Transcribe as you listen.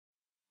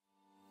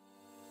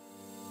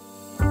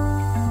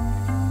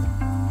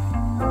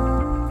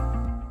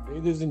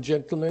ladies and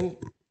gentlemen.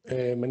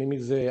 My name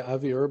is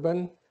Avi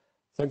Urban.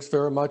 Thanks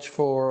very much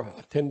for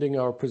attending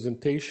our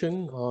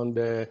presentation on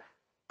the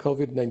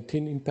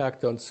COVID-19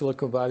 impact on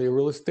Silicon Valley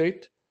real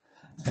estate.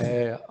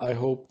 I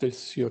hope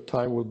your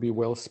time will be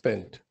well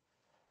spent.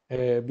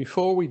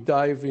 Before we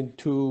dive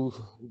into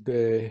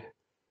the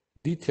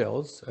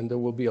details, and there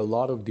will be a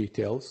lot of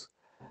details,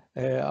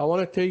 I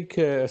want to take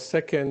a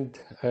second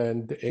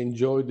and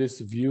enjoy this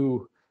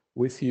view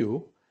with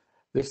you.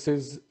 This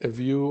is a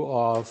view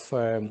of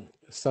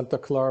Santa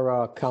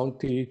Clara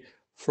County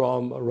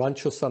from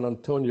Rancho San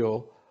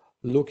Antonio,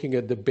 looking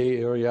at the Bay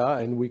Area,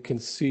 and we can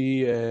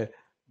see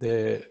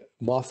the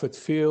Moffett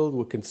Field,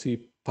 we can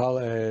see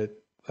Palo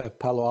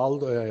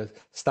Alto,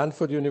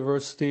 Stanford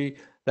University.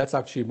 That's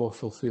actually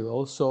Moffett Field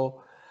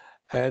also.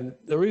 And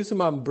the reason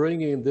I'm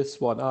bringing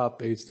this one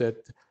up is that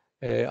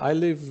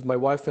my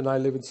wife and I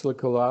live in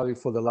Silicon Valley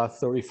for the last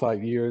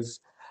 35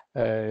 years.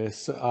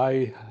 So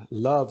I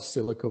love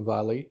Silicon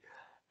Valley.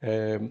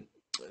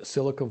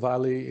 Silicon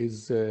Valley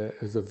is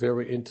a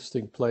very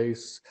interesting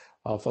place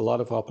of a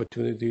lot of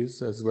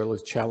opportunities as well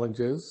as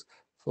challenges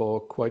for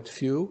quite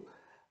few.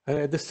 And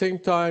at the same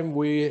time,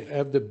 we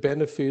have the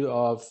benefit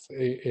of,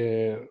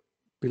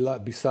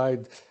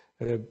 beside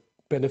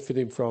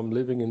benefiting from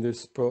living in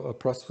this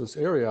prosperous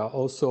area,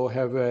 also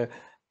have a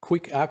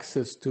quick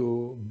access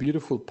to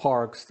beautiful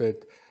parks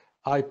that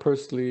I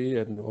personally,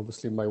 and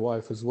obviously my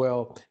wife as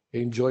well,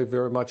 enjoy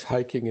very much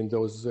hiking in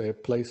those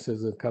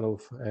places and kind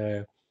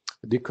of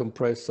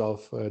decompress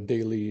of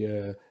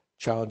daily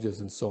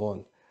challenges and so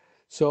on.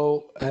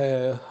 So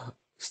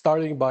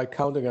starting by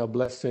counting our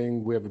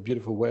blessing, we have a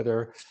beautiful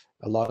weather,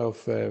 a lot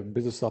of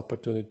business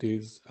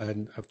opportunities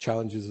and of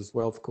challenges as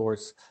well, of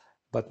course.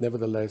 But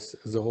nevertheless,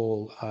 as a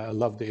whole, I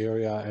love the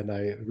area and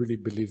I really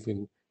believe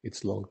in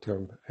its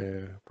long-term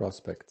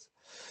prospects.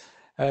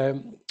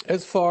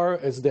 As far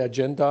as the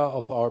agenda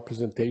of our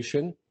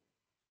presentation,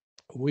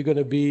 we're going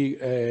to be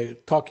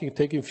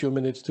taking a few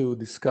minutes to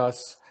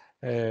discuss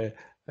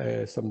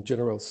some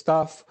general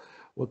stuff.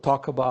 We'll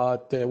talk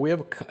about, we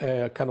have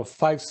a kind of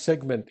 5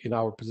 segments in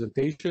our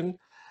presentation.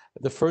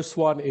 The first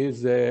one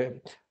is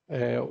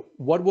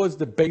what was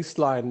the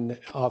baseline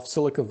of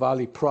Silicon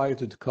Valley prior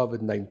to the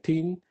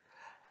COVID-19?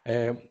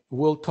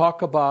 We'll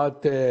talk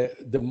about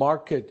the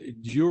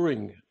market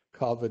during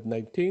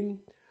COVID-19.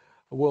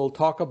 We'll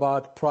talk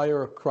about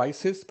prior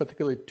crisis,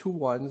 particularly 2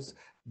 ones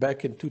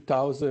back in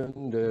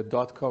 2000, the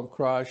dot-com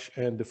crash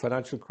and the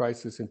financial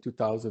crisis in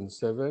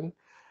 2007.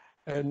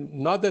 And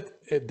not that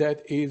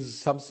that is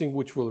something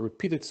which will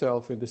repeat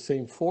itself in the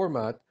same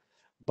format,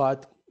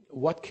 but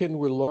what can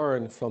we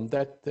learn from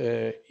that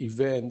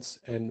events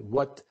and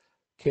what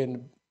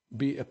can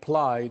be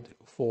applied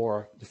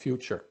for the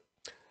future?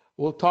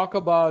 We'll talk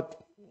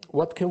about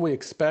what can we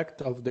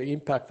expect of the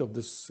impact of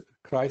this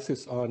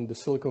crisis on the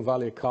Silicon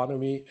Valley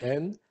economy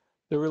and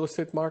the real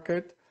estate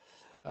market.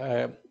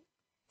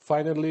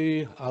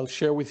 Finally, I'll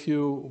share with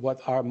you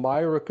what are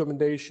my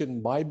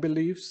recommendations, my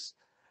beliefs,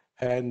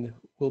 and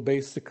we'll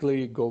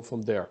basically go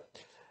from there.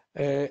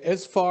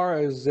 As far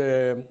as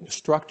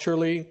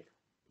structurally,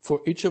 for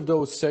each of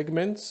those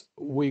segments,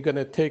 we're going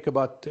to take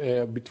about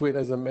between,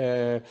 as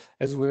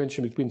we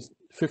mentioned, between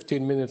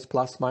 15 minutes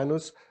plus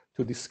minus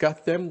to discuss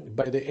them.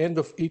 By the end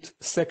of each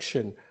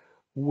section,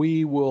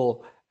 we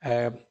will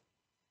have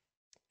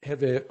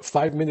a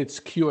 5 minutes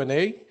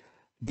Q&A.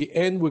 The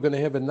end, we're going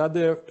to have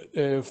another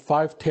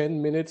 5-10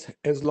 minutes,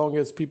 as long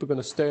as people are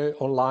going to stay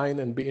online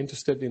and be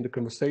interested in the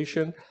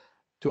conversation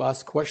to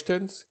ask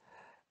questions.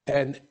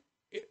 And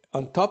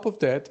on top of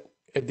that,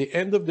 at the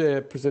end of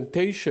the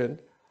presentation,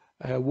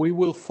 we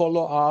will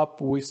follow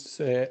up with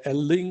a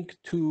link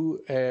to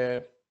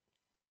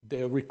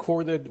the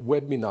recorded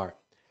webinar.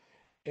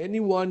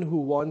 Anyone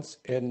who wants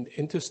and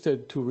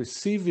interested to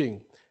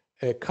receiving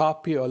a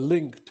copy or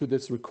link to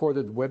this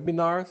recorded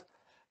webinar,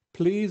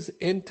 please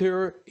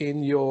enter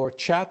in your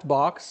chat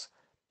box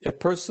a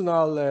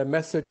personal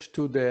message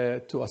to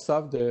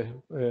Asaf, the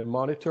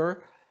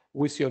monitor,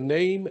 with your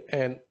name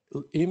and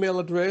email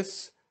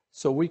address,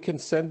 so we can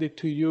send it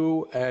to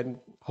you, and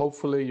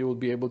hopefully you will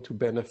be able to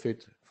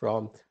benefit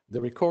from the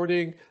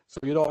recording.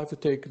 So you don't have to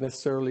take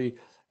necessarily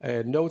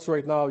notes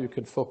right now. You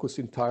can focus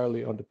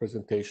entirely on the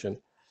presentation.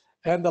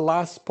 And the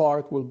last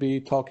part will be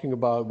talking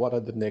about what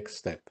are the next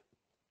steps.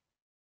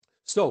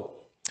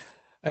 So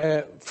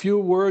a few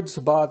words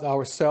about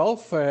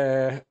ourselves.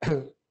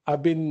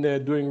 I've been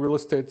doing real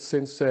estate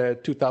since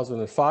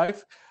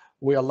 2005.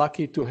 We are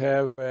lucky to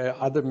have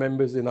other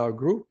members in our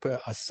group,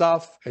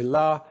 Asaf,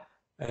 Ella,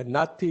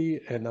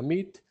 Nati, and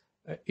Amit.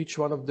 Each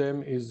one of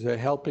them is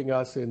helping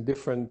us in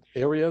different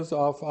areas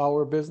of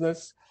our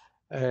business.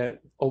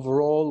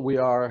 Overall, we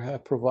are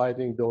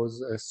providing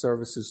those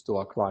services to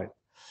our client.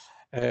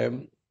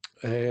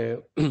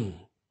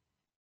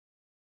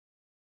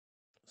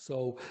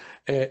 So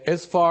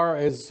as far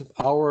as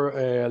our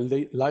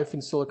life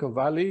in Silicon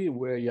Valley,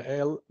 where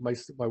Yael,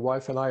 my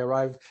wife and I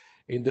arrived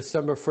in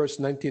December 1st,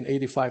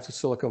 1985 to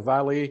Silicon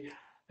Valley.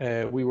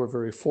 We were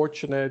very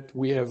fortunate.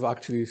 We have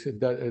actually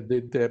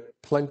did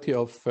plenty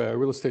of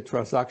real estate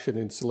transaction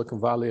in Silicon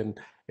Valley and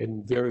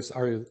in various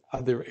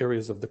other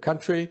areas of the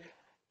country.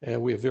 And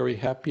we are very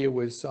happy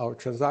with our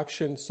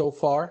transaction so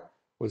far.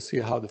 We'll see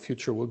how the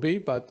future will be,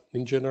 but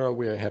in general,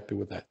 we are happy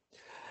with that.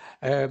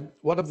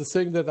 One of the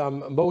things that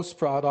I'm most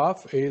proud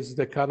of is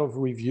the kind of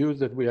reviews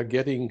that we are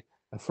getting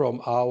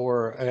from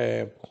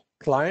our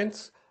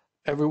clients.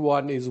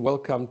 Everyone is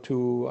welcome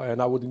to,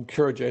 and I would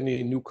encourage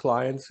any new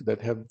clients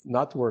that have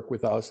not worked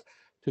with us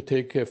to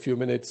take a few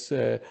minutes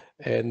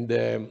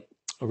and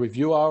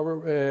review our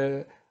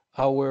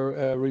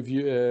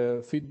review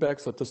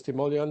feedbacks or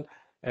testimonial.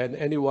 And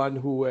anyone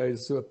who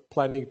is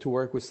planning to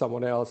work with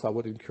someone else, I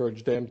would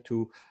encourage them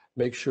to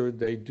make sure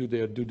they do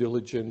their due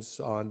diligence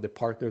on the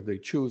partner they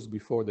choose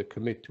before they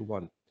commit to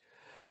one.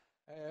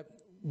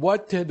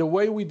 The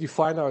way we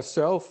define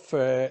ourselves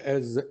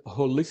as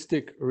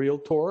holistic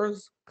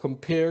realtors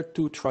compared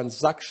to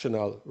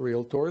transactional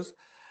realtors,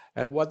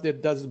 and what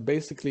that does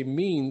basically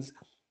means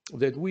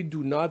that we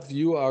do not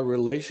view our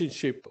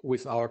relationship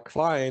with our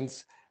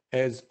clients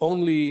as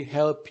only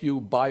help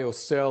you buy or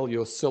sell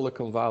your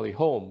Silicon Valley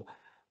home,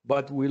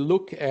 but we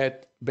look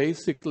at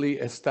basically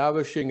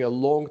establishing a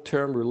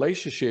long-term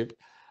relationship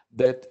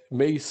that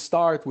may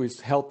start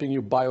with helping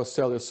you buy or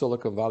sell your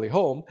Silicon Valley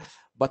home,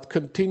 but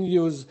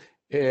continues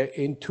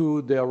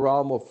into the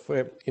realm of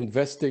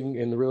investing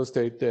in real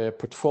estate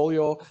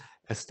portfolio,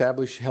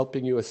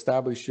 helping you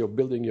establish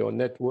building your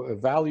net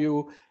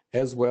value,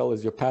 as well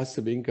as your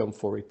passive income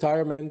for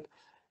retirement.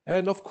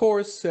 And of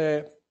course,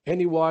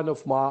 any one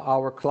of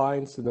our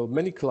clients,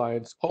 many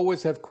clients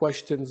always have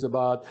questions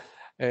about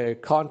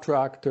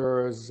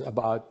contractors,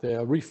 about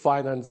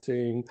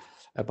refinancing,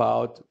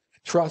 about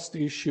trust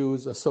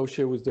issues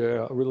associated with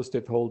their real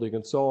estate holding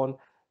and so on.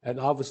 And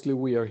obviously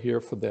we are here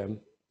for them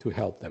to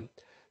help them.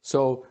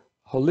 So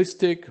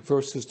holistic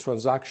versus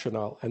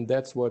transactional, and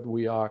that's what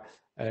we are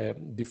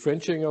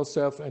differentiating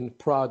ourselves and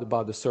proud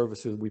about the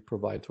services we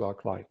provide to our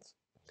clients.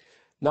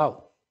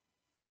 Now,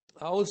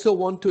 I also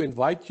want to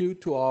invite you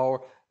to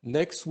our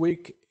next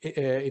week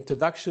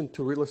introduction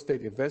to real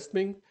estate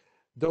investing.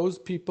 Those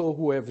people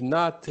who have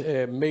not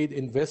made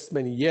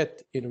investment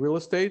yet in real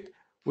estate,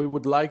 we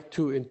would like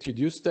to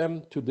introduce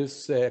them to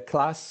this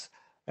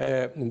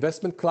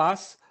investment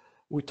class.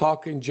 We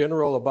talk in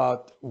general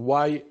about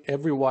why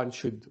everyone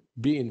should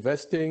be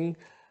investing.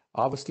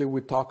 Obviously,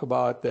 we talk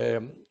about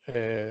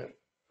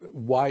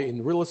why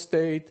in real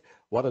estate,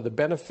 what are the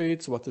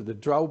benefits, what are the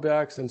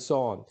drawbacks, and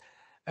so on.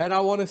 And I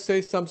want to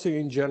say something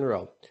in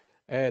general.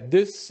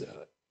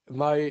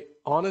 My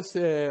honest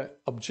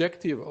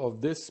objective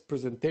of this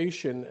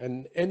presentation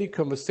and any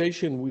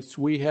conversation which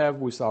we have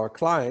with our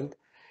client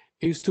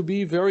is to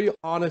be very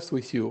honest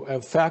with you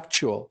and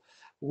factual.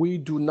 We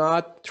do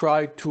not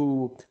try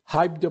to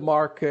hype the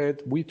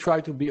market. We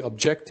try to be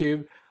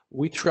objective.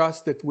 We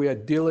trust that we are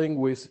dealing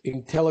with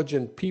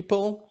intelligent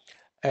people,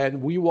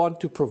 and we want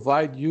to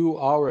provide you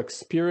our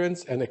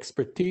experience and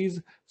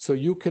expertise so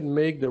you can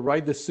make the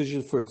right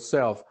decision for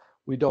yourself.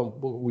 We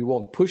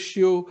won't push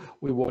you.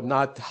 We will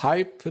not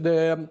hype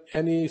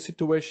any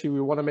situation.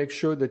 We want to make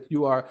sure that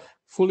you are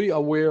fully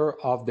aware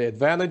of the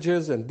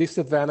advantages and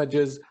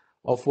disadvantages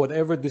of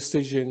whatever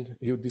decision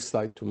you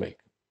decide to make.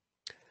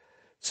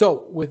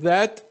 So with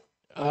that,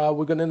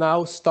 we're going to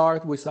now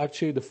start with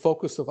actually the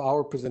focus of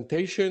our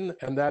presentation,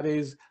 and that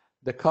is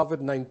the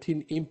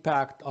COVID-19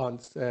 impact on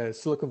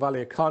Silicon Valley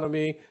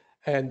economy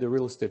and the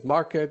real estate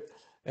market.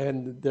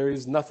 And there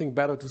is nothing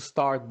better to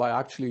start by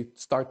actually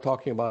start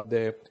talking about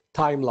the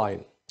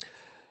timeline.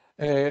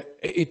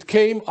 It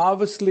came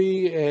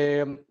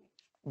obviously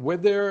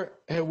whether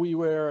we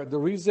were the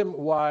reason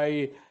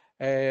why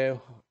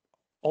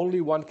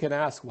only one can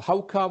ask,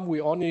 how come we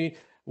only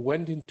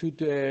went into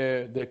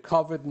the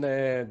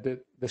COVID,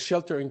 the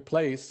shelter in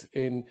place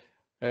in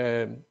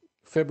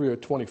February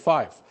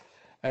 25?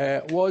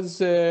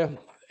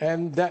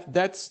 And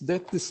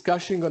that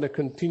discussion going to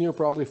continue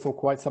probably for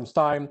quite some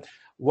time.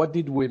 What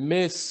did we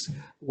miss?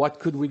 What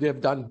could we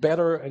have done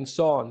better, and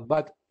so on?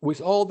 But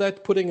with all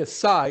that putting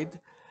aside,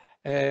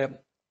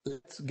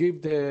 let's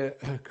give the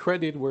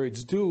credit where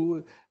it's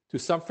due to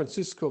San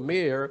Francisco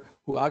mayor,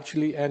 who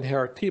actually, and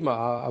her team,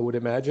 I would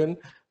imagine,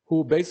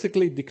 who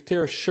basically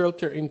declared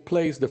shelter in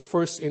place the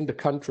first in the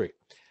country.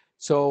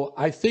 So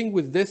I think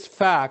with this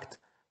fact,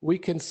 we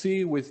can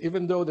see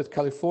even though that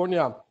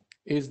California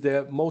is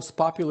the most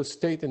populous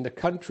state in the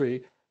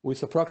country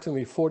with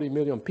approximately 40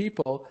 million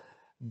people,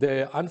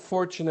 the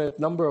unfortunate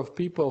number of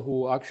people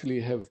who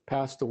actually have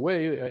passed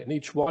away, and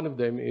each one of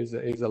them is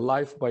a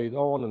life by its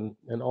own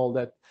and all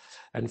that,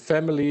 and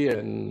family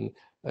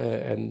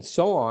and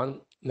so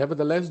on.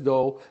 Nevertheless,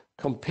 though,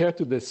 compared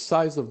to the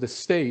size of the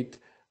state,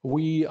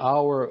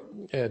 our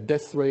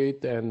death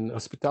rate and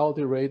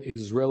hospitality rate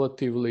is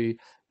relatively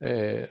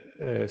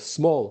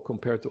small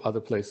compared to other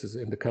places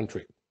in the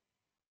country.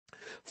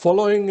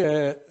 Following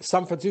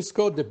San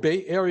Francisco, the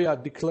Bay Area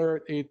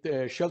declared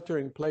it shelter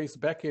in place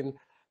back in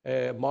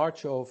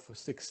March of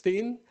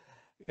 16.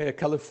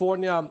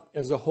 California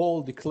as a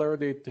whole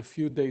declared it a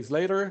few days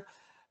later.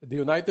 the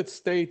United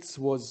States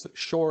was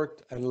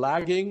short and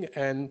lagging.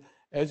 And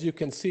as you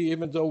can see,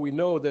 even though we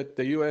know that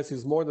the US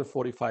is more than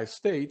 45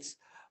 states,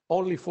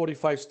 only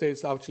 45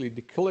 states actually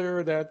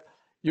declare that.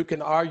 You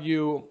can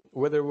argue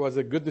whether it was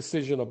a good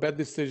decision or bad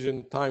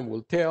decision, time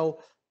will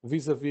tell,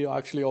 vis-a-vis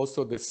actually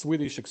also the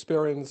Swedish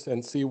experience,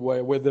 and see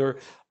whether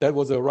that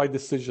was a right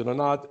decision or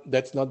not.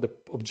 That's not the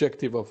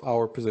objective of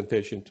our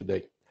presentation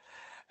today.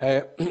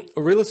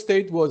 Real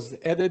estate was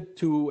added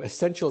to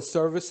essential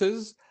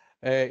services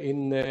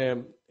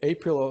in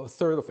April,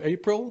 3rd of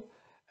April,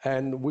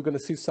 and we're going to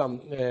see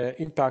some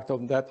impact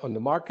of that on the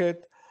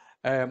market.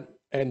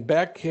 And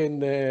back in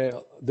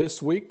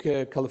this week,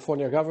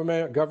 California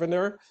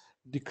governor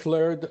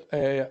declared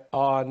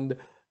on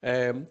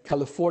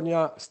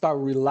California start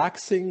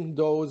relaxing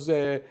those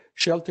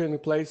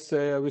shelter-in-place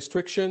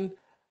restriction,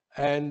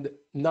 and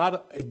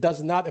it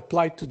does not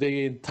apply to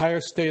the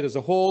entire state as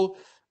a whole,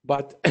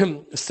 but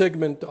a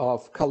segment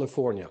of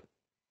California.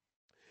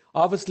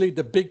 Obviously,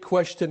 the big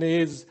question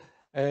is,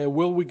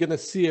 will we going to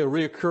see a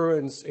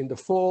reoccurrence in the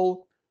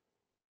fall?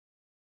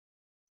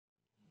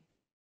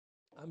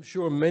 I'm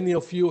sure many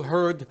of you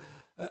heard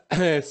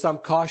some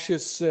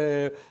cautious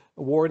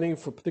warning,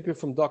 particularly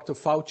from Dr.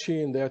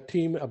 Fauci and their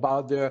team,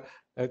 about the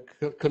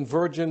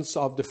convergence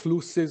of the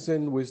flu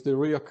season with the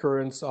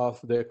reoccurrence of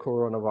the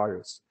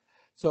coronavirus.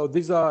 So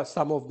these are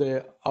some of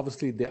the,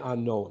 obviously, the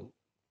unknown.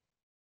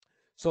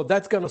 So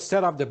that's going to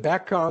set up the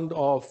background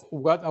of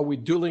what are we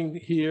doing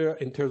here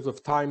in terms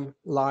of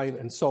timeline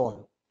and so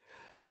on.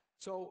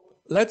 So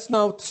let's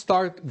now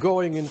start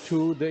going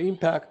into the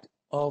impact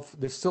of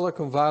the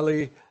Silicon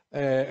Valley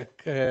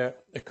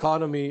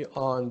economy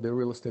on the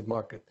real estate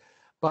market.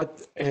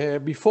 But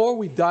before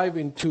we dive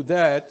into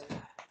that,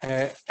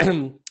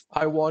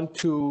 I want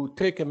to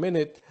take a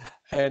minute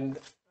and,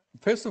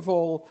 first of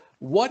all,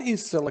 what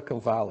is Silicon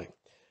Valley?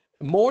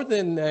 More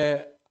than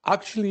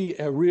actually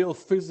a real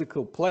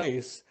physical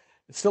place,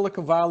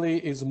 Silicon Valley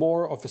is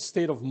more of a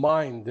state of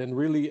mind than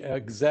really an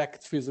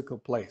exact physical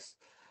place.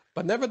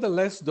 But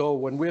nevertheless, though,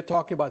 when we're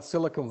talking about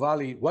Silicon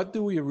Valley, what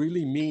do we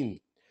really mean?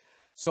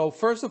 So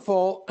first of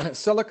all,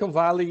 Silicon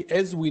Valley,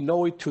 as we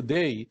know it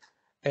today,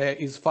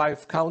 is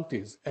 5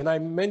 counties. And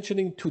I'm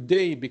mentioning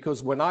today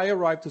because when I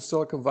arrived to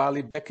Silicon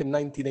Valley back in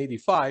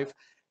 1985,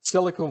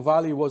 Silicon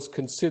Valley was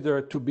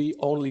considered to be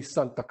only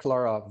Santa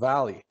Clara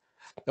Valley,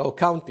 or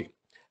county.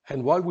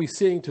 And what we're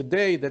seeing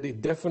today, that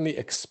it definitely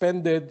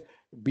expanded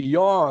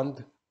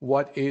beyond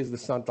what is the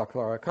Santa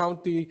Clara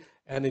County,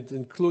 and it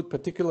includes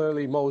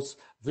particularly most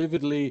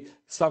vividly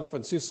San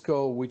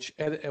Francisco, which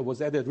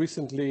was added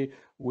recently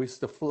with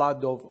the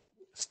flood of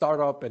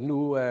startup and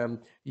new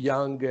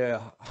young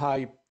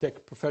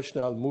high-tech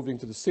professional moving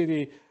to the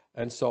city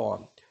and so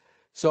on.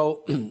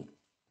 So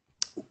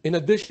in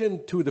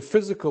addition to the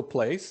physical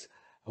place,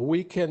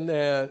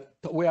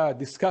 we are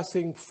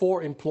discussing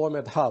 4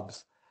 employment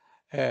hubs.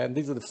 And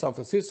these are the San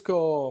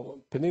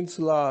Francisco,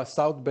 Peninsula,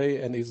 South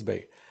Bay, and East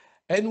Bay.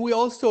 And we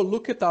also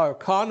look at our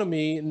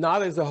economy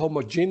not as a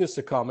homogeneous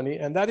economy,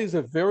 and that is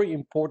a very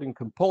important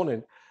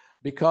component,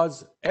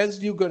 because as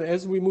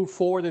we move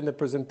forward in the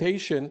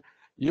presentation,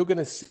 you're going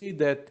to see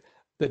that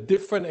the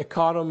different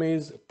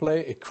economies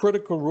play a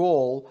critical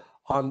role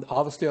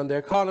obviously on the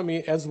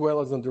economy as well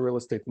as on the real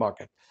estate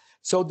market.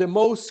 So the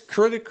most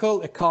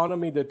critical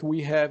economy that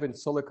we have in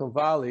Silicon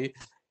Valley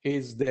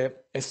is the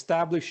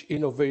established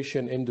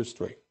innovation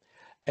industry.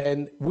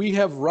 And we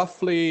have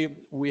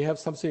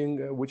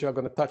something which I'm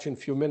going to touch in a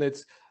few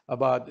minutes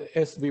about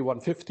SV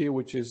 150,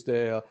 which is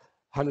the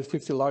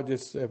 150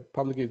 largest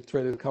publicly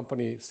traded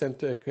company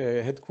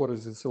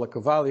headquarters in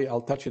Silicon Valley.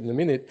 I'll touch it in a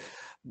minute.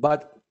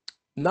 But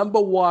number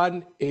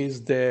one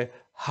is the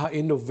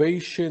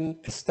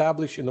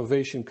established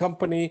innovation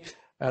company.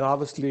 And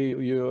obviously,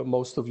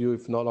 most of you,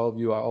 if not all of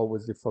you, are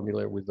always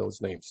familiar with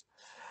those names.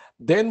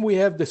 Then we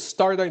have the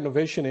startup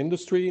innovation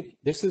industry.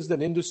 This is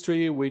an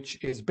industry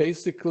which is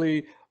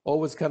basically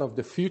always kind of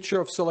the future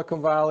of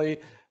Silicon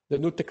Valley, the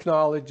new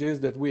technologies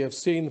that we have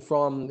seen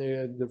from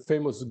the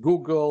famous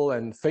Google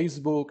and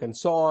Facebook and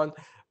so on,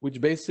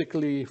 which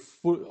basically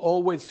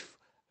always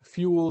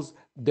fuels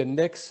the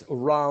next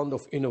round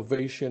of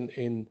innovation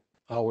in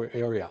our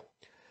area.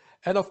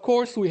 And of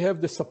course, we have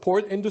the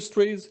support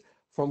industries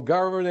from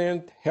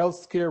government,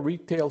 healthcare,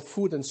 retail,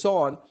 food, and so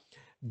on.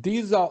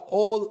 These are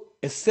all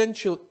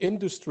essential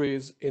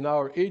industries in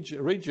our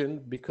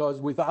region,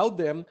 because without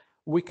them,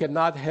 we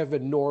cannot have a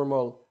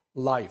normal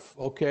life,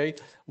 okay?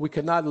 We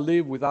cannot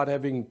live without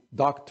having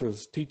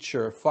doctors,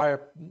 teachers,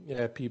 fire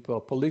people,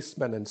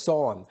 policemen, and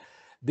so on.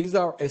 These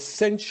are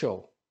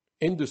essential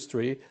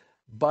industry,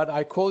 but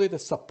I call it a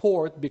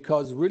support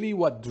because really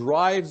what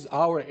drives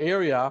our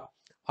area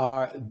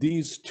are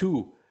these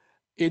 2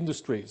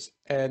 industries.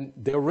 And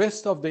the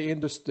rest of the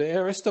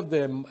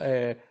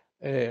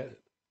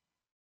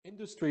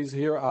industries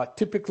here are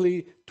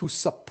typically to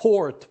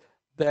support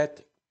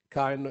that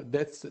kind of,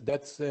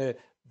 that's the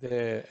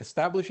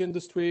established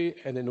industry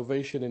and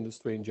innovation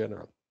industry in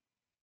general.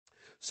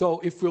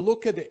 So if we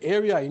look at the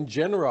area in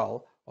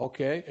general,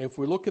 okay, if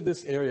we look at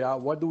this area,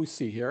 what do we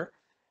see here?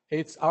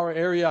 it's our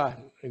area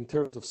in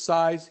terms of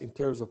size, in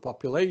terms of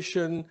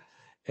population,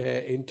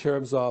 in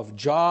terms of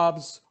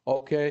jobs,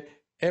 okay,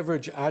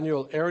 average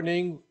annual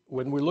earning.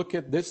 When we look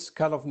at this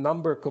kind of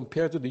number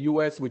compared to the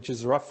US, which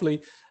is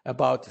roughly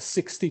about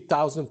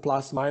 60,000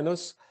 plus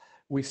minus,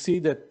 we see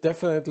that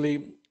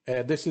definitely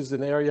this is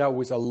an area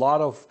with a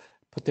lot of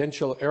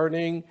potential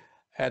earning.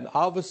 And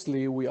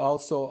obviously, we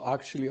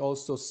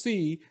also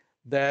see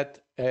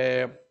that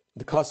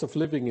the cost of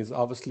living is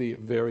obviously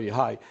very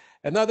high.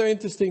 Another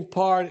interesting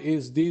part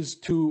is these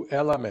two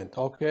elements,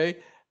 okay?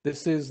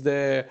 This is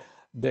the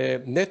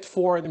net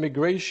foreign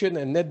immigration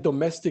and net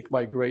domestic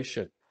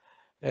migration.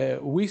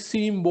 We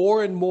see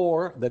more and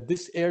more that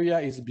this area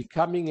is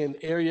becoming an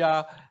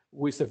area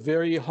with a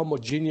very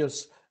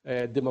homogeneous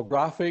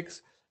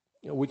demographics,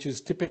 which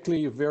is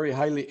typically very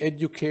highly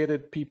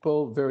educated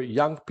people, very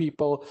young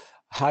people,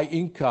 high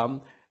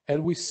income.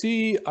 And we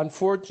see,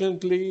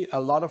 unfortunately,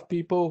 a lot of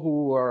people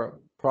who are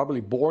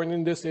probably born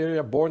in this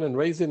area, born and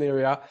raised in the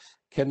area,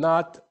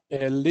 cannot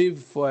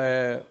live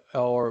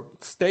or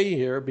stay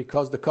here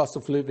because the cost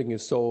of living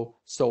is so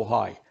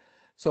high.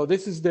 So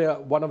this is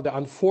one of the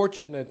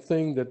unfortunate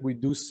things that we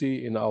do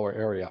see in our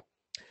area.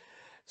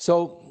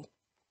 So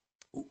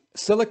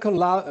Silicon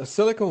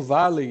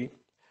Valley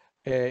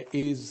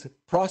is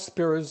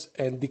prosperous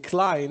and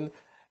decline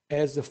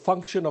as a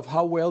function of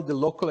how well the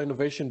local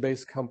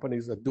innovation-based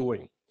companies are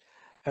doing.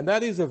 And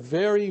that is a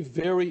very,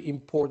 very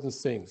important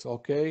thing,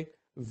 okay?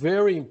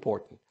 Very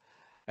important.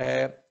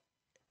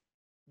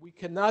 We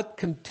cannot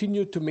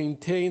continue to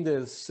maintain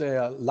this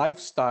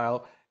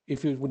lifestyle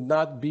if it would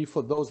not be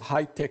for those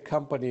high-tech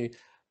companies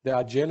that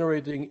are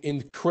generating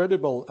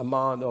incredible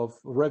amount of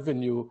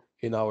revenue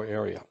in our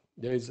area.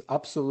 There is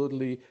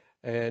absolutely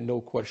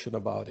no question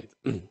about it.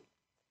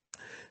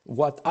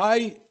 What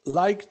I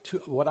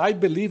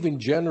believe in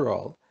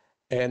general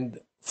and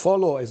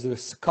follow as a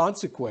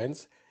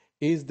consequence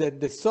is that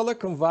the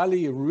Silicon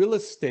Valley real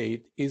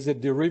estate is a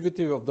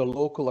derivative of the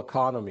local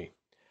economy.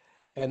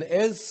 And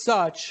as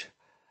such,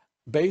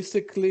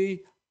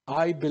 basically,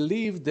 I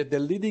believe that the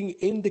leading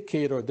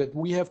indicator that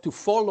we have to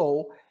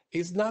follow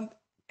is not,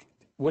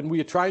 when we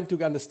are trying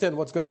to understand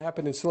what's going to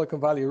happen in Silicon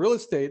Valley real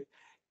estate,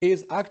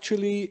 is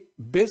actually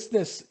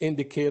business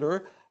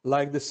indicator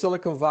like the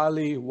Silicon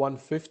Valley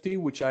 150,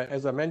 which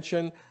as I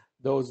mentioned,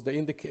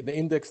 the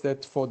index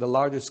that's for the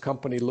largest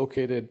company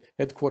located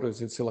headquarters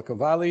in Silicon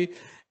Valley.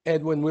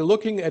 And when we're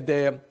looking at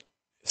the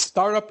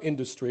startup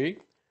industry,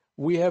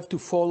 we have to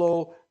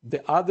follow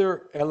the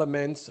other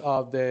elements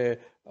of the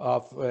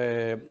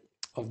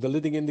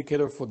leading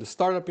indicator for the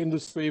startup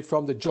industry,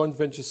 from the joint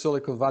venture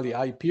Silicon Valley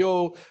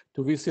IPO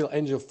to VC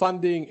angel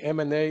funding,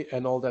 M&A,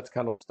 and all that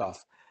kind of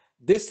stuff.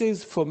 This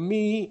is, for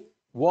me,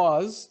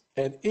 was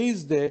and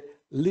is the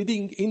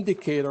leading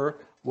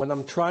indicator when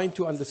I'm trying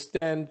to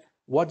understand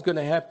what's going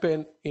to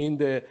happen in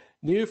the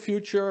near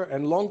future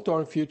and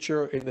long-term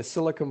future in the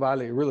Silicon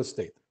Valley real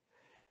estate.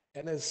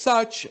 And as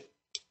such,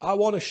 I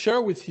want to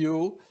share with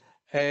you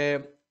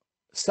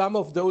some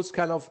of those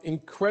kind of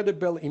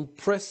incredible,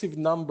 impressive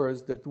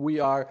numbers that we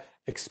are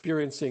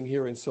experiencing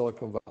here in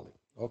Silicon Valley,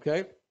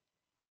 okay?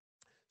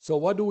 So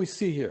what do we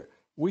see here?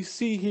 We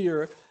see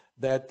here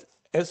that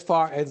as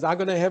far as I'm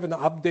going to have an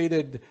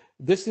updated,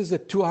 this is a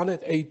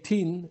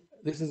 218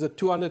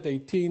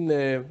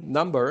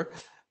 number.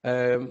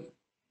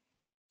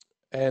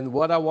 And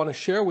what I want to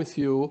share with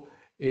you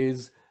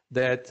is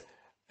that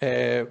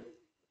if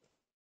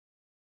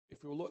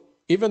you look,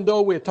 even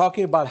though we're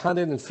talking about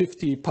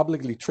 150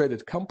 publicly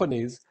traded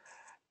companies,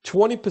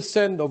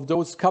 20% of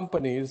those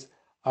companies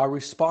are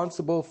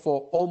responsible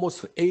for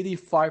almost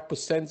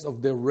 85%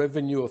 of the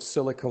revenue of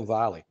Silicon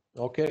Valley,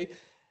 okay?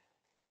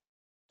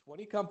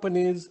 20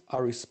 companies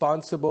are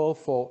responsible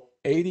for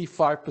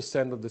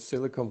 85% of the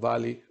Silicon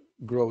Valley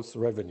gross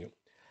revenue.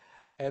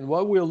 And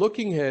what we're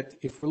looking at,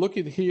 if we look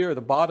at here at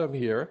the bottom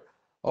here,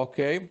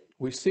 okay,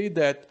 we see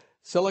that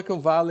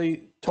Silicon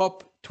Valley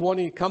top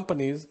 20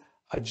 companies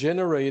are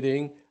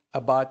generating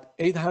about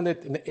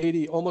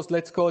 880, almost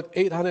let's call it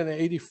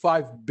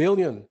 $885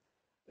 billion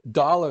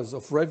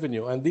of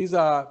revenue. And these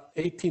are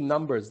 18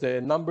 numbers. The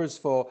numbers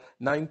for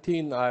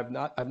 19, I've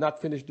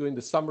not finished doing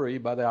the summary,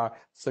 but they are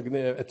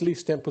at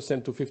least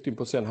 10% to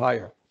 15%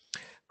 higher.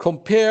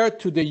 Compared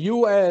to the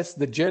US,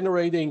 the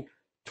generating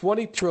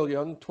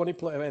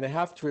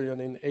 20.5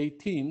 trillion in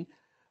 18,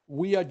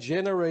 we are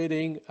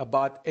generating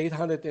about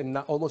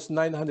almost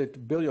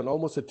 900 billion,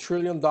 almost $1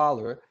 trillion,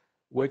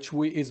 which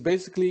is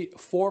basically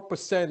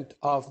 4%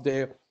 of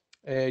the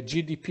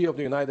GDP of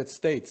the United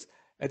States.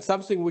 And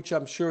something which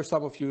I'm sure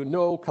some of you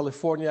know,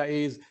 California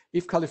is,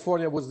 if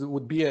California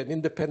would be an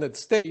independent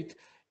state,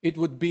 it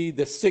would be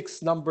the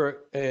 6th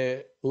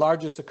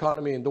largest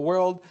economy in the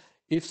world.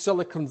 If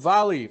Silicon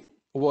Valley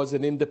was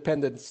an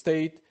independent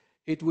state,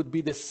 it would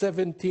be the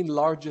 17th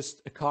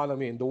largest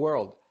economy in the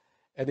world.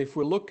 And if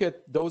we look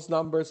at those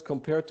numbers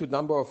compared to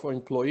number of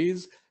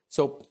employees,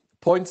 so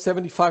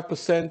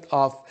 0.75%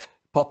 of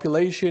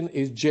population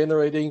is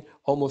generating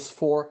almost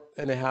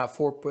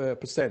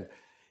 4%.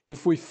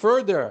 If we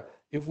further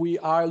if we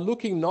are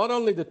looking not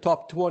only the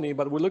top 20,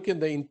 but we're looking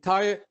at the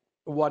entire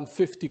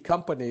 150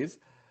 companies,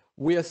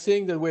 we are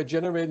seeing that we're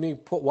generating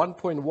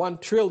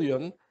 1.1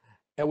 trillion,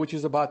 which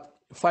is about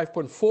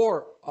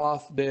 5.4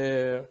 of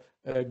the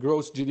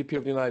gross GDP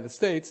of the United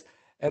States.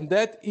 And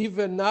that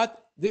even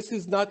not, this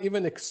is not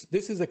even,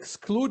 this is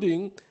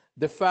excluding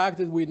the fact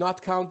that we're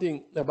not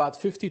counting about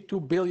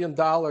 $52 billion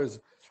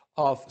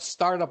of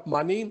startup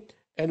money.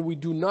 And we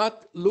do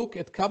not look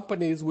at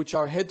companies which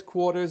are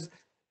headquarters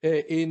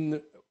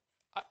in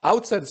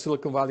outside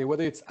Silicon Valley,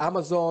 whether it's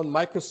Amazon,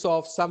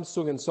 Microsoft,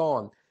 Samsung, and so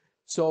on.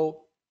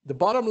 So the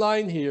bottom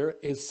line here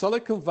is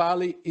Silicon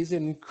Valley is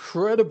an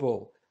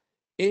incredible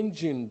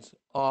engine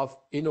of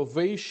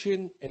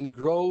innovation and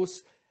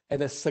growth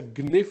and a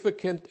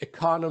significant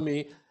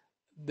economy.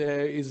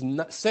 There is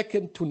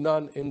second to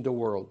none in the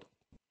world.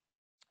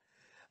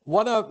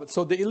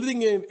 So the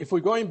leading, if we're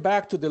going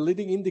back to the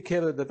leading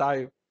indicator that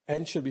I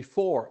mentioned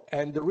before,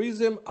 and the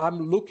reason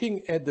I'm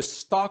looking at the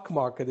stock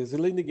market as a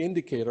leading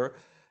indicator,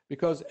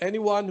 because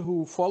anyone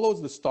who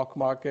follows the stock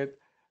market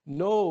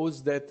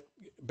knows that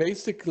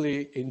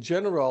basically, in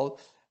general,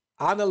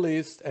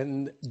 analysts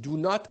and do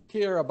not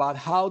care about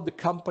how the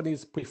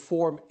companies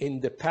perform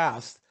in the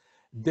past.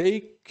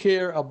 They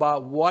care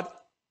about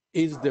what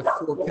is the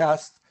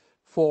forecast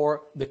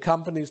for the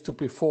companies to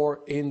perform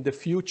in the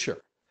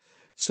future.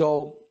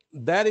 So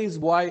that is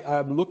why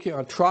I'm looking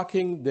at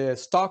tracking the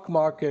stock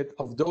market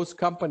of those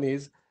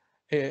companies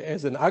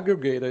as an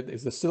aggregated,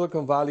 as the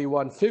Silicon Valley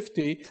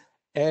 150,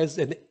 as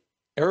an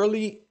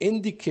early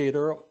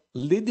indicator,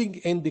 leading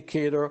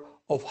indicator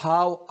of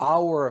how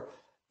our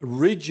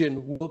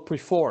region will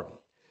perform.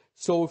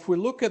 So if we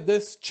look at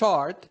this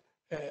chart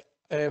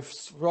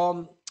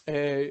from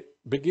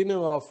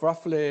beginning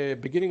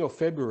of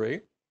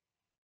February,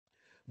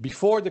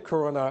 before the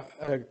corona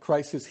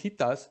crisis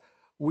hit us,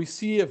 we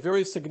see a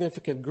very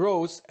significant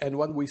growth. And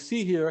what we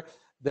see here,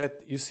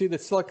 that you see the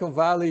Silicon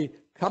Valley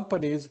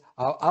companies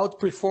are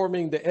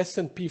outperforming the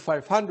S&P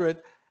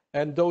 500.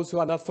 And those who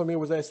are not familiar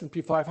with the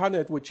S&P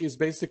 500, which is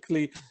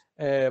basically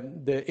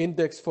the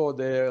index for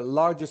the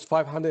largest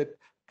 500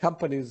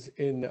 companies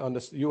on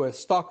the US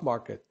stock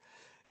market.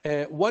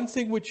 One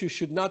thing which you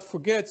should not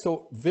forget,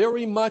 so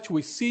very much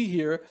we see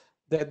here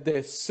that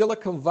the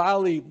Silicon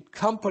Valley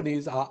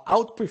companies are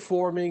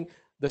outperforming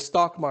the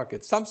stock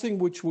market. Something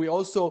which we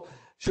also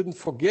shouldn't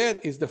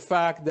forget is the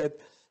fact that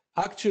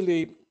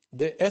actually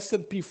the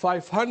S&P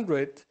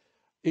 500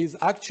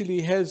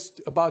 has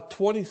about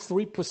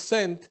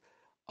 23%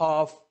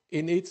 of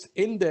in its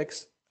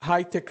index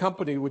high-tech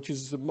company, which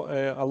is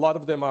a lot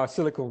of them are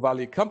Silicon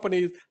Valley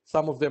companies.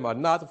 Some of them are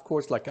not, of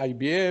course, like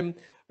IBM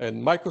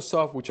and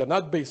Microsoft, which are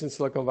not based in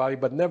Silicon Valley,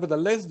 but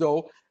nevertheless,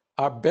 though,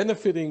 are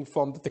benefiting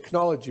from the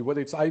technology, whether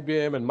it's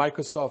IBM and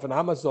Microsoft and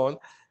Amazon.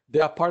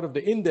 They are part of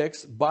the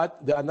index,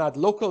 but they are not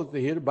local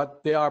here,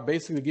 but they are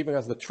basically giving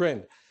us the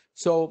trend.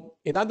 So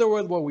in other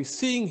words, what we're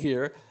seeing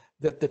here,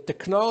 that the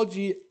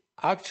technology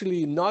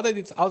actually, not that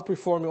it's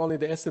outperforming only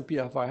the S&P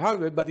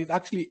 500, but it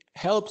actually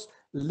helps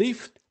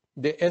lift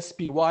the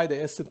SPY,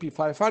 the S&P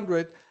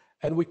 500,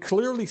 and we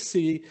clearly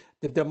see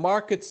that the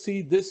market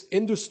see this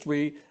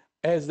industry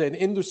as an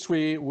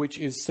industry which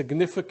is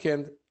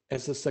significant,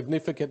 as a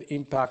significant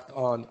impact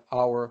on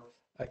our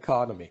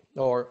economy,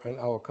 or on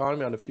our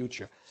economy on the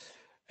future.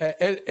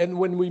 And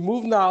when we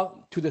move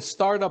now to the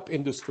startup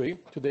industry,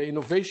 to the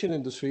innovation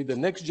industry, the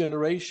next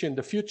generation,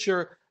 the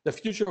future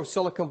of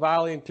Silicon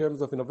Valley in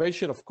terms of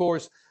innovation, of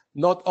course,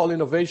 not all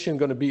innovation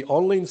going to be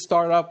only in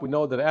startup. We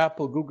know that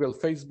Apple, Google,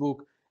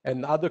 Facebook,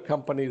 and other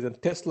companies,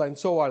 and Tesla and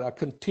so on, are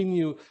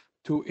continue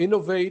to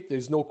innovate.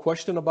 There's no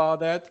question about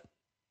that.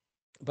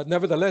 But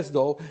nevertheless,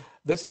 though,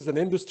 this is an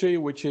industry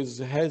which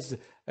has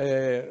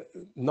a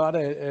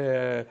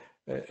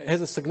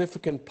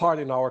significant part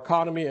in our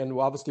economy, and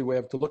obviously we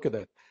have to look at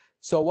it.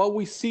 So what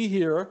we see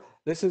here,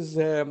 this is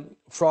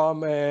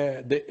from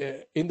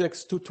the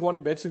index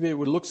 220. Basically, it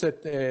looks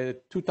at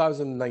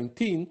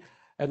 2019,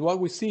 and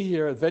what we see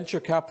here, venture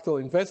capital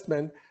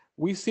investment.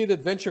 We see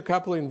that venture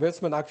capital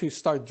investment actually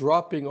start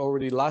dropping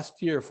already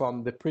last year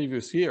from the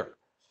previous year.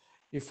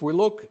 If we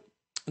look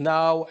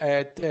now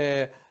at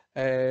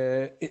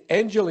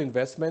angel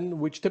investment,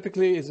 which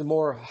typically is a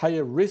more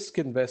higher risk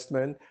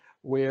investment,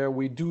 where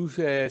we do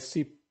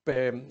see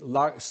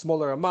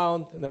smaller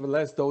amount,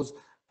 nevertheless, those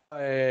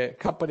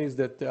companies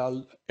that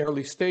are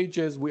early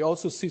stages, we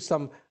also see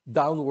some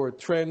downward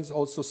trends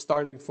also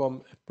starting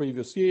from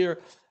previous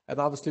year. And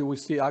obviously we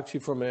see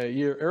actually from a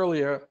year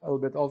earlier, a little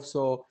bit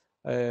also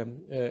a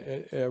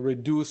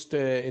reduced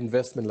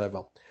investment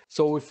level.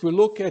 So if we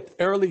look at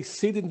early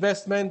seed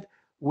investment,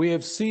 we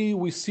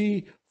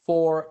see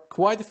for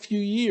quite a few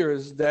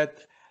years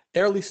that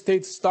early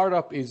stage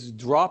startup is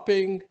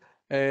dropping,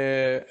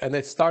 and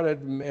it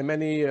started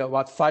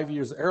about 5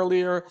 years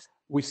earlier.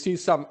 We see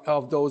some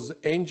of those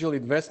angel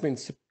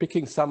investments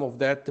picking some of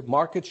that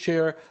market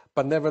share,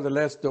 but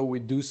nevertheless, though, we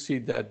do see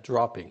that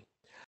dropping.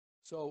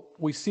 So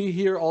we see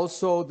here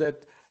also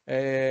that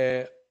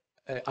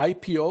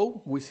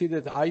IPO, we see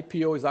that the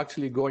IPO is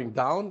actually going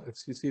down.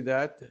 As you see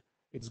that,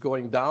 it's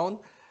going down.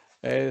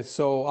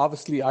 So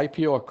obviously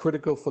IPO are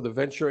critical for the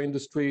venture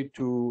industry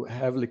to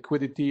have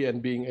liquidity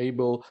and being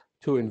able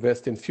to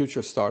invest in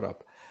future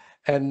startup.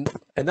 And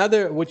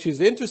another, which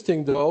is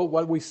interesting though,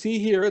 what we see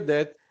here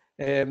that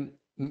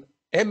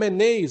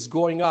M&A is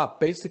going up.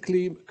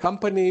 Basically,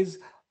 companies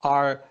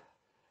are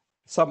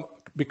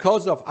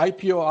because of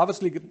IPO,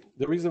 obviously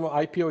the reason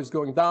why IPO is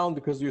going down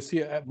because you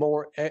see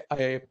more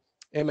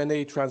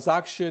M&A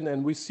transaction,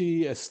 and we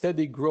see a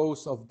steady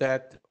growth of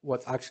that,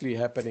 what's actually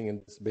happening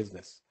in this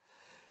business.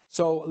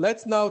 So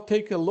let's now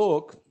take a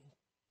look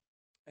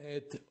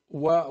at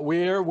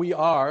where we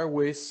are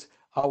with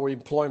our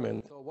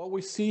employment. So what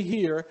we see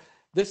here,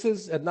 this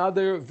is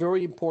another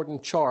very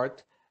important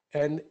chart,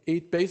 and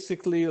it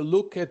basically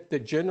look at the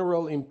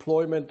general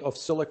employment of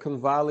Silicon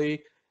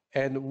Valley,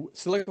 and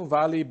Silicon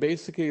Valley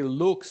basically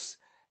looks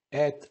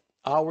at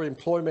our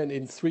employment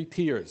in 3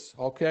 tiers,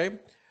 okay?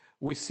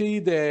 We see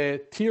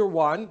the tier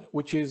 1,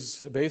 which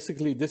is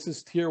basically, this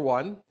is tier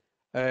 1,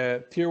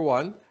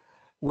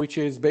 which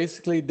is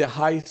basically the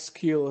high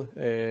skill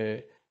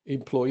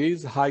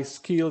employees, high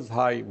skills,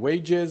 high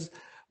wages.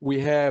 We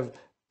have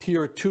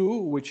tier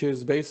 2, which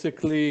is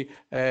basically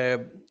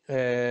the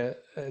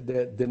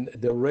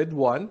red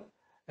one,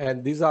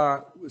 and these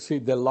are, see,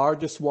 the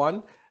largest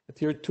one.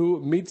 Tier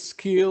 2,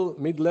 mid-skill,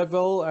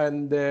 mid-level,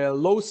 and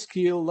low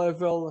skill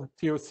level,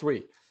 tier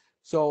 3.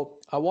 So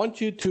I want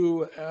you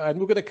to, and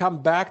we're going to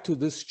come back to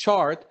this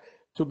chart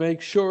to make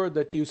sure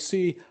that you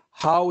see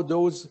how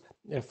those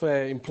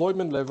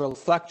employment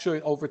levels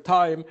fluctuate over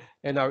time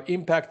and are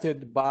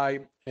impacted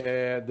by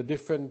the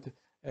different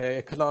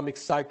economic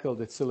cycle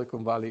that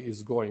Silicon Valley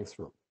is going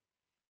through.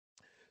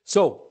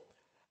 So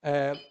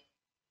now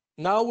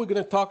we're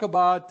going to talk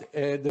about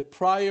the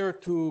prior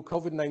to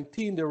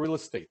COVID-19, the real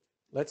estate.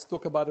 Let's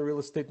talk about the real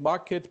estate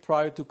market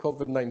prior to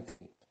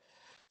COVID-19.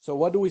 So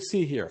what do we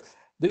see here?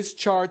 This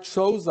chart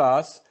shows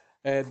us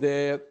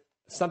the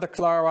Santa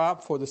Clara,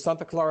 for the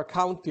Santa Clara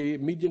County,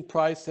 median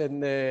price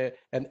and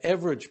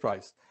average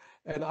price.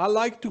 And I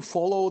like to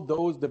follow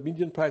those, the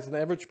median price and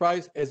average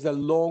price, as a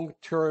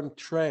long-term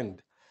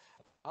trend.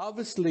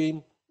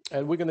 Obviously,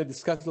 and we're going to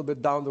discuss a little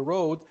bit down the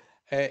road,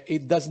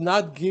 it does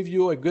not give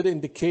you a good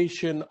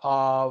indication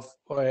of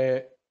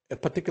a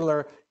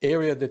particular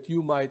area that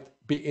you might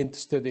be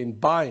interested in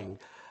buying.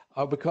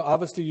 Because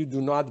obviously you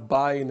do not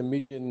buy in a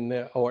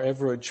median or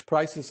average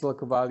price in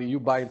Silicon Valley, you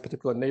buy in a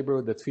particular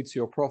neighborhood that fits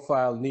your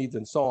profile, needs,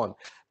 and so on.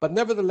 But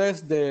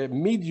nevertheless, the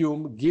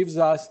medium gives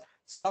us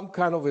some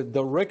kind of a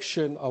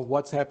direction of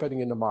what's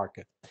happening in the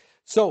market.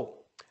 So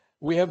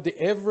we have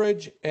the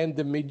average and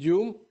the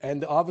medium,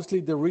 and obviously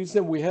the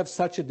reason we have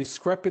such a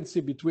discrepancy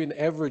between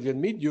average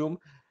and medium,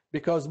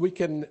 because we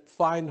can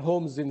find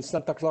homes in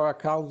Santa Clara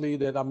County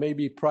that are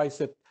maybe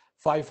priced at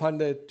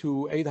 $500,000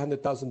 to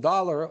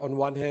 $800,000 on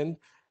one hand,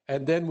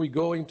 and then we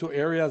go into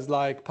areas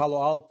like Palo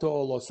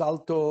Alto, Los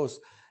Altos,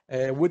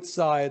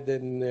 Woodside,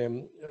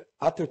 and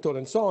Atherton,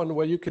 and so on,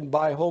 where you can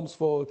buy homes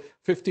for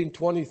 15,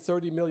 20,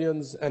 30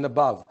 millions and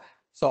above.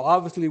 So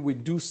obviously we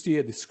do see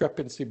a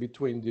discrepancy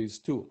between these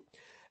two.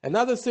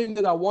 Another thing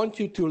that I want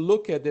you to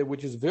look at,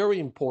 which is very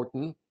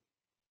important,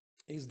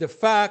 is the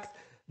fact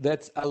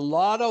that a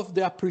lot of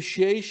the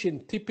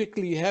appreciation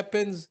typically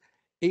happens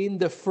in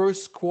the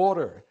first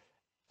quarter.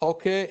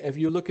 Okay, if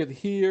you look at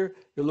here,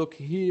 you look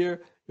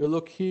here, you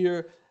look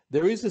here,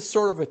 there is a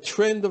sort of a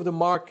trend of the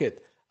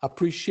market.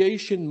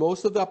 Appreciation,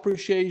 most of the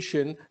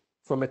appreciation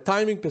from a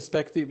timing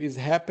perspective is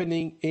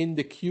happening in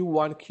the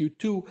Q1,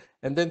 Q2,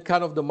 and then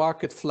kind of the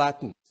market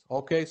flattens.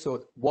 Okay,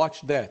 so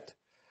watch that.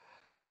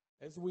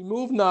 As we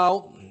move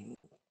now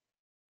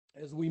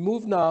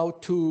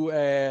to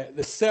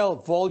the sell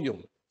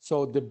volume.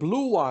 So the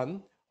blue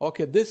one,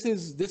 okay, this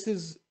is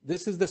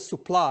the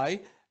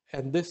supply,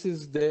 and this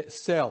is the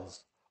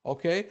sales.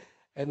 Okay,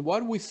 and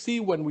what we see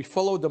when we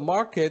follow the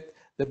market,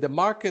 that the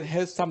market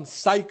has some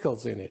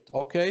cycles in it.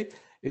 Okay,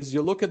 is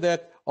you look at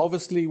that,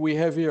 obviously we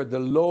have here the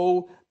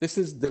low, this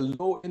is the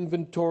low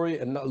inventory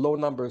and low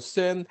number of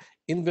send.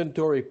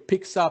 Inventory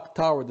picks up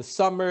toward the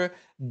summer,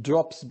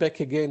 drops back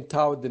again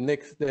toward the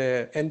next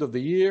end of the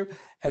year,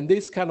 and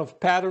this kind of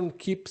pattern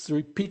keeps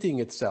repeating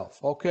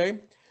itself.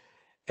 Okay,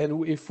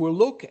 and if we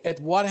look at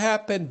what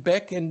happened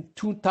back in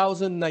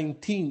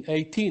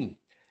 2018,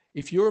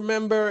 if you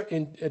remember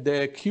in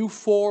the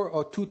Q4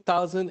 of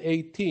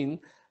 2018,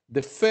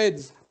 the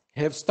Feds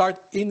have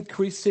started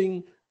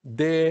increasing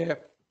the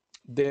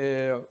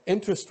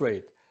interest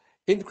rate.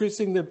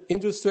 Increasing the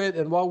interest rate,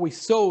 and what we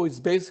saw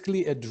is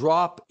basically a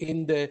drop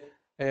in the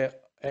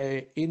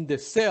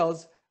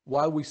sales,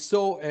 while we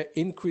saw an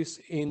increase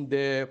in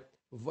the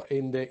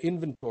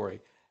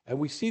inventory. And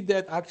we see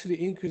that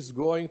actually increase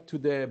going to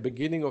the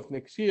beginning of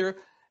next year.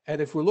 And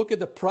if we look at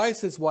the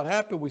prices, what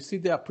happened, we see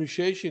the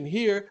appreciation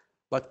here,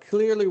 but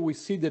clearly we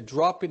see the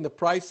drop in the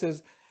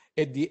prices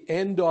at the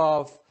end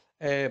of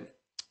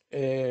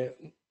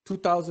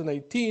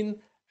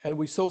 2018, and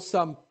we saw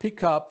some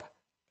pickup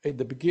at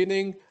the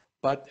beginning,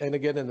 and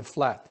again in the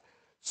flat.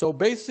 So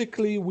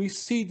basically we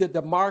see that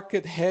the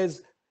market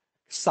has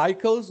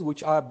cycles,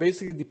 which are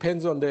basically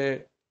depends on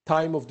the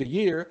time of the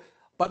year,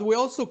 But we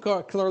also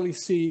clearly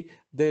see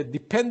the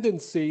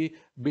dependency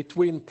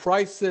between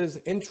prices,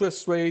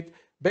 interest rate,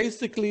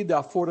 basically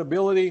the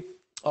affordability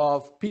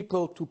of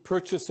people to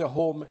purchase a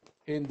home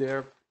in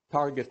their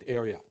target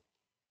area.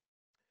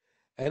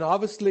 And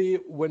obviously,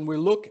 when we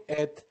look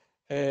at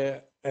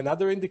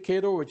another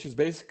indicator, which is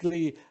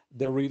basically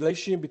the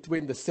relation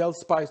between the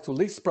sales price to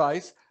list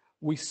price,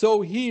 we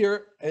saw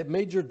here a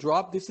major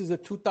drop. This is a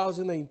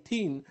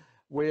 2019,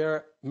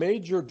 where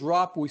major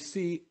drop we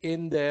see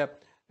in the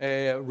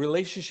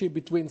relationship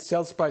between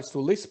sales price to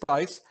list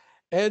price.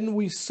 And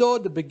we saw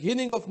the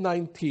beginning of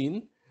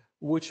 19,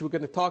 which we're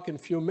going to talk in a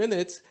few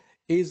minutes,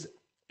 is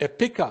a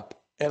pickup.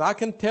 And I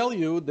can tell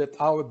you that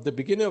the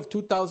beginning of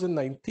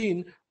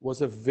 2019 was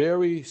a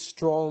very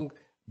strong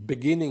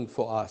beginning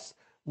for us.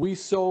 We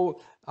saw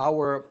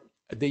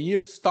the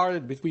year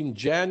started between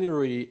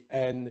January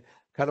and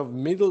kind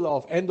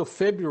of end of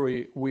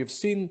February. We've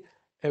seen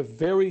a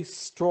very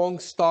strong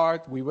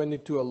start. We went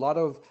into a lot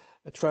of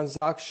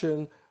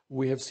transaction.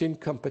 We have seen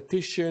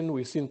competition.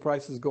 We've seen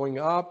prices going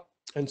up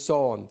and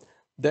so on.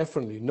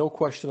 Definitely, no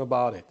question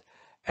about it.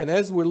 And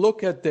as we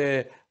look at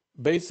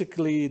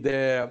basically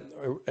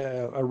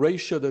a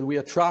ratio that we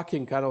are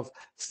tracking, kind of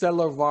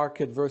seller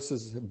market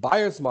versus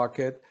buyer's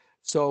market.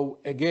 So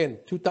again,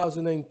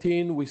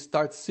 2019, we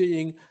start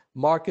seeing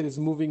market is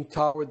moving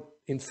toward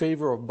in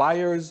favor of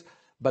buyers,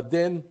 but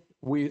then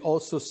we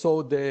also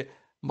saw the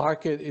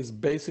market is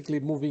basically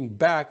moving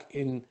back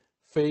in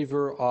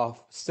favor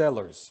of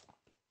sellers.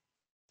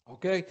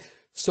 Okay,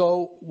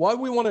 so what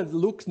we want to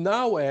look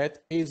now at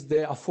is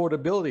the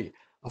affordability.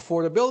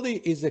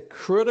 Affordability is a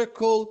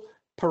critical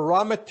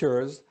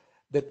parameters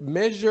that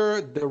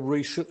measure the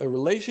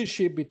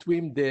relationship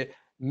between the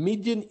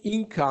median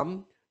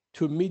income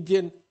to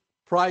median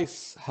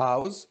price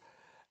house,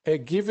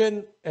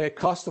 given a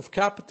cost of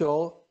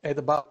capital at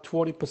about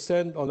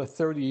 20% on a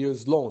 30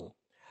 years loan.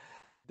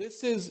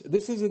 This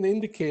is an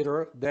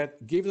indicator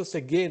that gives us,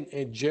 again,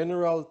 a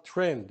general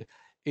trend.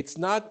 It's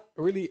not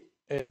really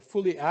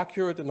fully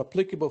accurate and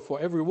applicable for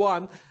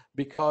everyone,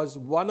 because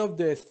one of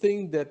the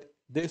things that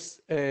this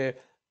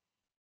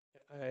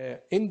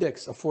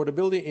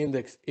affordability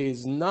index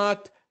is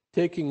not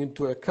taking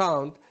into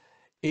account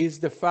is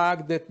the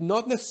fact that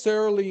not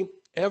necessarily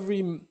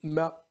every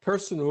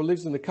person who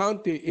lives in the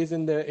county is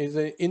in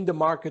the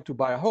market to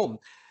buy a home.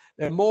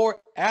 A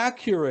more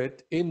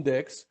accurate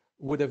index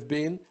would have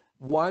been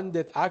one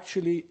that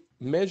actually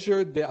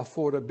measured the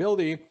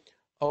affordability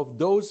of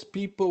those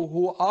people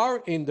who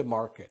are in the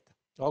market.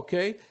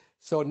 Okay,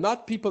 so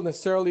not people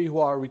necessarily who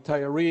are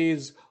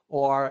retirees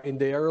or in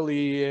the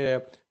early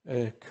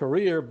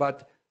career,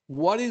 but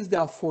what is the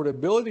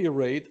affordability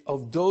rate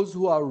of those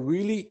who are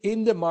really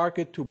in the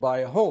market to buy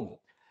a home?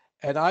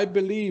 And I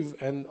believe,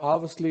 and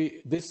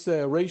obviously this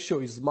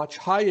ratio is much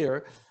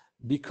higher,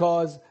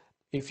 because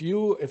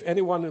if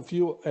anyone of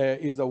you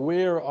is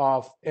aware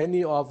of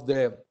any of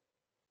the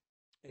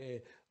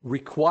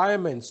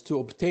requirements to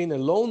obtain a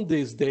loan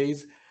these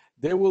days,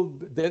 it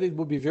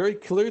will be very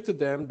clear to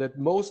them that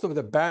most of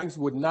the banks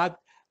would not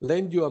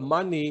lend you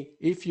money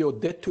if your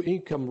debt to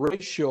income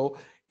ratio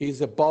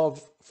is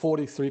above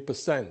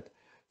 43%.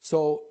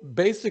 So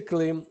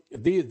basically,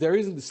 there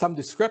is some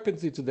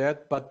discrepancy to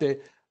that, but the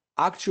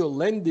actual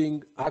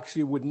lending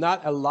actually would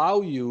not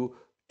allow you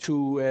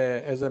to,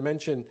 as I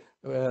mentioned,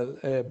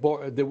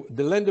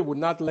 the lender would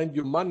not lend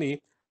you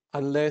money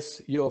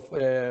unless you,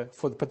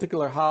 for the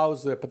particular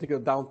house, a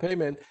particular down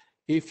payment,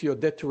 if your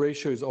debt to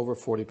ratio is over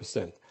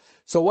 40%.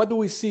 So what do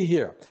we see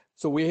here?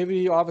 So we have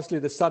here obviously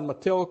the San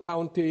Mateo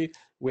County,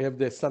 we have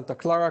the Santa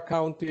Clara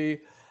County,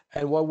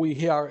 and what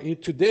we are here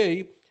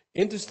today,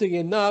 interesting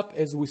enough,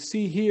 as we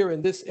see here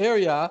in this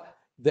area,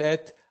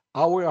 that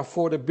our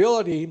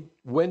affordability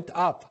went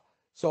up.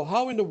 So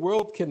how in the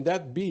world can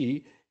that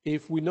be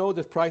if we know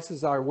that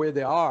prices are where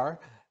they are,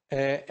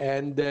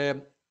 and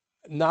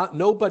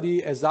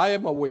nobody, as I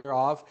am aware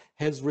of,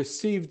 has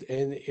received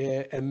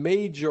a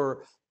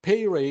major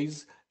pay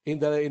raise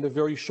in a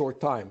very short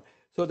time?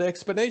 So the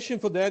explanation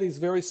for that is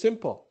very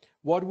simple.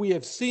 What we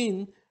have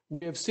seen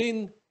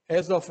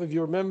as of, if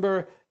you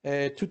remember,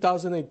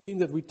 2018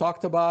 that we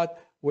talked about,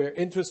 where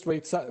interest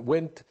rates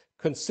went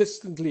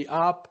consistently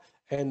up,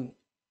 and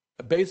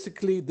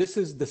basically this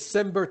is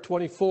December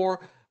 24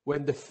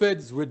 when the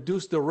Feds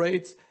reduced the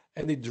rates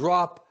and it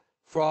dropped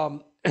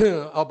from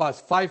about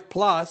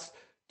 5+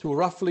 to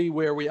roughly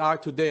where we are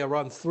today,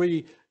 around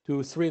 3 to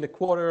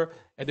 3.25.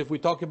 And if we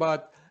talk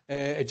about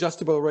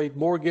adjustable rate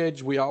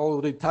mortgage, we are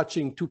already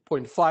touching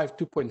 2.5,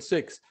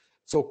 2.6.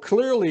 So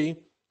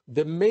clearly,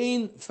 the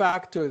main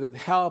factor that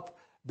helped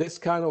this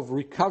kind of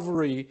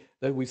recovery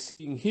that we're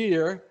seeing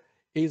here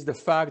is the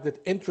fact that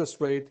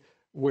interest rates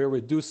were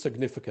reduced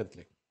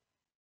significantly.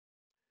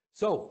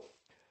 So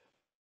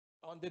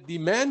on the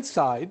demand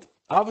side,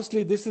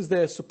 obviously this is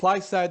the supply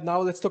side.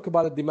 Now let's talk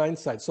about the demand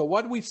side. So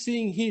what we're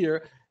seeing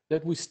here,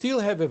 that we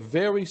still have a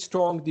very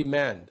strong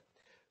demand.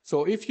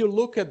 So if you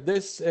look at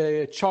this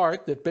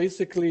chart that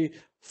basically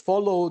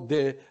follow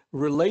the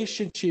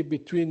relationship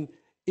between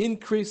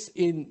increase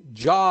in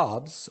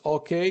jobs,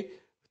 okay,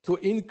 to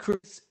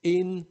increase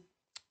in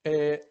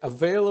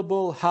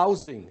available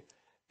housing.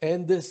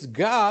 And this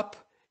gap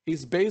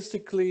is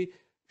basically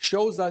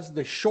shows us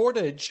the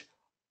shortage,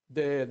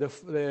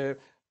 the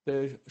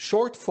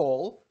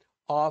shortfall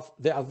of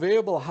the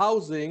available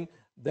housing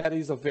that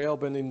is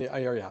available in the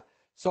area.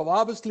 So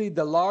obviously,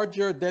 the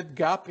larger that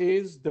gap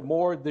is, the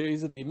more there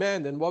is a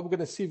demand. And what we're going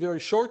to see very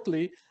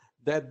shortly,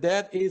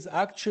 that is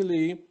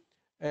actually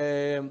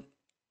depends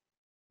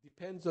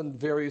on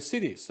various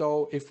cities.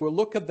 So if we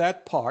look at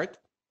that part,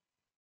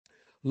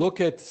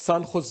 look at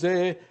San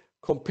Jose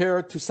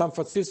compared to San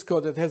Francisco,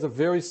 that has a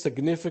very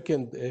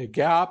significant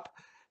gap.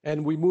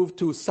 And we move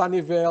to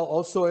Sunnyvale,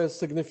 also a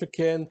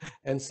significant,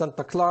 and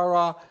Santa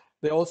Clara,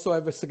 they also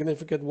have a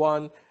significant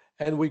one.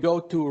 And we go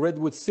to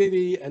Redwood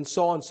City and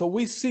so on. So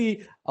we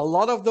see a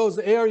lot of those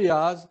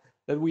areas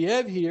that we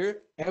have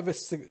here have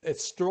a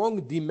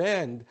strong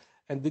demand.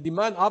 And the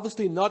demand,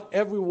 obviously not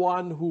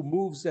everyone who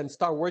moves and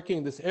start working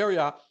in this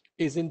area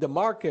is in the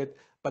market,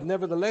 but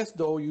nevertheless,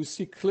 though, you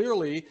see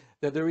clearly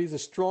that there is a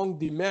strong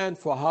demand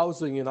for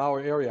housing in our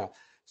area.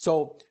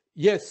 So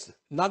yes,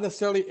 not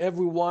necessarily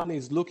everyone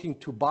is looking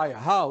to buy a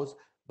house,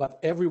 but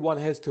everyone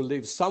has to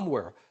live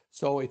somewhere.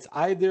 So it's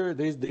either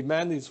this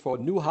demand is for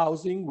new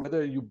housing,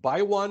 whether you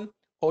buy one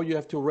or you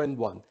have to rent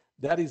one.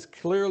 That is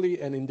clearly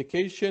an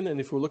indication. And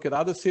if we look at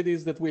other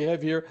cities that we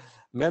have here,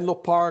 Menlo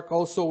Park,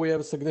 also we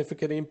have a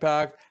significant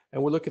impact.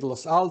 And we look at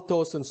Los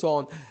Altos and so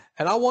on.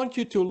 And I want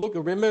you to look,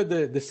 remember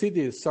the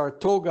cities,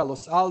 Saratoga,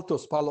 Los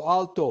Altos, Palo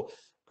Alto,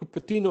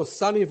 Cupertino,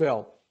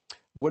 Sunnyvale.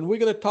 When we're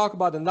going to talk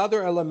about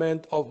another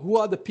element of who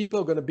are the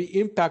people going to be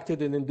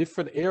impacted in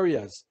different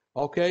areas,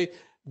 okay,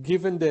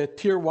 given the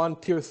tier 1,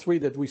 tier 3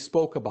 that we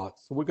spoke about.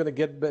 So we're going to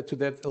get back to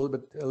that a little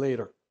bit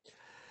later.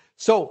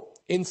 So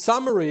in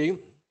summary,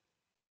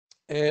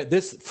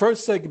 this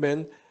first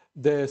segment,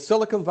 the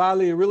Silicon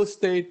Valley real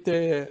estate,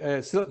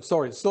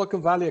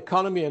 Silicon Valley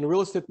economy and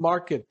real estate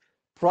market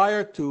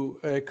prior to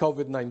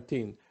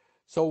COVID-19.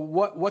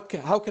 So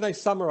how can I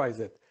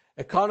summarize it?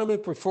 Economy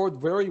performed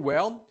very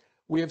well.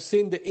 We have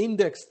seen the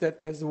index that,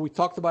 as we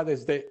talked about,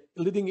 as the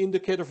leading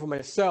indicator for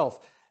myself,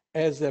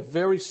 as a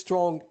very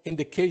strong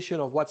indication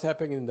of what's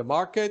happening in the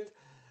market.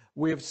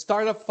 We have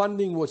startup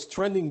funding was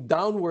trending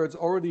downwards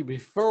already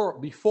before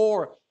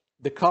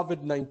the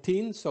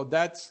COVID-19. So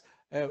that's,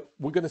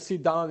 we're going to see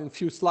down in a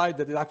few slides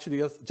that it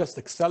actually just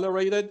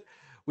accelerated.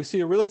 We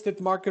see a real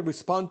estate market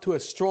respond to a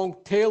strong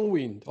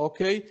tailwind,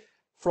 okay,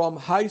 from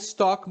high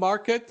stock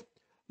market,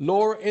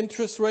 lower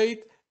interest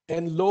rate,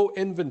 and low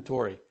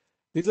inventory.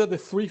 These are the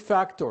three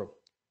factors: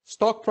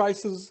 stock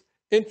prices,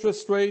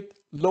 interest rate,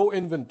 low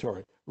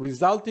inventory,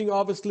 resulting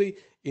obviously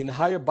in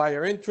higher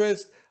buyer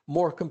interest,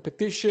 more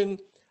competition,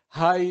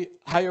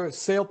 higher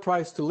sale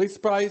price to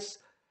list price.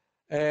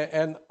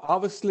 And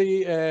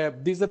obviously,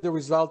 these are the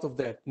result of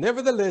that.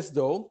 Nevertheless,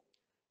 though,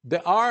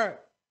 there are,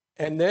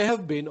 and there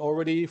have been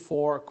already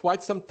for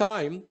quite some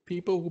time,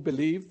 people who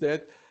believe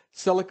that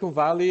Silicon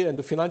Valley and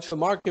the financial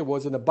market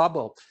was in a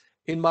bubble.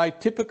 In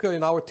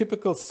our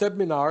typical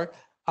seminar,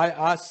 I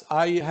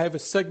have a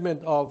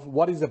segment of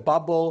what is a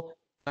bubble.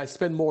 I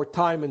spend more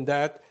time in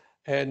that,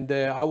 and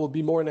I will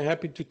be more than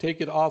happy to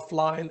take it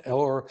offline,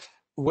 or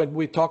when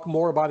we talk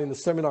more about it in the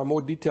seminar,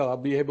 more detail, I'll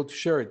be able to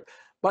share it.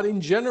 But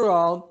in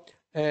general,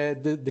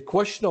 the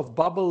question of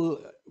bubble,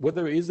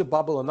 whether it is a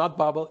bubble or not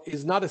bubble,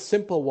 is not a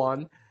simple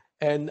one.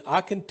 And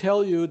I can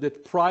tell you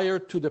that prior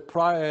to the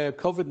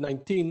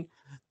COVID-19,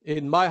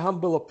 in my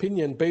humble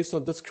opinion, based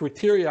on this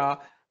criteria,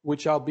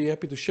 which I'll be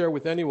happy to share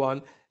with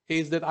anyone,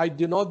 is that I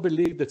do not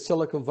believe that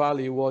Silicon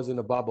Valley was in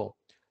a bubble,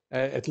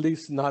 at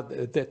least not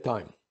at that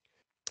time.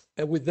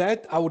 And with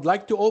that, I would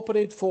like to open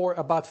it for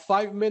about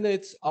 5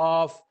 minutes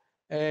of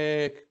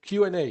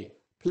Q&A.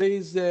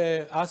 Please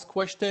ask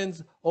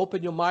questions,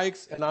 open your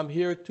mics, and I'm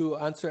here to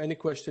answer any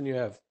question you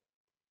have.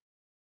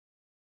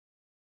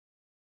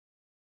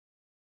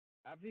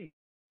 Avi,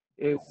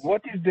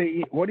 what is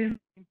the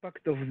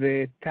impact of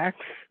the tax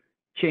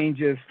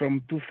changes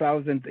from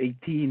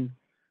 2018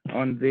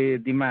 on the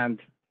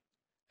demand?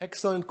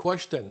 Excellent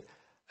question.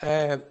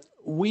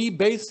 We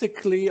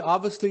basically,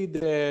 obviously,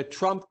 the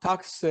Trump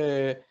tax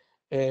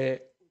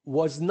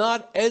was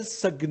not as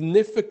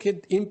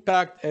significant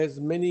impact as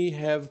many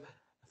have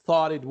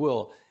thought it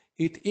will.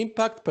 It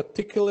impacted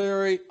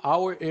particularly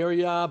our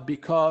area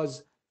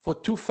because for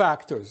two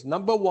factors.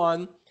 Number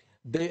one,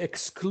 they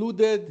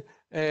excluded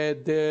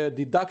the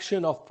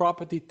deduction of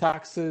property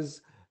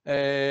taxes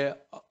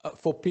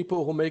for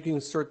people who are making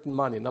certain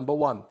money, number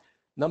one.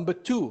 Number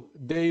two,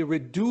 they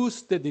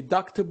reduced the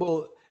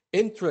deductible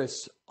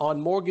interest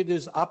on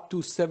mortgages up to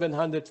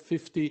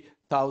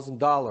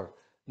 $750,000.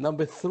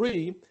 Number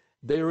three,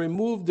 they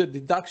removed the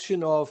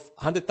deduction of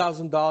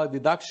 $100,000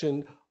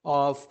 deduction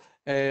of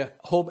a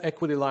home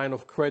equity line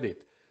of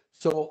credit.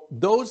 So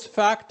those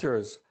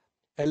factors,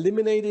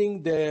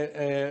 eliminating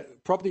the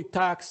property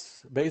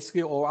tax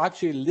basically, or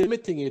actually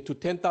limiting it to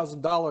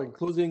 $10,000,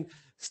 including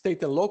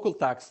state and local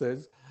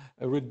taxes,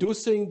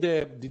 reducing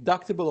the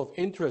deductible of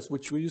interest,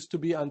 which used to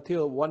be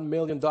until $1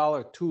 million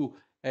to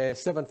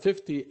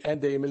 750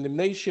 and the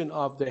elimination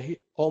of the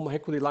home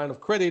equity line of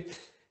credit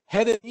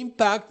had an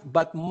impact,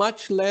 but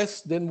much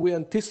less than we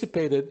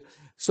anticipated.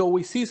 So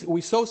we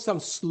saw some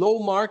slow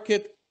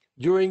market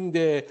during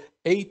the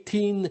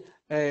 19,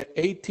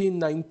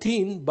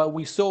 but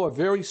we saw a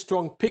very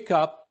strong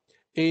pickup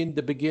in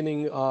the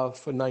beginning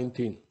of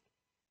 19.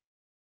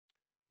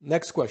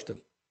 Next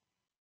question.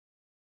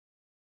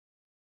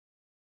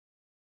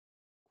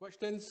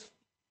 Questions?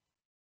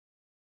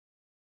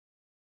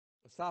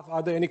 Asaf,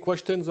 are there any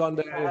questions on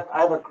the?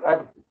 I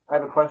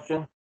have a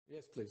question.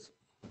 Yes, please.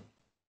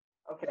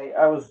 Okay,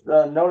 I was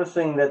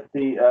noticing that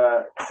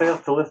the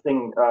sales to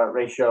listing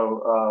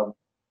ratio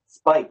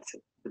spiked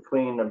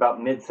between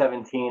about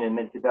mid-17 and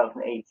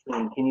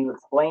mid-2018. Can you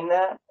explain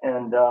that?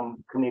 And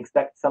can we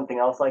expect something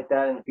else like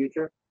that in the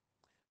future?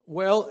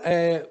 Well,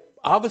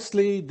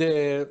 obviously,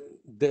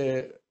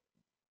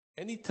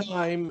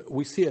 anytime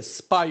we see a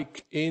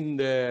spike in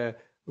the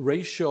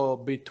ratio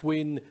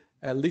between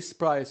list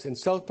price and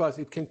sell price,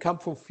 it can come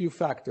from a few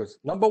factors.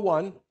 Number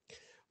one,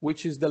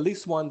 which is the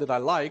least one that I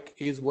like,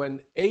 is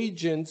when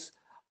agents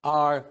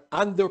are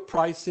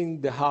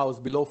underpricing the house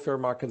below fair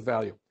market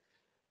value.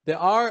 There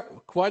are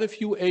quite a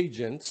few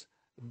agents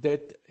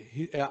that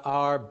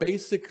are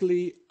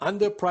basically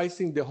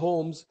underpricing the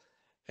homes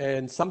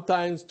and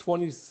sometimes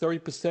 20,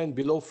 30%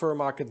 below fair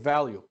market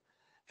value.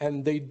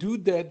 And they do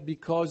that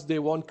because they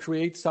want to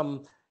create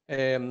some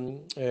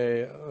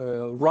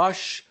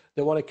rush,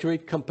 they want to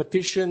create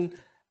competition,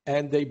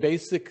 and they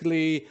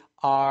basically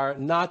are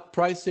not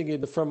pricing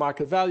in the fair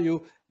market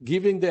value,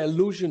 giving the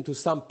illusion to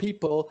some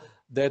people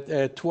that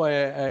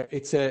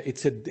it's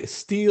a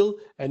steal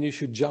and you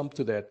should jump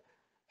to that.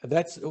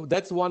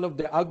 That's one of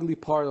the ugly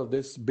part of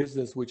this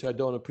business, which I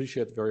don't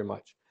appreciate very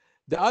much.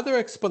 The other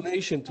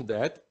explanation to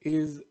that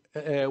is,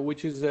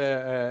 which is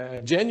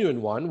a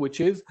genuine one,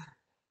 which is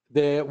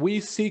we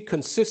see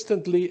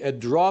consistently a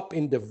drop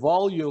in the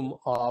volume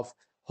of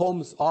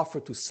homes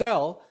offered to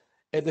sell.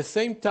 At the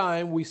same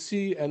time, we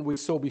see, and we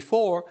saw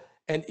before,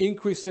 an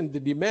increase in the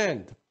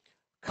demand,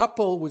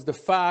 coupled with the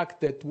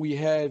fact that we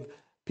have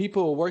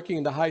people working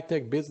in the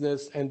high-tech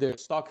business and their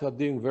stocks are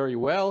doing very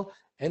well,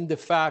 and the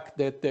fact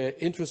that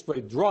the interest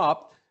rate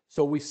dropped.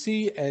 So we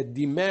see a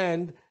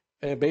demand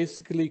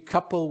basically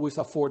coupled with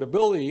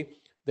affordability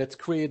that's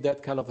created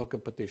that kind of a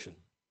competition.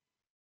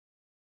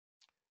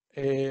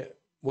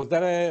 Was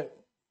that a?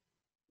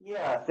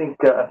 Yeah, I think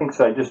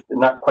so. I'm just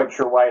not quite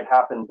sure why it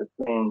happened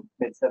between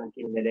mid-17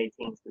 and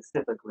mid-18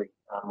 specifically.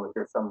 Was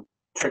there some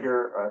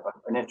trigger,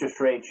 an interest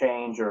rate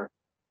change, or?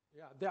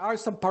 Yeah, there are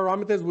some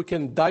parameters. We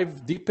can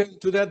dive deep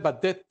into that,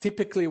 but that's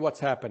typically what's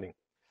happening.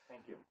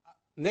 Thank you.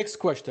 Next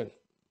question.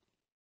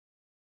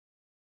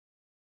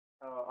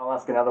 I'll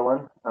ask another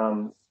one.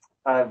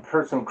 I've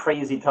heard some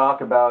crazy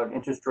talk about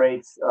interest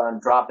rates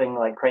dropping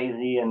like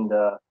crazy, and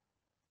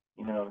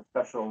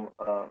special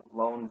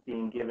loans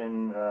being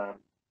given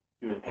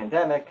due to the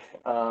pandemic.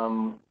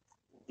 Do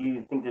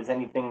you think there's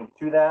anything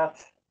to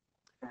that?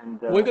 And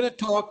we're going to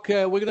talk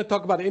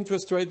about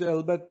interest rate a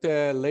little bit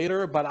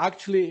later, but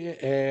actually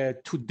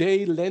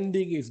today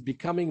lending is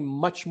becoming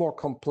much more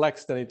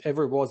complex than it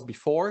ever was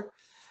before.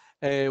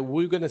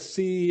 We're going to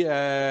see,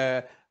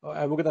 we're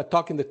going to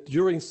talk in the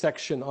during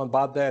section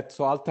about that.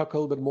 So I'll talk a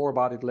little bit more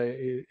about it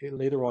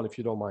later on, if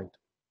you don't mind.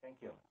 Thank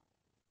you.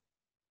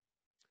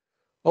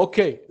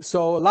 Okay,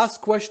 so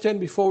last question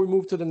before we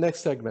move to the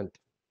next segment.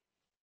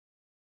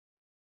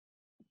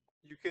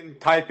 You can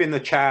type in the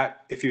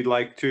chat if you'd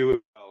like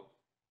to.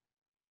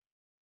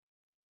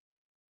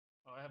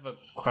 I have a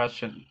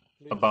question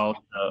about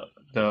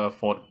the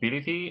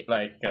affordability.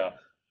 Can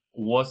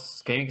you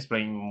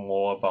explain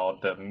more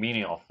about the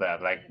meaning of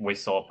that? Like, we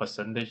saw a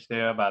percentage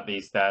there, but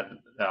is that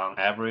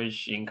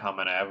average income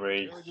and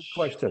average? Very good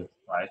question.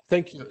 Right.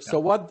 Thank you.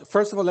 So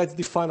first of all, let's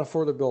define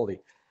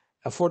affordability.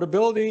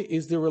 Affordability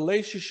is the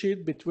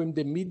relationship between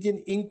the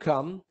median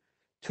income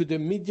to the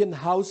median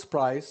house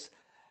price,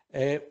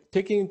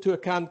 taking into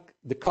account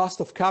the cost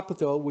of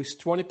capital, with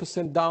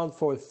 20% down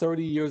for a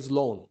 30 years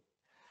loan.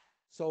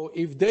 So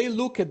if they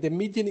look at the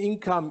median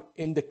income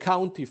in the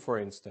county, for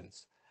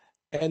instance,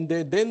 and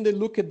then they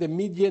look at the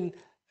median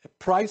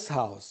price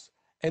house,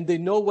 and they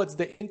know what's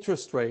the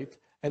interest rate,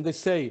 and they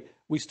say,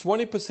 with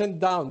 20%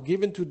 down,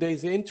 given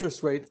today's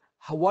interest rate,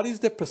 what is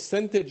the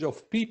percentage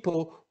of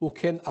people who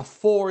can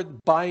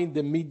afford buying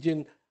the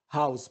median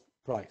house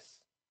price?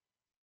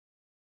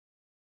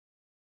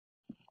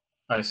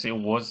 I see.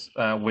 With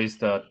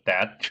the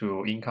debt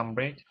to income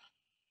rate?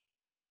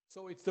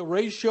 So it's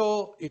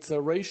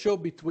a ratio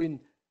between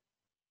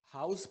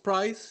house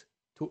price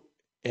to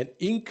an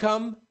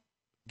income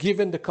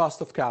given the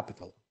cost of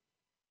capital.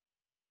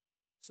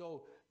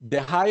 So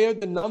the higher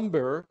the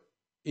number,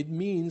 it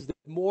means that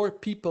more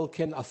people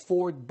can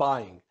afford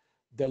buying.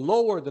 The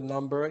lower the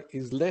number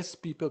is less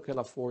people can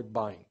afford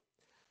buying.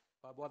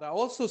 But what I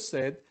also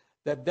said,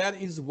 that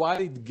is why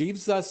it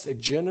gives us a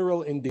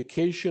general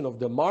indication of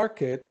the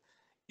market.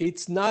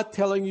 It's not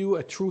telling you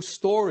a true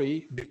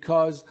story,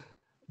 because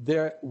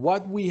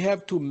what we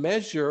have to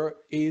measure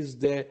is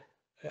the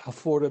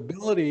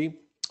affordability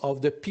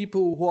of the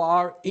people who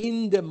are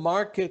in the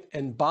market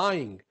and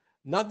buying,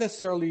 not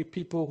necessarily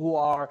people who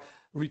are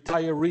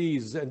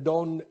retirees and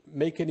don't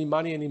make any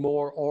money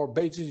anymore, or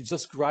basically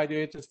just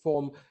graduated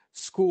from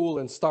school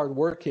and start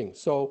working.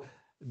 So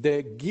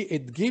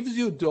it gives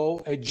you,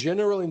 though, a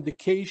general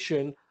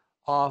indication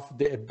of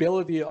the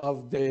ability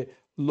of the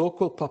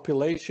local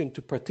population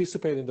to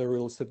participate in the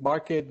real estate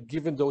market,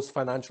 given those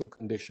financial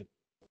conditions.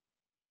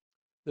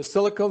 The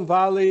Silicon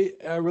Valley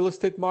real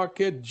estate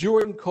market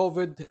during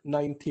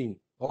COVID-19,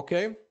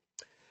 okay?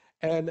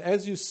 And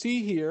as you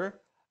see here,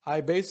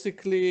 I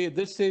basically,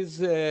 this is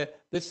the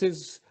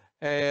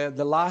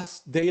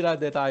last data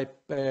that I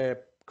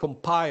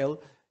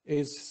compile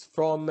is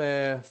from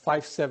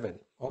 5/7,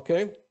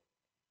 okay?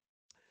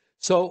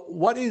 So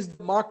what is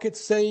the market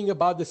saying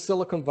about the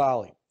Silicon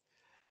Valley?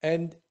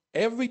 And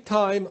every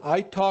time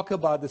I talk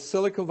about the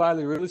Silicon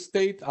Valley real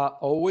estate, I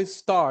always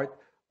start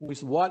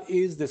with what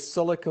is the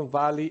Silicon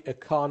Valley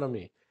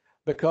economy.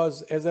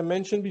 Because as I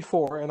mentioned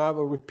before, and I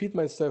will repeat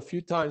myself a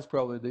few times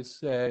probably this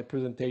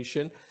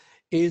presentation,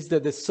 is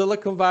that the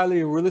Silicon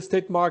Valley real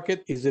estate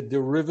market is a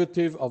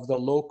derivative of the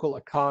local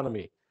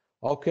economy,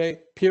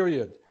 okay,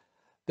 period.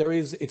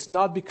 It's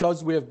not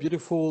because we have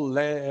beautiful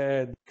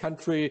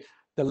country,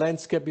 the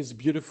landscape is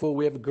beautiful,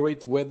 we have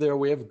great weather,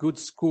 we have good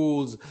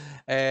schools,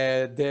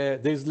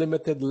 there's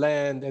limited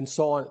land and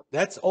so on.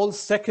 That's all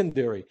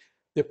secondary.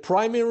 The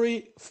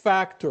primary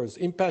factors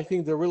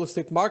impacting the real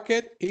estate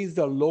market is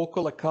the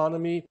local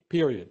economy,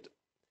 period.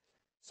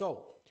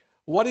 So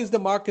what does the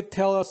market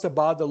tell us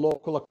about the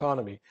local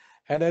economy?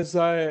 And as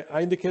I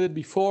indicated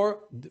before,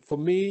 for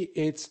me,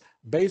 it's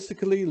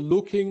basically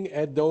looking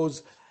at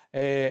those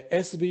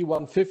SV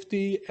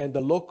 150 and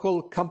the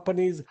local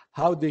companies,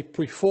 how they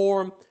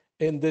perform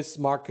in this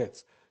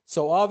market.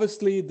 So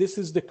obviously, this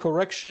is the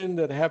correction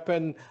that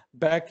happened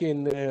back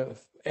in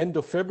end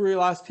of February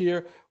last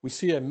year. We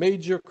see a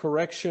major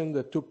correction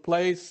that took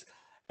place.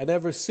 And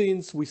ever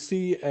since, we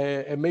see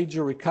a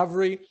major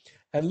recovery.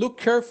 And look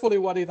carefully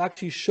what it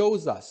actually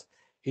shows us.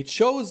 It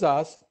shows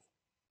us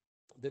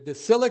that the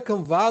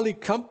Silicon Valley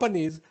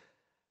companies,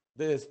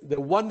 the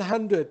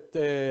 100,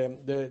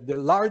 the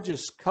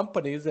largest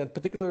companies, and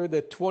particularly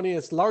the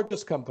 20th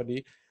largest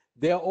company,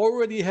 they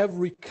already have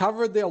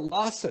recovered their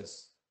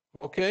losses,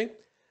 okay?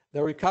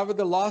 They recovered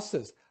the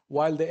losses,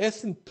 while the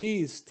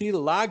S&P is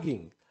still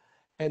lagging.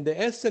 And the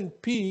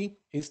S&P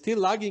is still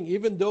lagging,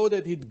 even though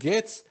that it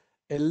gets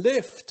a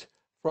lift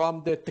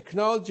from the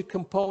technology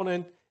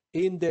component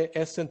in the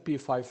S&P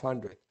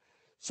 500.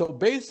 So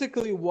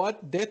basically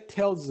what that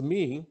tells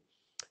me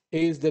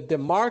is that the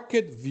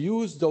market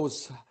views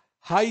those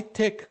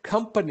high-tech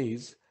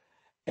companies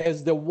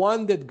as the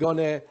one that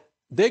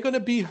they're gonna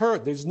be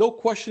hurt. There's no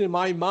question in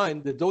my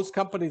mind that those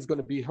companies are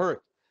gonna be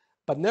hurt.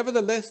 But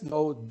nevertheless,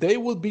 though, they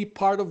will be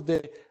part of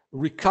the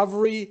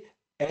recovery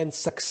and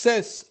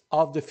success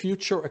of the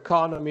future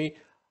economy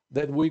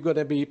that we're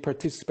gonna be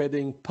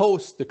participating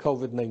post the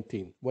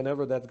COVID-19,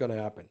 whenever that's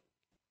gonna happen.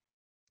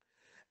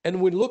 And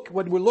when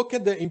we look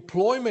at the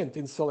employment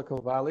in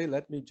Silicon Valley,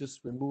 let me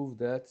just remove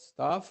that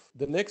stuff.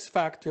 The next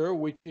factor,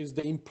 which is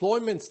the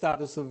employment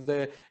status of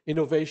the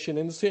innovation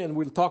industry, and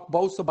we'll talk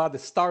both about the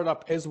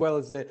startup as well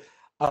as the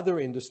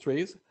other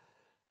industries.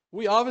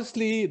 We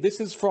obviously, this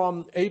is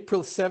from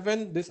April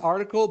 7, this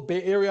article,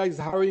 Bay Area is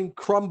hiring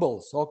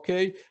crumbles,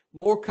 okay?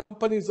 More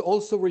companies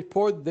also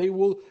report they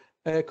will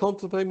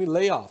contemplate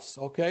layoffs,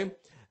 okay?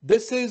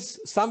 This is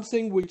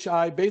something which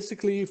I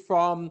basically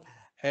from,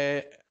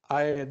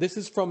 this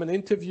is from an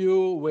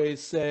interview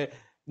with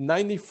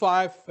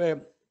 95,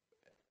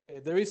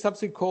 there is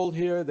something called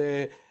here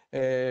the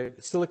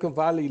Silicon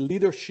Valley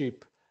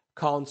Leadership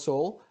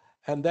Council,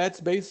 and that's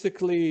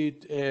basically,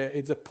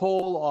 it's a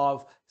poll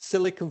of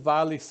Silicon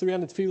Valley,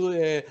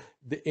 350,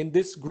 in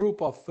this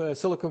group of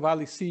Silicon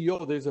Valley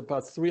CEO, there's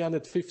about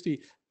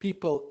 350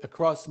 people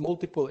across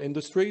multiple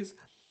industries.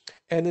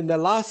 And in the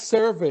last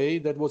survey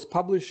that was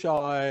published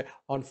on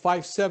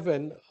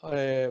 5/7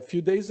 a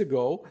few days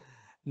ago,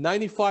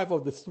 95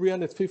 of the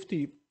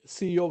 350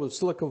 CEOs of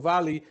Silicon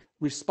Valley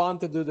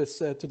responded to this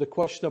to the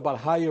question about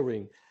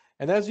hiring.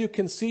 And as you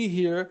can see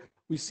here,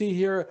 we see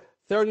here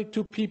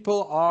 32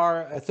 people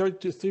are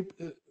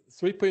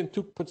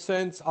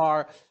 3.2%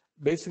 are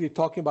basically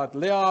talking about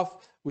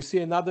layoff. We see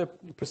another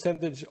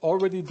percentage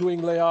already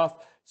doing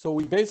layoff. So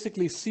we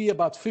basically see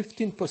about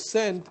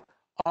 15%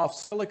 of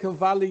Silicon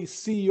Valley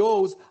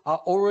CEOs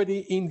are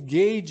already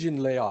engaged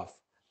in layoff.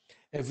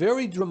 A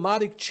very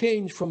dramatic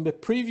change from the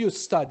previous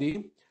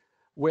study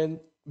when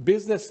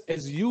business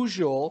as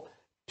usual,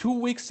 2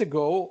 weeks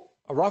ago,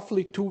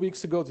 roughly 2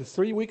 weeks ago to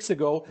 3 weeks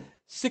ago,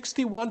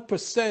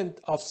 61%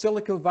 of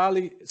Silicon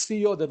Valley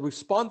CEO that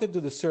responded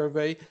to the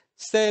survey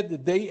said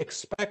that they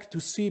expect to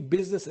see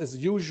business as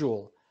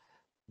usual.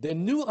 The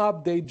new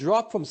update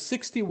dropped from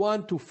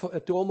 61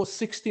 to almost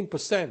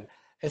 16%,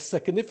 a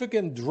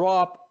significant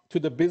drop to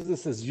the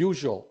business as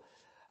usual.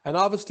 And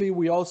obviously,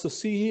 we also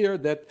see here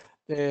that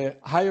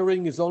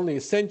hiring is only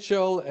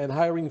essential and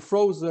hiring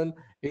frozen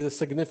is a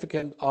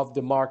significant of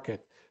the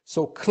market.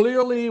 So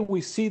clearly,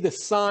 we see the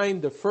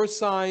first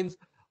signs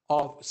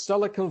of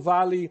Silicon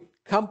Valley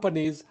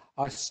companies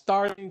are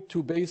starting to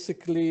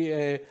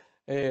basically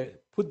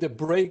put the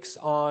brakes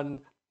on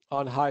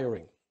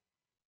hiring.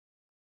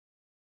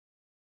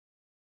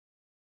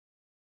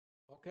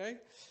 Okay,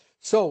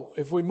 so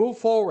if we move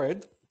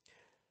forward,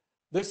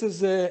 this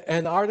is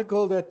an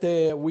article that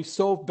we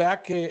saw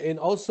back in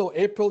also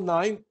April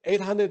 9,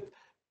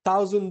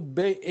 800,000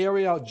 Bay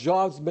Area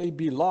jobs may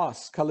be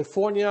lost.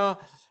 California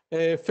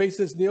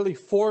faces nearly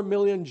 4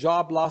 million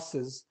job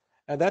losses,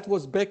 and that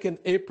was back in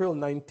April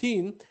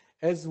 19.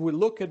 As we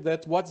look at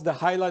that, what's the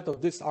highlight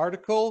of this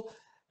article?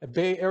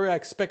 Bay Area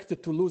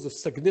expected to lose a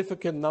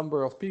significant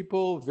number of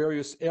people,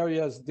 various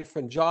areas,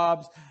 different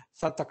jobs.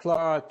 Santa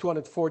Clara,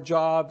 204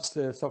 jobs,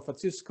 San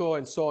Francisco,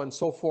 and so on and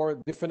so forth,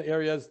 different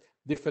areas,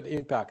 different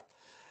impact.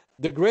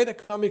 The great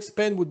economic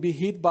spend would be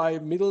hit by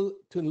middle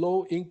to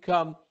low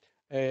income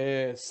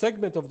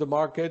segment of the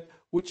market,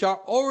 which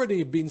are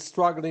already been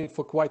struggling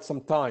for quite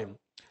some time.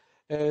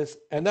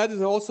 And that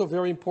is also a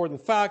very important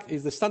fact,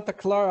 is that Santa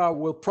Clara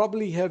will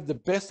probably have the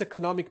best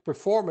economic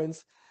performance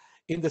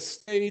in the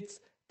state's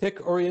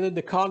tech-oriented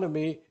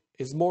economy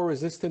is more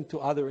resistant to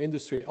other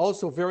industry.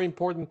 Also very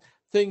important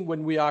thing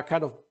when we are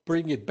kind of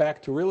bringing it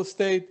back to real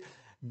estate.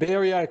 Bay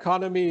Area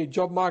economy,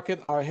 job market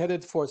are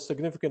headed for a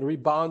significant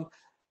rebound.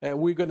 And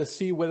we're going to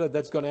see whether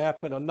that's going to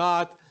happen or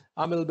not.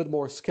 I'm a little bit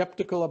more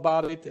skeptical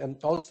about it. And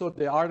also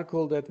the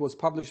article that was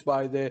published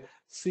by the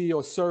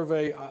CEO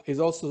survey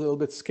is also a little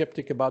bit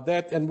skeptic about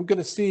that. And we're going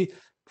to see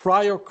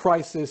prior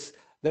crisis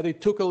that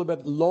it took a little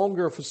bit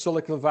longer for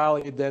Silicon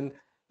Valley than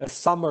a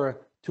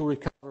summer to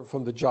recover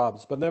from the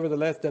jobs. But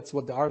nevertheless, that's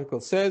what the article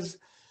says.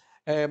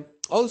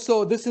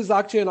 Also, this is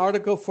actually an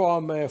article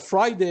from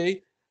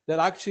Friday that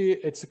actually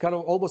it's kind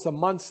of almost a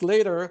month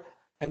later.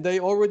 And they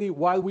already,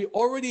 while we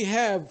already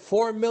have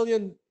 4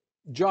 million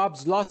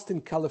jobs lost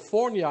in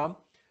California,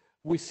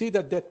 we see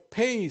that that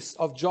pace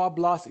of job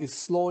loss is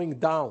slowing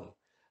down.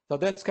 So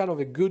that's kind of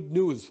a good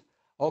news.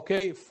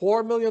 Okay,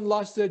 4 million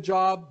lost their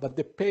job, but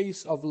the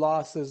pace of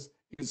losses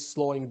is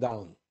slowing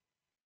down.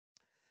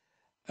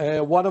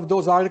 One of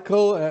those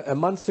articles a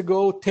month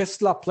ago,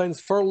 Tesla plans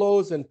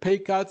furloughs and pay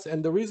cuts.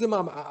 And the reason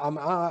I'm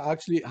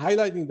actually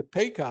highlighting the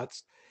pay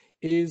cuts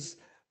is,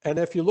 and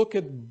if you look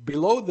at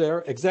below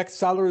there, exact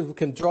salaries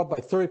can drop by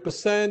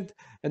 30%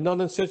 and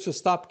non-essential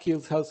stop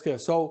kills healthcare.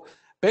 So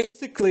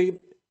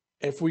basically,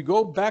 if we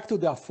go back to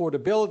the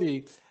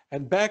affordability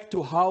and back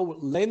to how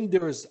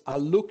lenders are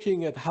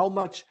looking at how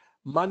much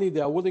money they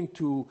are willing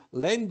to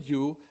lend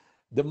you,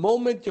 the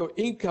moment your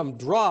income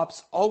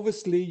drops,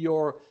 obviously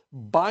your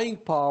buying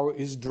power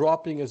is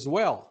dropping as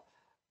well.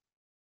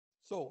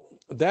 So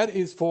that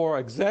is for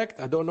exact.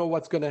 I don't know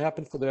what's going to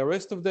happen for the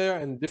rest of there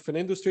and different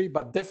industry,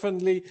 but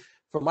definitely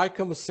from my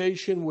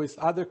conversation with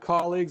other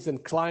colleagues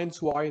and clients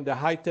who are in the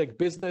high-tech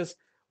business,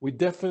 we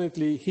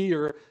definitely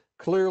hear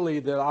clearly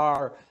there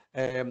are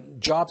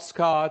jobs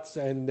cuts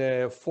and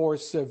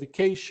forced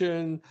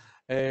vacation,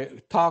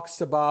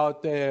 talks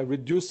about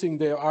reducing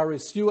their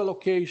RSU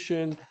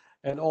allocation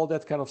and all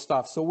that kind of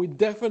stuff. So we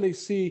definitely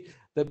see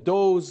that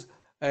those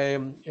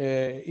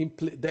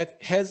that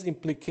has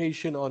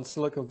implication on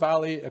Silicon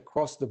Valley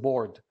across the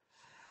board.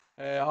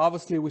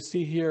 Obviously, we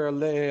see here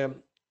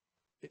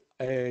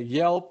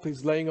Yelp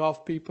is laying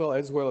off people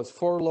as well as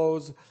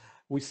furloughs.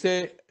 We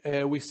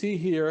see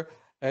here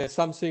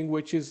something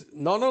which is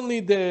not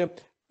only the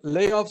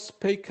layoffs,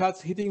 pay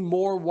cuts hitting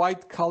more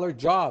white-collar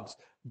jobs,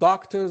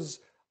 doctors,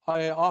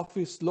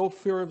 office, law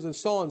firms, and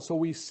so on. So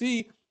we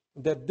see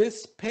that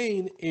this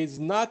pain is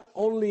not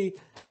only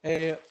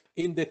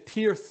in the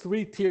tier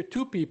 3, tier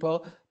 2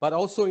 people, but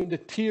also in the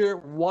tier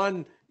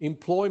 1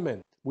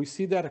 employment. We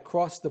see that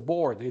across the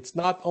board. It's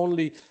not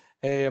only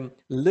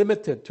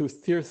limited to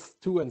tier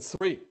 2 and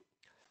 3.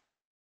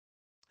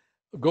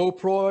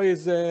 GoPro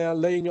is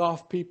laying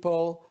off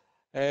people.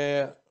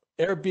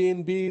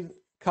 Airbnb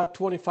cut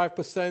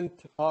 25%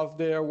 of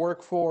their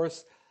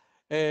workforce.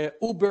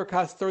 Uber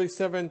has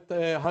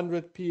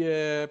 3,700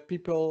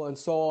 people and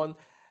so on.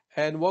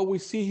 And what we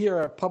see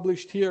here,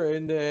 published here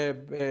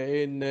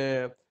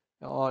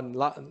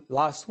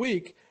last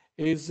week,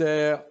 is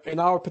in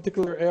our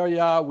particular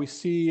area, we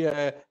see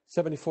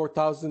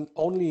 74,000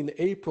 only in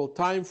April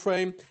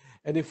timeframe.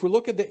 And if we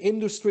look at the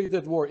industry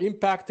that were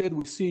impacted,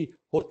 we see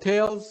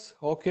hotels,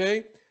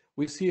 okay?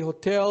 We see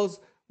hotels,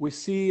 we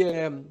see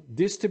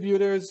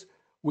distributors,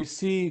 we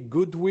see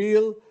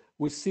Goodwill,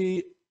 we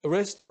see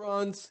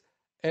restaurants,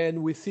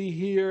 and we see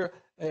here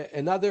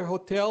another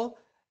hotel.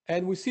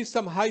 And we see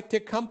some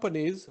high-tech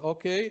companies,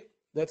 okay?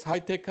 That's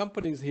high-tech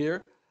companies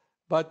here,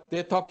 but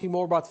they're talking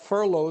more about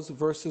furloughs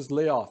versus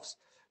layoffs.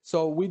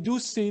 So we do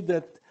see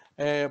that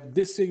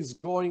this is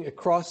going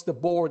across the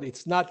board.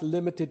 It's not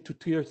limited to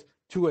tier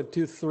 2 and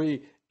tier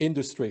 3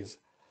 industries.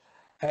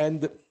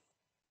 And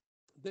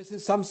this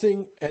is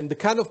something, and the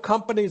kind of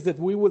companies that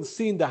we will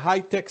see in the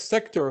high-tech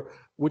sector,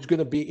 which are going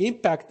to be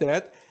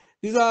impacted,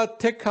 these are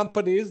tech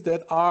companies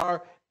that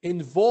are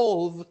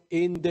involved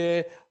in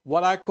the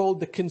what I call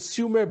the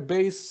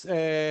consumer-based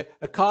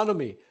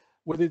economy,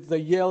 whether it's the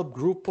Yelp,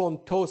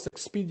 Groupon, Toast,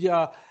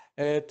 Expedia,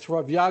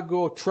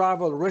 Traviago,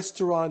 travel,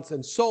 restaurants,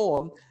 and so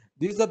on.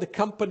 These are the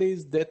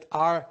companies that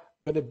are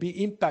going to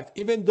be impacted,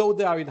 even though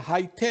they are in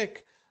high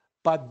tech,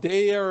 but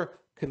their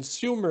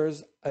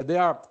consumers,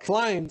 their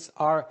clients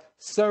are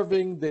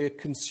serving the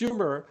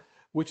consumer,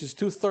 which is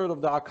 2/3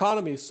 of the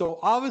economy. So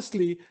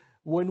obviously,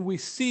 when we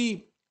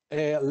see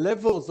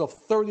levels of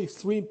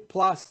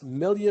 33+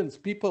 million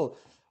people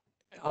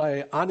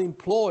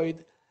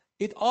unemployed,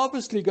 it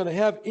obviously going to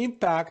have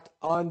impact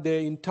on the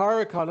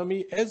entire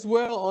economy as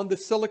well on the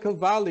Silicon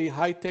Valley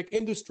high-tech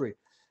industry.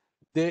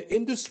 The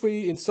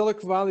industry in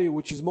Silicon Valley,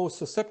 which is most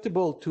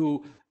susceptible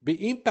to be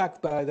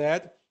impacted by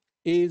that,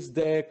 is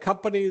the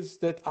companies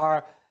that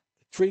are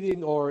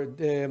treating or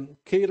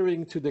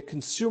catering to the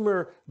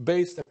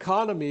consumer-based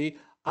economy,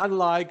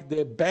 unlike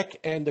the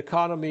back-end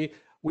economy.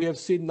 We have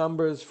seen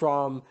numbers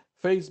from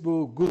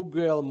Facebook,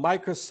 Google,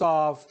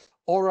 Microsoft,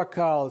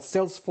 Oracle,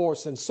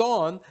 Salesforce, and so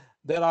on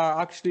that are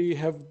actually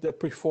have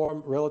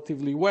performed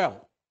relatively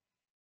well.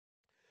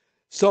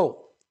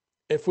 So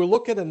if we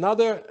look at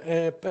another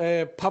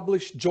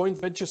published joint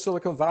venture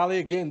Silicon Valley,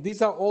 again,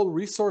 these are all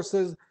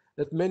resources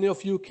that many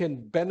of you can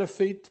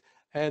benefit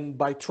and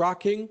by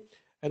tracking.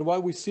 And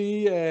what we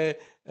see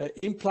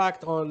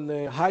impact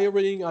on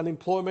hiring,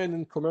 unemployment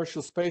in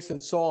commercial space,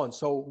 and so on.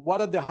 So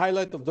what are the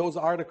highlights of those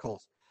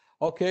articles?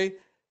 Okay,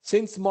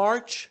 since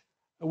March,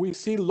 we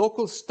see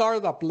local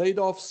startup laid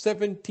off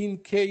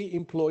 17,000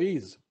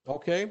 employees.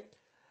 Okay,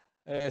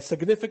 a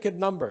significant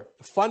number.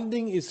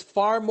 Funding is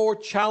far more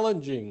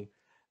challenging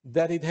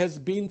than it has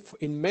been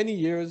in many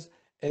years,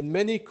 and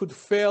many could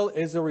fail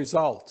as a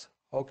result.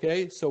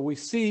 Okay, so we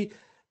see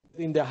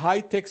in the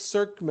high-tech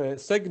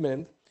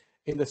segment,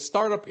 in the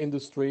startup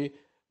industry,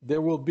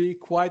 there will be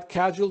quite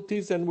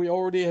casualties, and we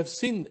already have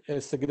seen a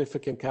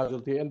significant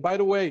casualty. And by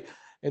the way,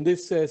 in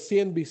this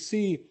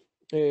CNBC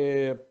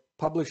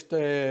published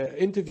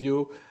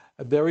interview,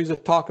 there is a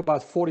talk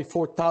about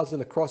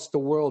 44,000 across the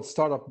world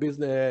startup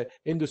business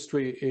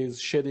industry is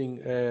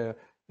shedding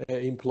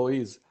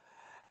employees.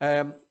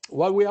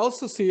 What we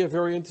also see, a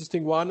very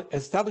interesting one,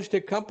 established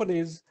tech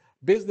companies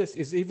business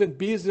is even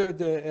busier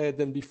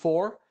than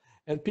before,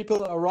 and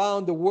people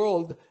around the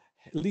world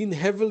lean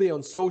heavily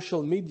on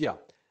social media.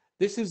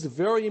 This is a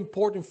very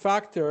important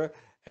factor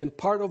and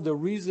part of the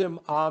reason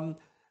I'm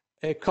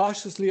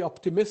cautiously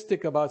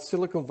optimistic about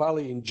Silicon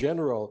Valley in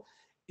general,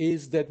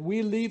 is that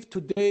we live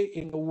today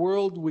in a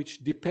world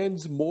which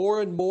depends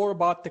more and more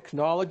about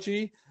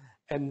technology,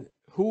 and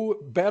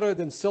who better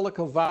than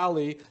Silicon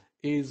Valley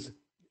is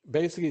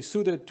basically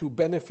suited to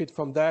benefit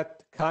from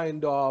that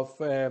kind of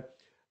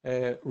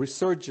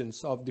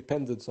resurgence of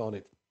dependence on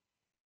it.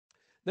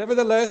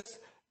 Nevertheless,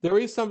 there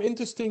is some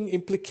interesting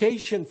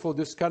implication for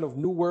this kind of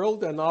new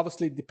world, and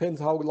obviously it depends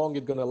how long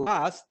it's going to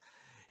last,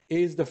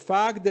 is the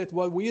fact that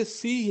what we are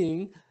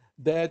seeing,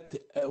 that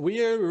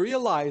we are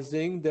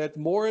realizing that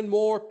more and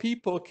more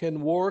people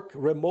can work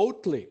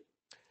remotely.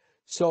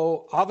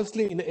 So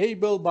obviously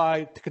enabled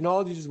by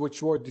technologies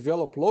which were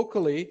developed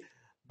locally,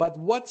 but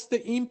what's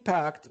the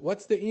impact?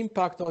 What's the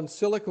impact on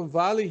Silicon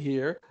Valley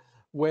here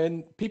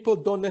when people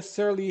don't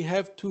necessarily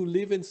have to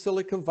live in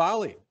Silicon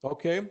Valley,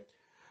 okay?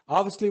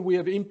 Obviously, we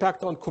have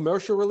impact on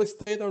commercial real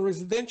estate and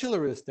residential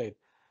real estate.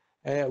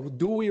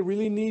 Do we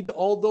really need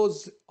all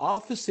those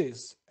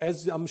offices?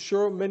 As I'm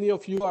sure many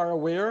of you are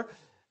aware,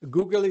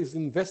 Google is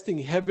investing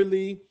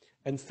heavily,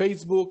 and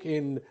Facebook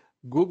in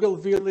Google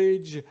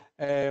Village,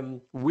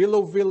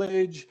 Willow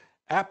Village.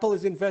 Apple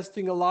is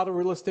investing a lot of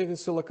real estate in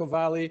Silicon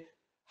Valley.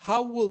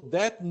 How will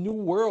that new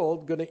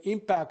world going to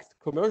impact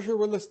commercial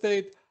real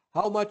estate?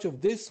 How much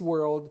of this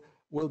world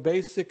will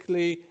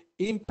basically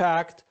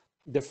impact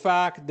the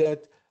fact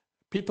that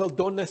people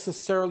don't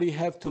necessarily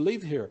have to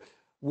live here?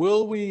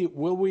 Will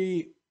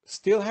we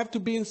still have to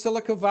be in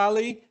Silicon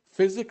Valley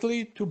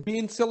physically to be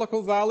in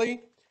Silicon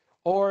Valley?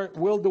 Or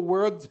will the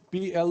world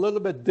be a little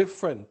bit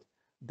different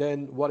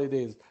than what it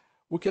is?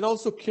 We can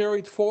also carry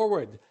it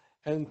forward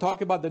and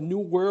talk about the new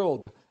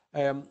world.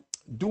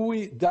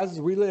 Does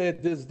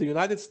the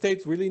United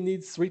States really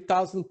need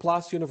 3,000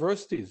 plus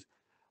universities?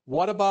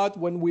 What about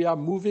when we are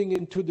moving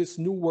into this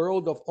new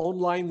world of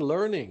online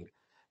learning?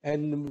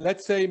 And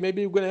let's say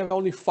maybe we're going to have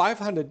only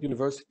 500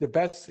 universities, the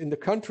best in the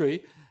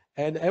country,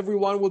 and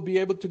everyone will be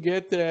able to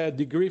get a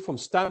degree from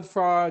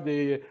Stanford,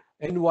 the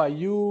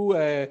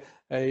NYU,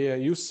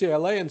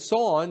 UCLA, and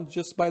so on,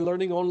 just by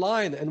learning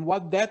online. And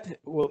what that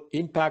will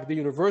impact the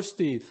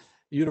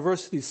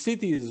university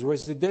cities,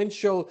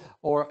 residential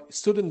or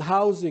student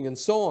housing, and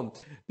so on.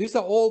 These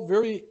are all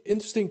very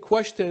interesting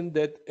questions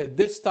that at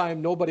this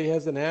time nobody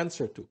has an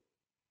answer to.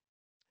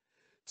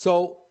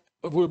 So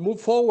if we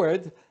move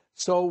forward,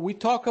 so we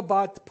talk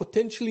about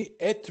potentially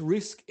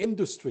at-risk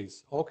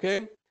industries,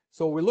 okay?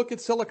 So we look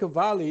at Silicon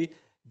Valley,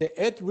 the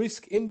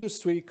at-risk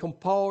industry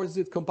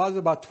comprises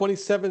about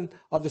 27%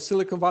 of the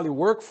Silicon Valley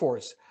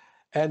workforce,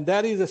 and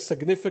that is a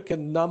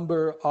significant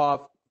number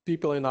of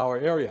people in our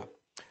area.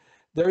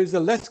 There is a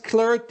less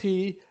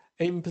clarity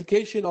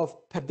implication of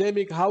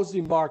pandemic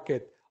housing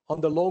market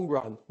on the long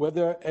run,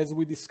 whether, as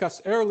we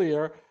discussed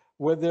earlier,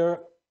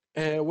 whether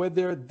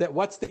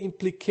what's the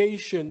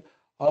implication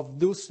of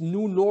this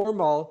new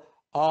normal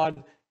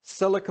on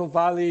Silicon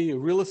Valley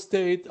real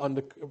estate, on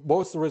the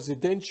both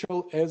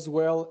residential as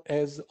well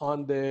as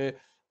on the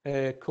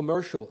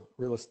commercial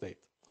real estate.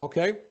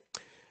 Okay,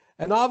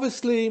 and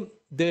obviously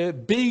the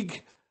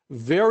big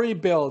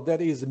variable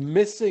that is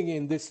missing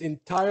in this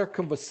entire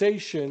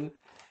conversation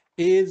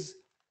is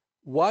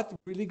what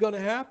really going to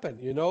happen.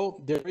 You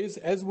know, there is,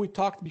 as we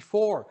talked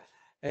before,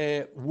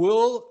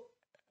 will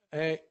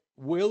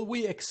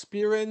we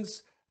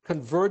experience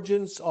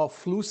convergence of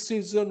flu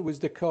season with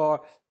the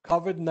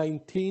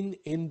COVID-19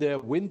 in the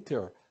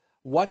winter?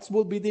 What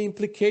will be the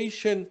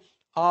implication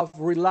of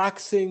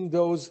relaxing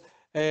those,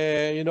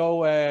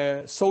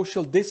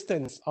 social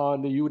distance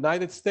on the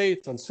United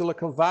States, on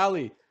Silicon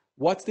Valley?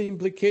 What's the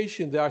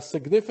implication? There are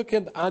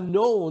significant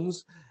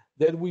unknowns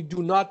that we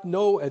do not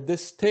know at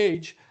this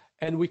stage,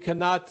 and we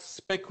cannot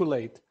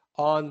speculate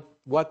on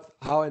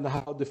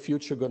how the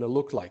future going to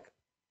look like.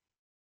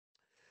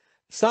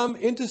 Some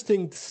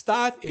interesting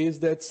stat is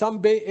that some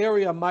Bay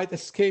Area might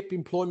escape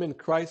employment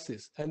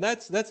crisis. And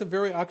that's a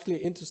very actually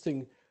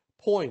interesting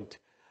point,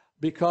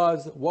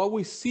 because what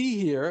we see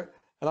here,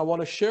 and I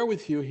want to share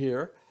with you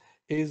here,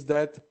 is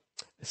that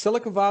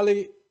Silicon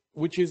Valley,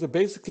 which is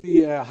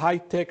basically a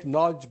high-tech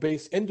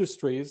knowledge-based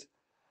industries,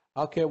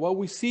 okay, what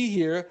we see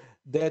here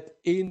that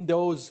in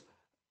those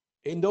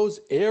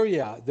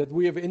areas that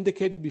we have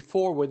indicated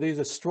before, where there's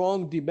a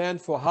strong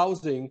demand for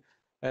housing,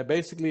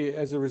 basically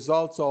as a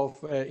result of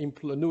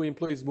new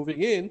employees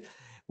moving in,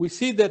 we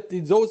see that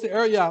in those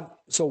areas,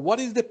 so what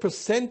is the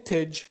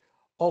percentage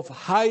of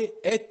high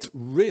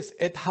risk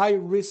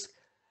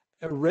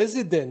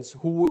residents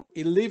who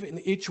live in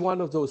each one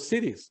of those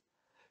cities?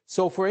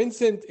 So for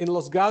instance, in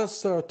Los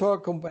Gatos,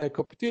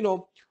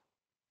 Cupertino,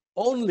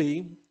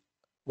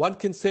 one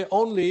can say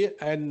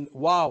and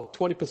wow,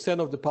 20%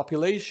 of the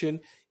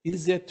population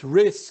is at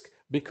risk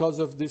because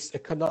of this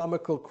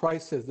economical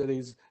crisis that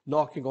is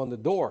knocking on the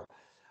door.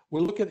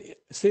 We look at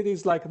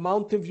cities like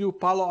Mountain View,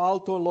 Palo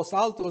Alto, and Los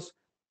Altos,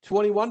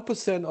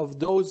 21% of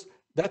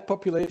that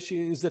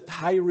population is at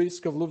high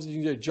risk of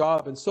losing their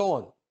job and so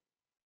on.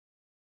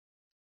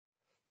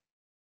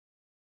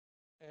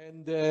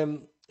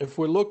 And if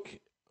we look,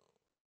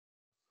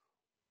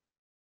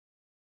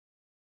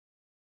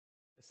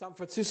 San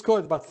Francisco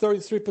is about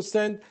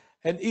 33%,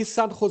 and East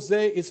San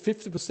Jose is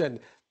 50%.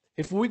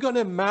 If we're going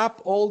to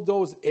map all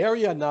those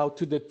areas now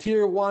to the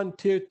tier 1,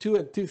 tier 2,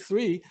 and tier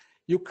 3,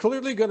 you're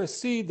clearly going to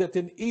see that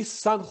in East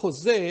San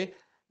Jose,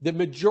 the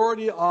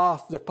majority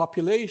of the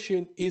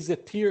population is a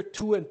tier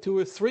 2 and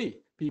tier 3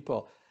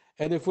 people.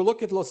 And if we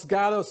look at Los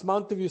Gatos,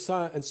 Mountain View,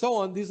 and so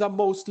on, these are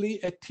mostly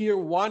a tier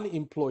 1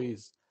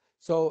 employees.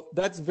 So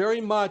that's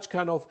very much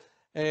kind of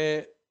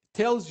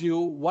tells you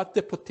what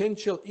the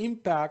potential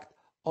impact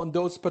on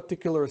those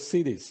particular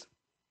cities.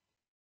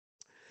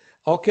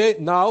 Okay,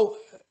 now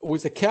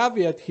with a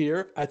caveat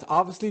here, it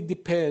obviously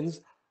depends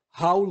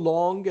how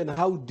long and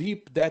how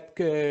deep that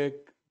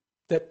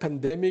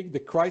pandemic, the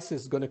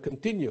crisis is going to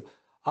continue.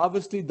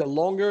 Obviously, the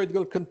longer it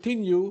will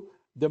continue,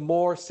 the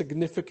more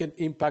significant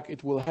impact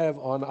it will have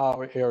on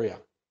our area.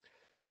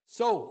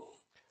 So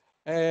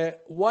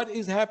what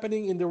is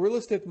happening in the real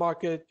estate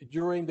market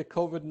during the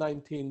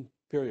COVID-19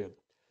 period?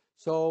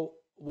 So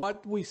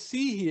what we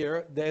see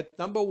here, that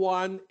number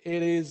one,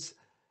 it is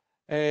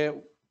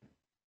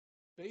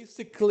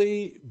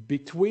basically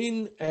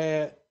between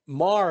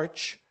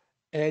March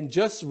and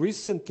just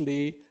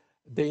recently,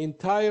 the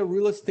entire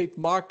real estate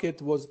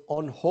market was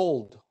on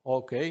hold,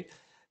 okay?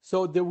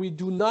 So that we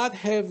do not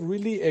have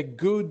really a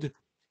good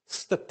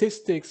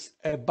statistics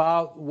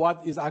about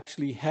what is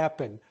actually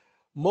happened.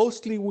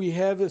 Mostly we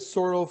have a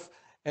sort of,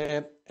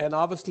 and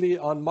obviously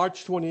on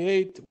March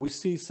 28th, we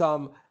see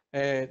some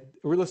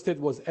real estate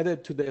was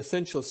added to the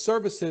essential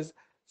services.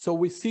 So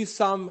we see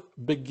some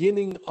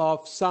beginning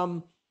of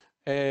some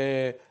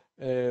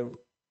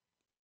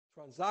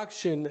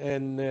transaction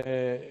and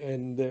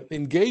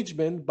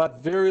engagement,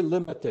 but very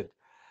limited.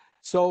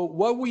 So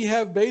what we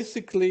have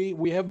basically,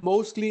 we have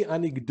mostly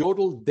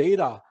anecdotal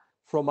data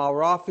from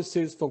our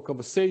offices, from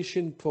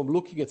conversation, from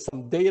looking at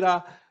some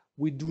data.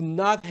 We do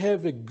not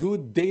have a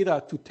good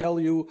data to tell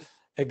you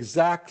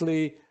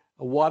exactly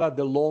what are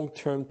the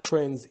long-term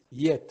trends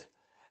yet.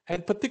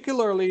 And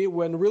particularly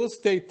when real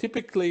estate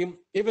typically,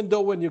 even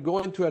though when you go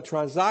into a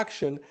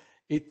transaction,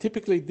 it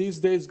typically these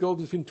days goes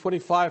between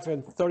 25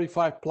 and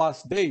 35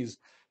 plus days.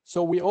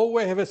 So we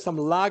always have some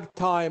lag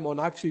time on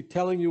actually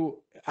telling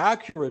you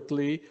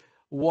accurately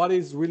what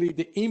is really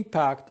the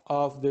impact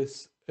of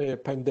this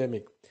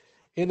pandemic.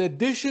 In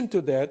addition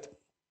to that,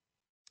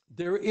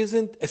 there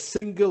isn't a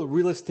single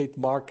real estate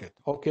market,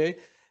 okay?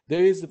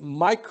 There is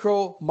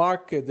micro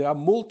market, there are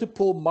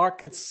multiple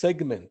market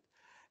segments,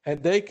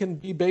 and they can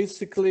be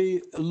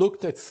basically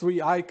looked at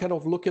three. I kind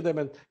of look at them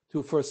and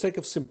for sake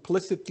of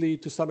simplicity,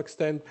 to some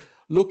extent,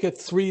 look at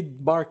three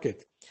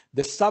markets.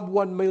 The sub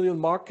 1 million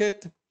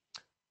market,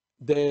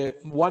 the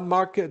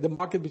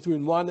market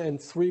between 1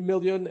 and 3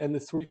 million, and the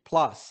 3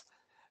 plus.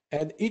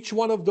 And each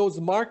one of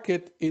those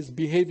market is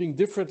behaving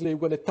differently.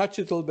 We're going to touch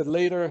it a little bit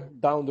later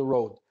down the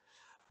road.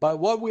 But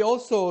what we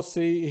also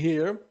see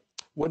here,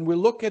 when we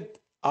look at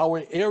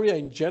our area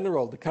in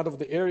general, the kind of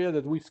the area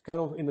that we've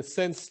kind of, in a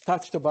sense,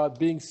 touched about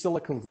being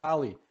Silicon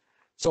Valley.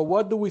 So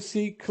what do we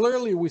see?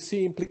 Clearly, we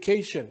see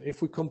implication.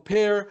 If we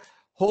compare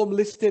home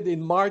listed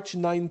in March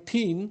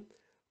 19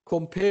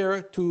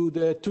 compared to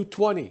the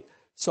 220.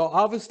 So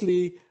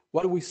obviously,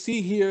 what we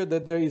see here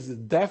that there is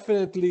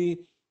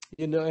definitely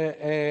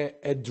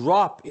a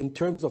drop in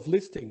terms of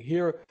listing.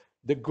 Here,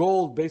 the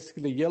gold,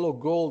 basically yellow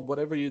gold,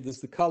 whatever it is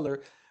the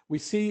color, we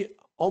see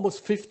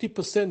almost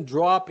 50%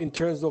 drop in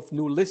terms of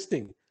new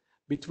listing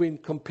between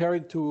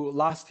compared to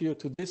last year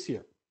to this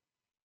year.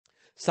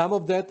 Some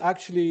of that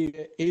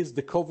actually is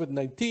the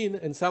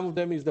COVID-19, and some of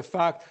them is the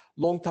fact,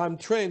 long-time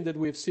trend that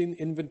we've seen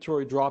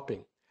inventory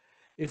dropping.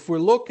 If we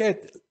look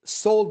at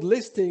sold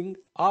listing,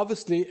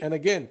 obviously, and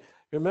again,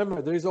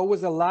 remember, there is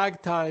always a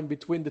lag time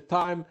between the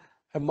time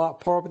a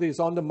property is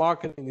on the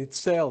market and it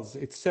sells.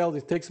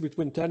 It takes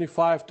between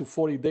 25 to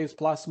 40 days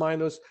plus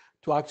minus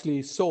to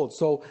actually sold.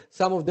 So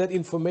some of that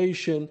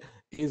information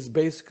is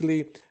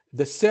basically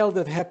the sale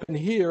that happened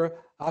here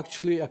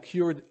actually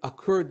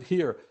occurred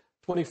here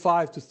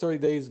 25 to 30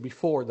 days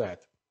before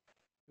that.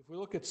 If we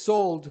look at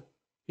sold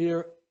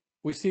here,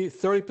 we see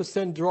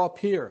 30% drop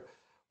here.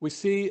 We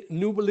see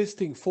new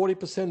listing,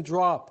 40%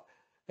 drop,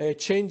 a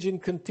change in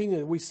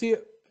continued. We see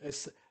a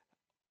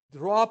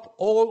drop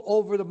all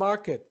over the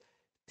market.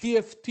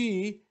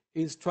 TFT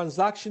is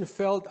transaction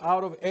fell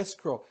out of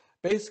escrow.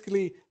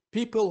 Basically,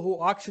 people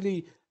who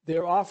actually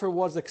their offer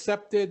was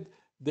accepted,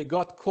 they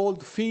got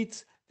cold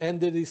feet and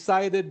they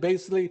decided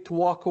basically to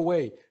walk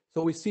away.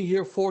 So we see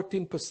here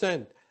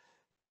 14%.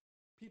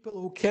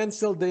 People who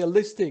canceled their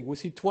listing, we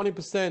see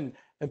 20%,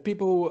 and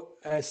people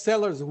who,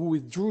 sellers who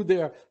withdrew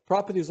their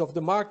properties off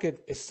the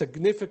market, a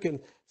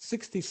significant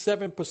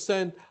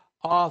 67%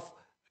 of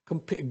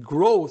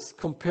growth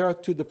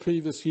compared to the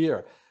previous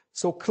year.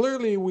 So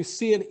clearly we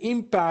see an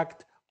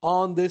impact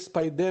on this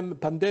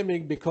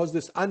pandemic because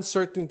this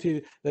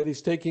uncertainty that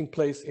is taking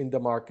place in the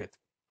market.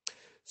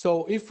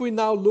 So if we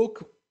now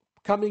look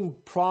coming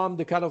from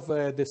the kind of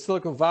the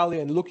Silicon Valley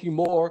and looking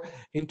more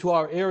into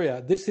our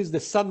area, this is the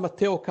San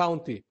Mateo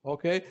County,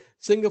 okay?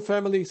 Single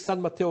family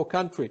San Mateo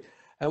country.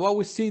 And what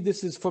we see,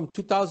 this is from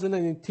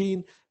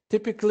 2018.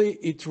 Typically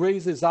it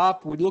raises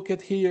up. We look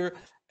at here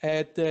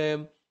at,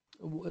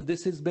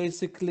 this is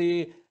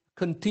basically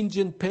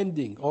contingent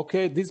pending,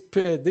 okay?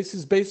 This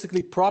is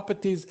basically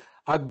properties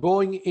are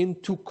going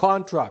into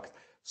contract.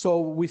 So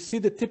we see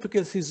the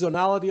typical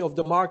seasonality of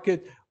the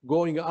market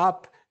going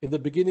up in the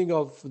beginning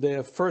of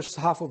the first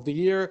half of the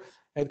year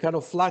and kind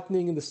of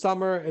flattening in the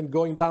summer and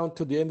going down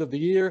to the end of the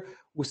year.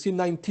 We see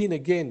 19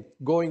 again,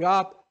 going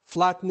up,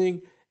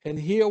 flattening, and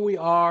here we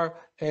are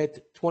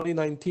at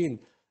 2019.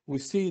 We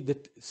see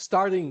that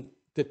starting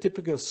the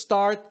typical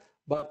start,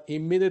 but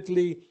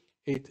immediately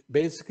it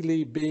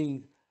basically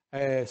being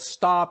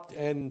stopped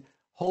and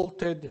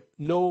halted.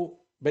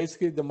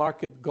 Basically the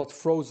market got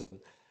frozen.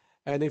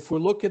 And if we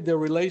look at the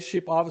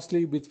relationship,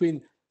 obviously,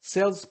 between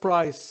sales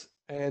price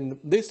and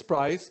this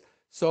price,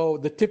 so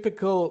the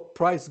typical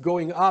price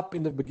going up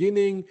in the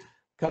beginning,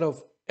 kind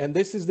of, and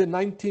this is the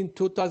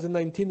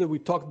 2019 that we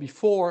talked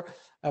before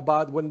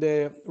about when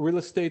the real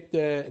estate,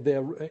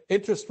 the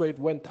interest rate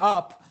went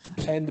up,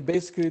 and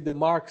basically the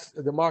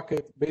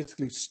market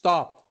basically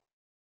stopped.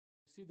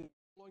 See the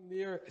following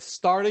year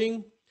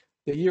starting,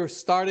 the year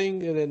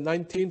starting, and then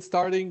 19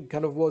 starting,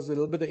 kind of was a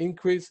little bit of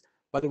increase,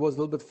 but it was a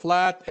little bit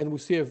flat, and we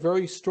see a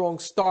very strong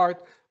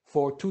start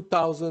for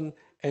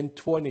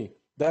 2020.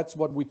 That's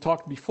what we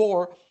talked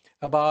before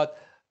about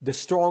the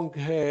strong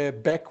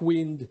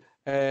backwind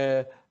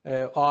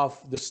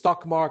of the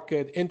stock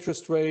market,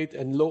 interest rate,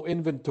 and low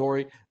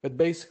inventory that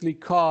basically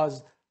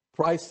caused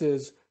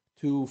prices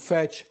to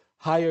fetch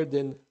higher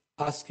than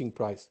asking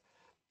price.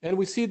 And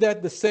we see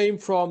that the same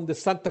from the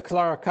Santa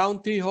Clara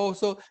County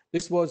also.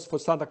 This was for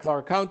Santa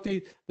Clara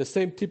County, the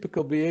same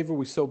typical behavior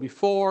we saw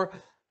before,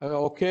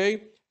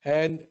 okay?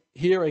 And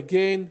here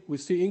again, we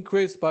see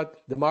increase,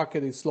 but the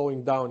market is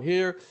slowing down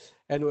here.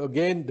 And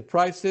again, the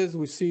prices,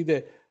 we see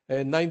the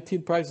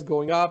 19 prices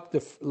going up,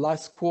 the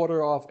last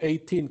quarter of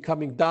 18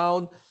 coming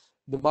down.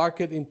 The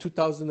market in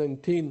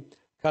 2019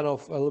 kind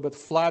of a little bit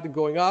flat and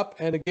going up.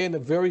 And again, a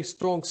very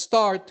strong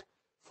start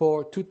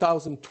for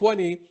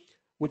 2020,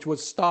 which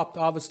was stopped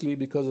obviously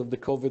because of the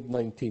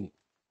COVID-19.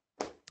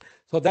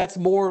 So that's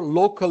more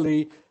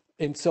locally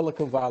in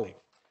Silicon Valley.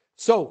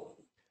 So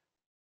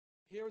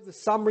here's the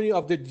summary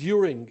of the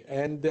during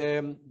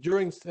the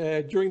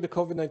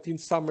COVID-19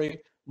 summary,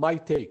 my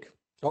take,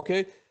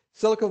 okay?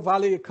 Silicon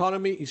Valley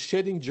economy is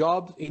shedding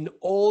jobs in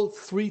all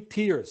three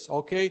tiers,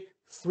 okay?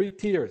 3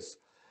 tiers.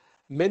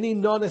 Many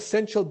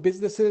non-essential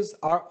businesses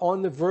are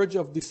on the verge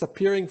of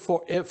disappearing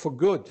for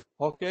good,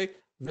 okay?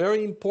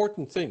 Very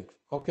important thing,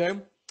 okay?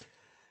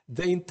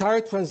 The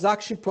entire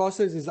transaction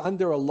process is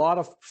under a lot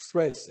of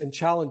stress and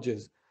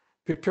challenges.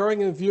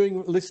 Preparing and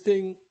viewing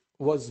listing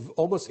was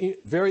almost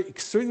very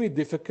extremely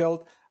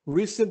difficult.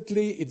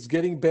 Recently, it's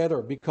getting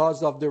better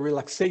because of the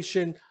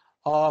relaxation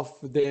of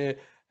the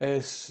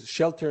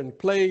shelter in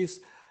place.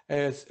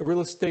 As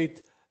real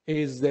estate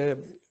is the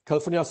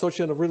California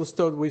Association of Real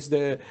Estate with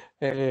the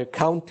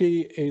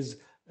county is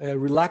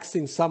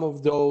relaxing some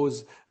of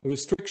those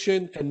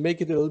restrictions and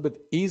make it a little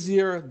bit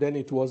easier than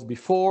it was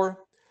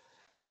before.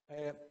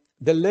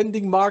 The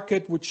lending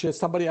market, which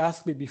somebody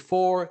asked me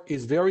before,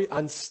 is very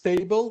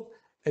unstable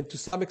and to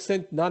some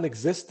extent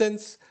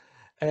non-existent.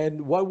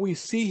 And what we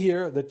see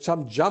here, that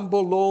some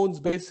jumbo loans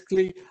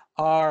basically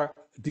are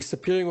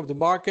disappearing of the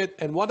market.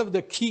 And one of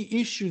the key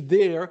issues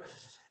there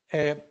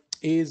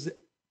is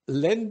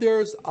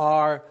lenders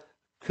are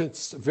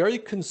very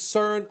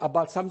concerned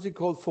about something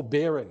called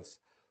forbearance.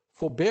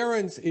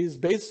 Forbearance is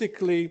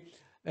basically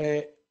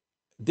the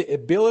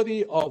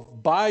ability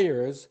of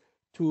buyers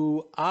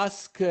to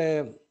ask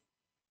the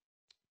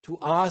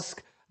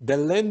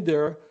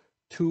lender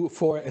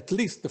for at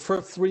least the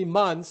first 3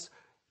 months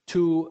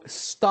to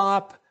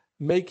stop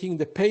making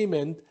the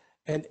payment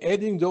and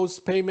adding those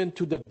payments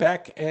to the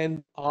back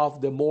end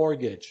of the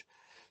mortgage.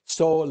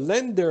 So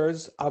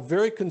lenders are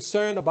very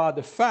concerned about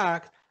the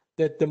fact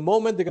that the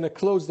moment they're going to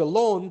close the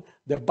loan,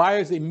 the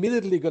buyers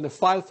immediately going to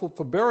file for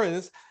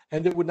forbearance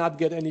and they would not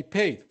get any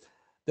paid.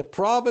 The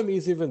problem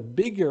is even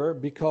bigger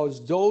because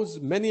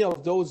many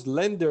of those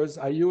lenders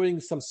are using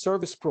some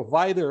service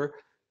provider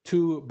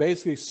to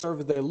basically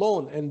serve their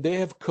loan, and they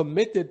have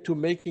committed to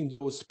making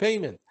those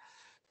payments.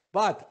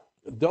 But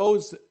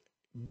those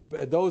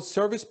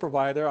service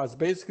providers are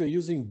basically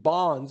using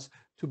bonds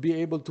to be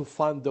able to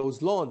fund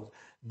those loans.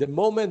 The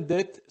moment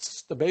that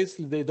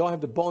basically they don't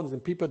have the bonds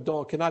and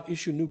people cannot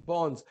issue new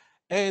bonds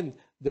and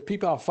the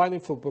people are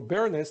filing for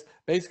forbearance,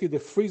 basically they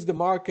freeze the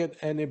market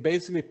and they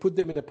basically put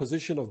them in a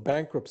position of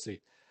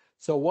bankruptcy.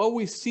 So what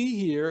we see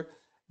here,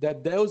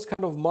 that those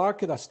kind of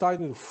markets are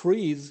starting to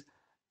freeze.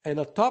 And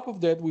on top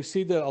of that, we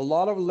see that a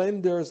lot of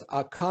lenders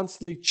are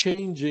constantly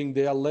changing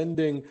their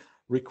lending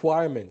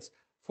requirements.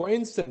 For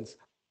instance,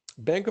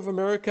 Bank of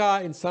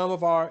America in some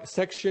of our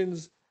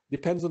sections,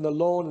 depends on the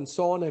loan and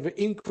so on, have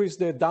increased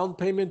their down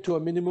payment to a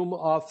minimum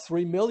of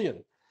 $3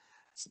 million.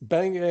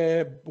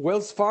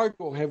 Wells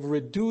Fargo have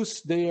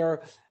reduced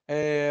their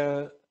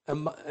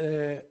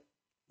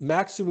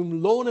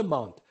maximum loan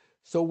amount.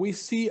 So we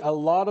see a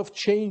lot of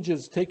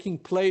changes taking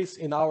place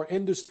in our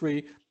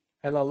industry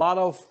and a lot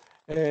of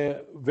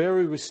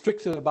very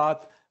restricted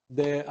about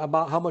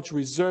how much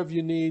reserve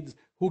you need,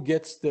 who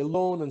gets the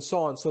loan and so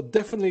on. So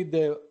definitely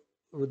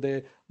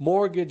the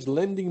mortgage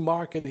lending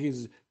market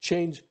has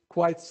changed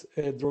quite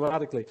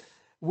dramatically.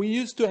 We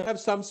used to have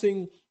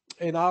something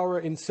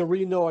in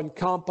Sereno and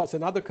Compass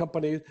and other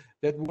companies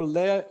that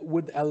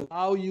would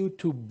allow you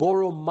to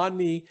borrow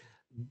money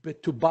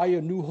to buy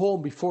a new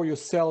home before you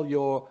sell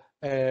your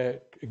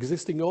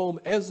existing home,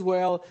 as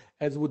well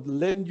as would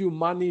lend you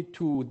money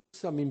to do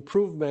some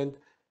improvement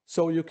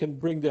so you can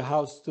bring the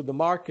house to the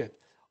market.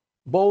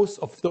 Both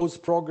of those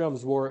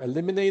programs were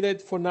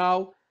eliminated for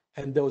now,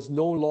 and those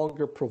no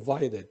longer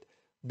provided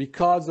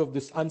because of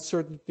this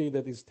uncertainty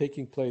that is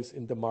taking place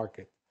in the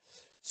market.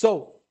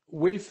 So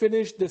we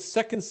finished the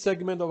second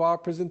segment of our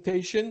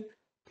presentation.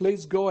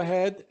 Please go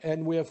ahead,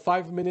 and we have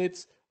 5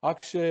 minutes,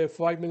 actually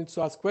 5 minutes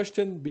to ask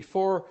questions.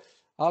 Before,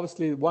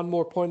 obviously, one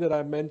more point that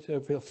I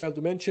failed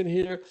to mention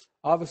here.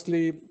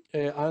 Obviously,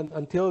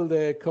 until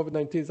the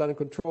COVID-19 is under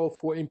control,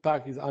 full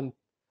impact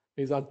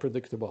is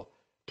unpredictable.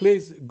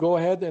 Please go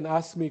ahead and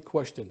ask me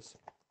questions.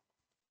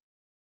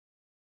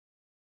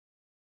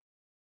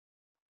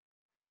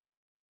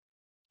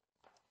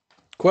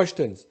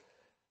 Questions?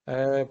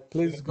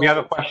 Please go. We have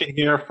a question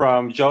here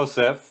from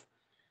Joseph.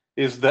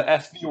 Is the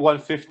SV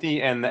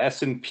 150 and the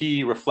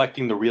S&P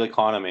reflecting the real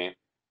economy?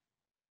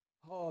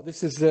 Oh,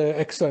 this is an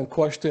excellent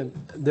question.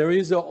 There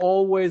is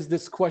always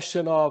this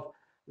question of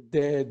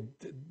the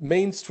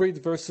Main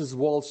Street versus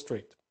Wall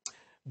Street.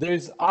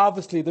 There's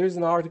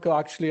an article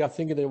actually, I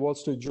think in the Wall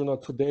Street Journal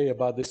today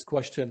about this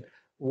question,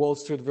 Wall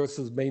Street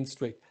versus Main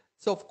Street.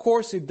 So of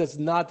course it does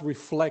not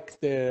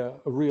reflect the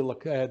real,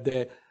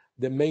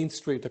 the Main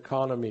Street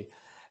economy.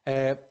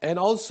 And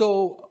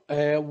also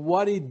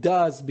what it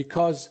does,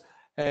 because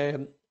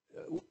the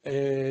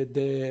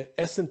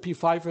S&P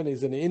 500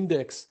 is an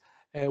index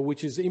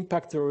which is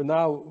impacted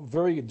now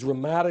very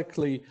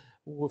dramatically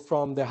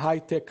from the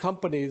high-tech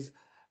companies.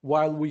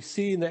 While we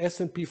see in the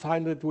S&P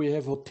 500, we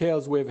have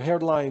hotels, we have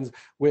airlines,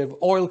 we have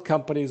oil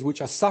companies,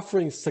 which are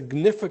suffering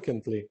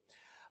significantly.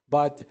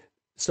 But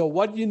so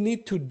what you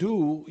need to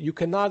do, you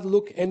cannot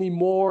look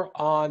anymore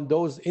on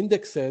those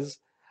indexes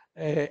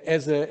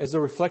as a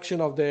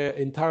reflection of the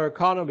entire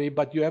economy,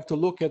 but you have to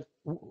look at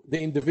the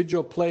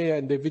individual player,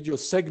 individual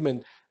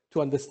segment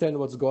to understand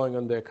what's going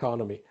on in the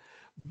economy.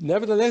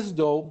 Nevertheless,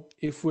 though,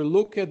 if we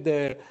look at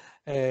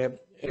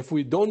if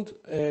we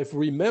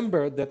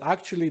remember that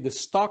actually the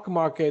stock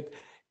market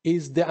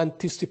is the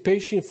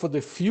anticipation for the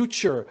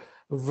future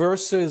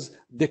versus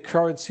the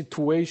current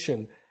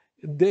situation.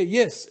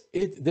 Yes,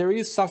 there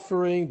is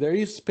suffering, there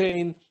is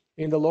pain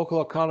in the local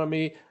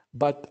economy,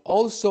 but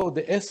also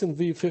the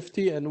S&P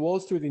 50 and Wall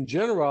Street in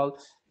general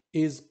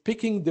is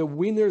picking the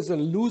winners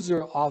and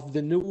losers of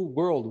the new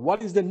world.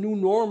 What is the new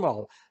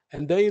normal?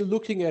 And they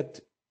looking at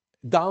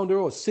down the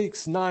road,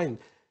 6, 9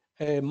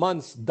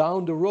 months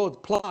down the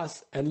road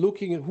plus, and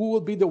looking at who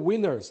will be the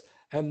winners.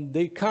 And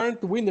the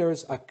current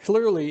winners are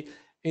clearly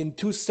in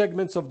two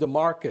segments of the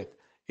market,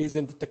 is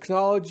in the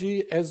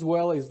technology as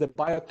well as the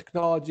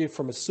biotechnology,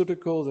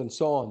 pharmaceuticals, and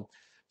so on.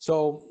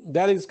 So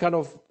that is kind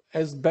of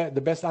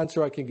the best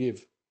answer I can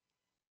give.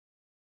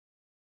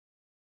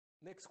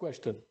 Next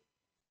question.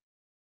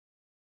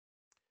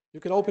 You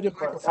can open your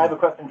microphone. I have a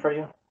question for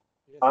you,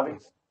 Avi.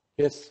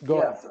 Yes, go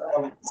ahead.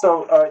 Yes.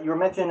 So you were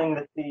mentioning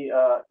that the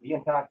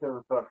impact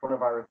of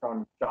coronavirus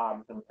on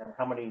jobs and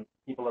how many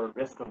people are at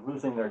risk of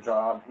losing their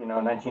job.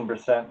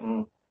 19%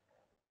 in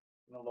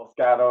Los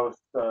Gatos,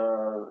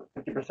 50%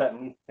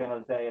 in East San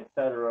Jose, et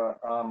cetera.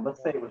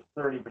 Let's say it was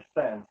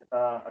 30%.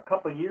 A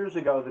couple of years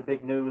ago, the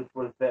big news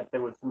was that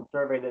there was some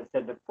survey that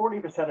said that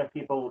 40% of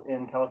people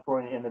in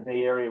California in the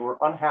Bay Area were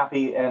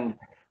unhappy and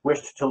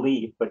wished to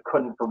leave, but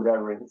couldn't for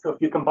whatever reason. So if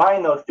you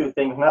combine those two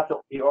things, not to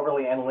be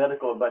overly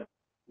analytical, but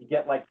you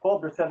get like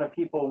 12% of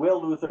people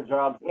will lose their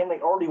jobs and they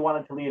already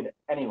wanted to leave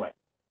anyway.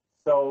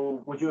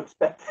 So would you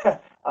expect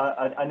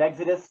an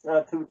exodus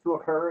to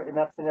occur in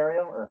that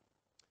scenario? Or?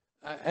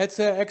 That's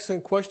an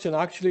excellent question.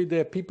 Actually,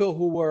 the people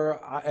who were,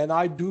 and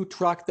I do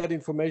track that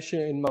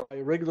information in my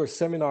regular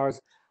seminars,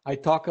 I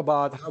talk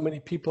about how many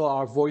people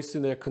are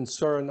voicing their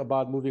concern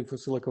about moving from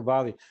Silicon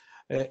Valley.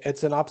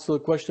 It's an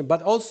absolute question.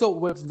 But also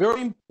what's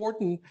very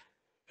important,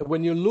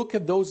 when you look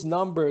at those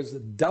numbers,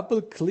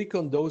 double click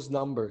on those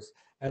numbers.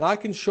 And I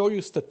can show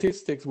you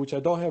statistics, which I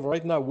don't have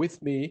right now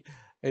with me.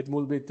 It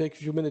will take a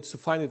few minutes to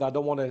find it. I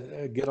don't want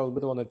to get a little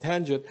bit on a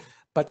tangent.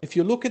 But if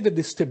you look at the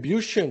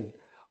distribution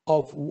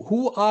of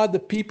who are the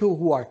people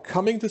who are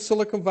coming to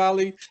Silicon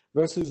Valley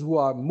versus who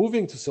are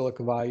moving to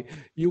Silicon Valley,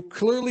 you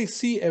clearly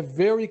see a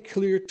very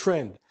clear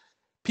trend.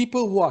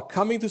 People who are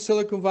coming to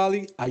Silicon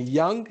Valley are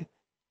young,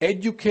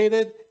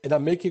 educated, and are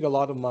making a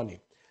lot of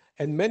money.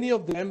 And many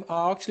of them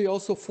are actually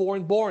also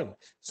foreign born.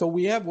 So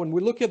we have, when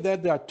we look at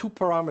that, there are two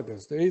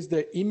parameters. There is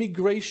the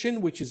immigration,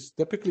 which is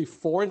typically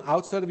foreign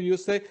outside of the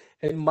USA,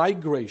 and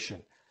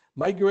migration.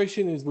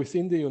 Migration is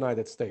within the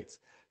United States.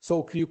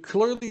 So you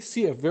clearly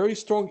see a very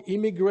strong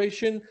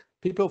immigration,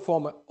 people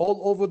from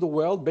all over the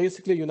world,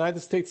 basically United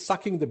States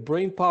sucking the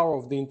brain power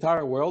of the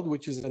entire world,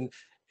 which is the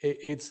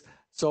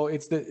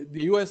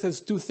US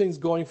has two things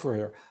going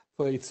for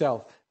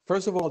itself.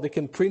 First of all, they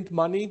can print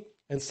money,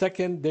 and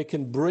second, they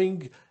can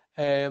bring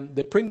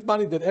they print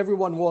money that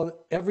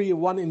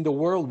everyone in the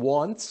world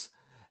wants,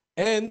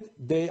 and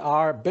they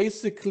are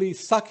basically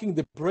sucking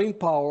the brain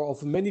power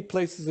of many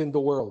places in the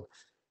world.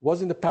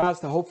 Was in the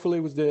past,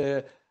 hopefully with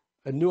a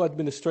new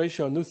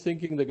administration, a new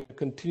thinking, they're going to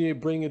continue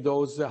bringing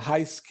those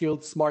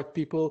high-skilled, smart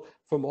people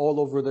from all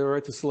over the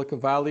earth to Silicon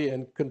Valley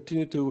and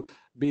continue to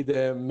be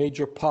the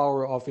major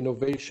power of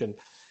innovation.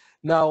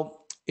 Now,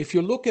 if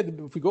we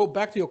go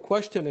back to your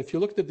question, if you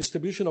look at the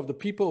distribution of the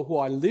people who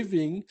are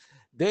living,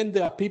 then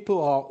there are people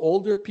who are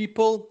older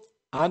people,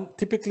 and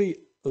typically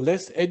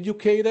less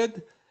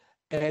educated,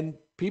 and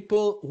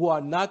people who are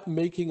not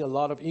making a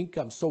lot of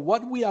income. So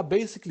what we are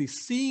basically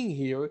seeing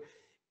here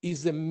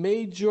is a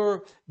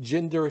major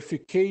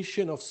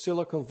genderification of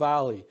Silicon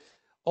Valley.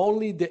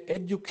 Only the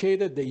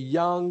educated, the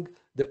young,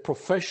 the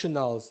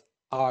professionals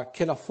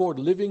can afford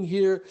living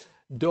here.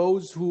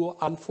 Those who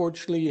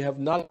unfortunately have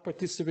not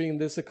participated in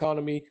this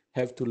economy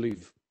have to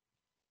leave.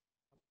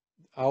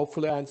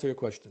 Hopefully I answer your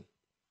question.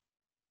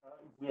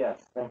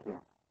 Yes, thank you.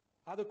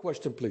 Other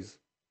question, please.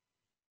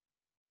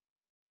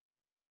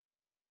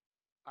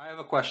 I have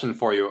a question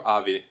for you,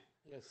 Avi.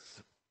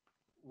 Yes.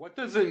 What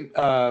does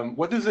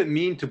it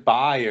mean to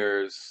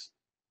buyers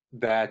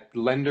that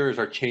lenders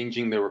are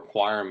changing their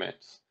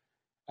requirements?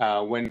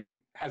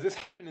 Has this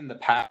happened in the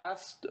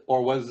past,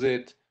 or was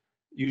it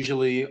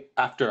usually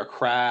after a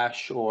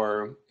crash,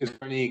 or is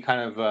there any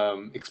kind of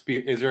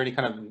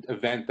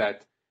event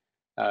that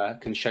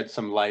can shed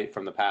some light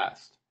from the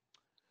past?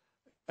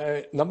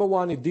 Number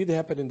one, it did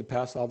happen in the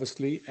past,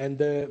 obviously, and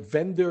the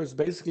vendors,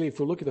 basically, if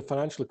you look at the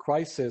financial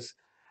crisis,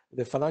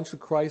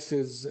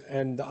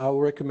 and I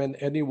would recommend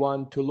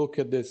anyone to look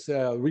at this,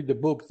 read the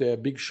book, The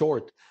Big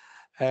Short,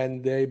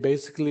 and they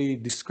basically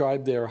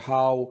describe there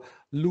how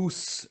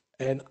loose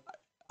and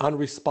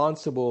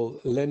unresponsible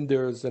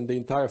lenders and the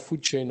entire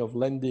food chain of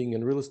lending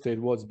and real estate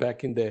was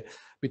back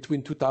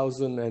between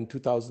 2000 and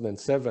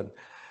 2007.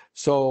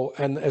 So,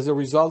 and as a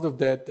result of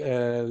that,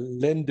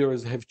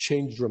 lenders have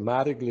changed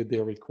dramatically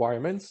their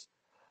requirements.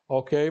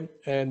 Okay,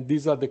 and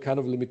these are the kind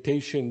of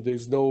limitations.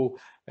 There's no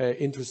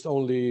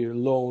interest-only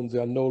loans.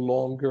 There are no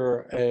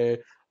longer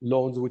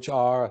loans which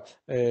are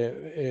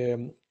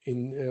in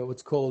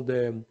what's called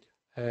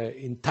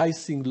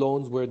enticing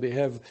loans, where they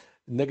have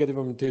negative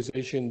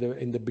amortization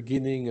in the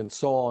beginning and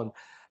so on.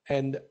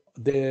 And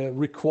the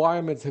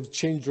requirements have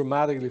changed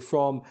dramatically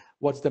from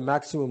what's the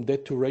maximum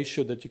debt to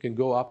ratio that you can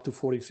go up to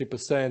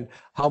 43%,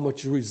 how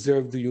much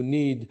reserve do you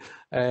need,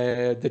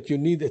 that you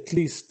need at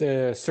least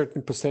a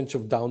certain percentage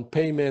of down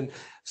payment,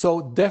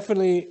 So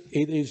definitely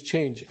it is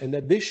change. In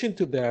addition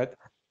to that,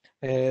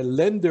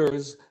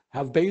 lenders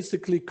have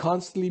basically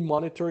constantly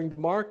monitoring the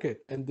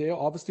market, and they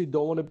obviously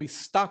don't want to be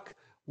stuck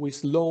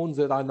with loans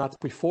that are not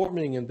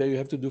performing and they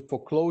have to do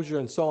foreclosure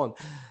and so on.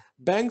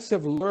 Banks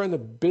have learned a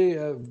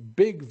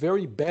big,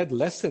 very bad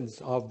lessons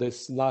of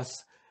this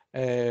last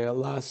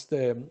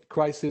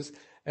crisis.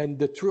 And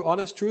the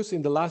honest truth,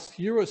 in the last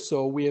year or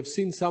so, we have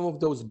seen some of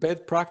those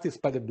bad practice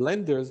by the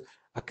lenders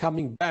are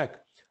coming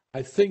back.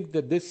 I think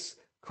that this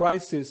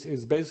crisis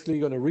is basically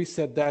going to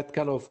reset that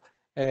kind of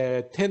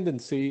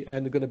tendency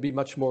and going to be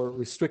much more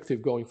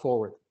restrictive going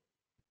forward.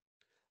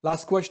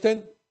 Last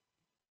question.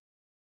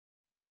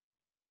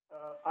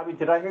 Avi,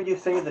 did I hear you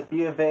say that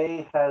B of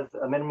A has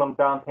a minimum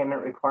down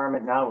payment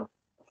requirement now of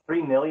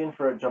 $3 million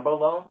for a jumbo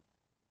loan?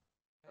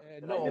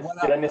 No,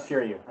 did I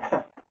mishear you?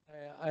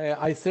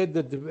 I said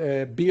that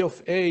the B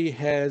of A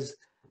has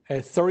a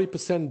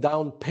 30%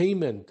 down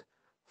payment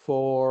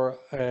for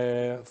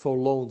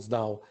loans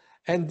now,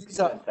 and these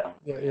are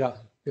yeah.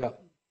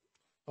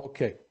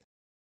 Okay,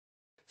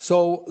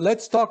 so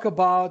let's talk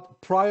about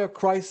prior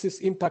crisis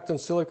impact on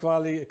Silicon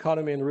Valley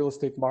economy and real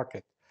estate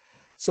market.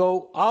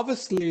 So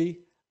obviously,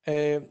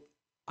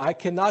 I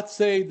cannot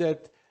say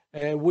that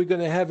we're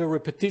going to have a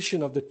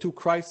repetition of the two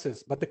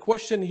crises, but the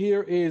question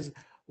here is,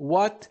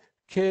 what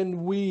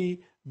can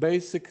we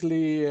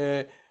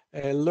basically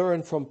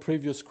learn from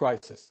previous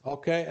crises?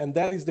 Okay, and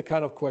that is the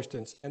kind of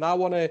questions, and I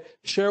want to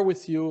share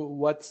with you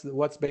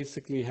what's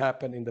basically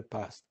happened in the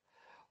past.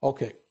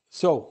 Okay,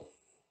 so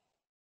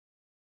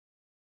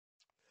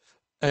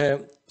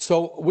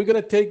we're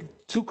going to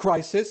take two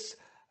crises,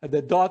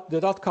 the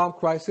dot-com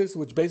crisis,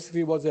 which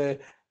basically was a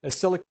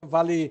Silicon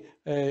Valley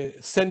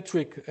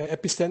centric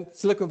epicenter.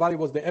 Silicon Valley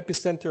was the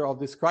epicenter of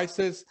this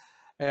crisis.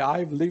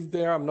 I've lived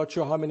there. I'm not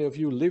sure how many of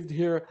you lived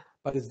here,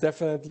 but it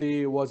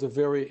definitely was a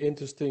very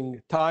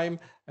interesting time.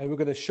 And we're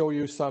going to show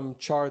you some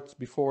charts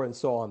before and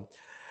so on.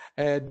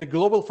 The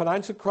global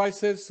financial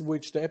crisis,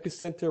 which the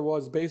epicenter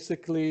was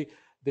basically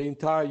the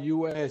entire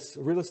US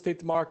real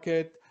estate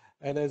market.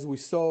 And as we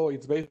saw,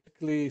 it's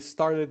basically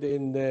started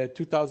in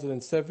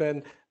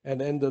 2007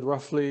 and ended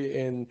roughly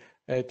in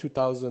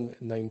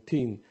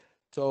 2019.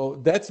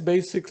 So that's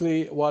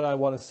basically what I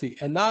want to see.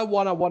 And now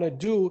what I want to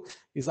do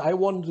is I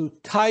want to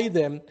tie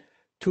them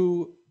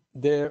to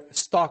the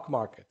stock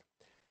market.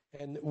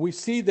 And we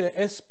see the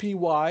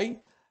SPY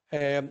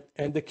and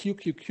the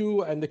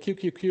QQQ, and the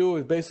QQQ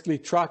is basically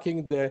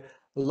tracking the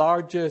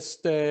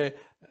largest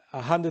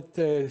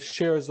 100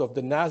 shares of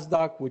the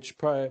NASDAQ, which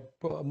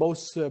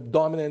most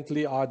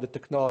dominantly are the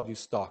technology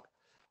stock.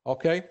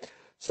 Okay,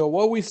 so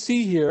what we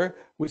see here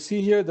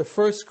the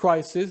first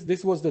crisis.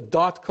 This was the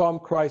dot-com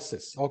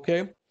crisis.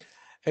 Okay,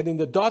 and in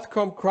the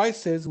dot-com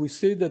crisis, we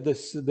see that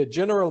the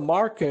general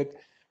market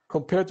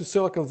compared to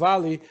Silicon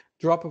Valley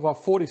dropped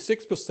about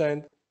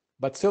 46%,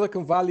 but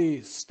Silicon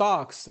Valley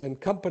stocks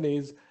and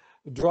companies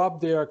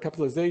dropped their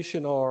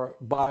capitalization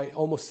by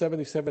almost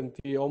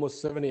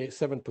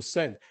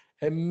 77%.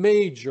 A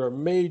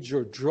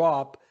major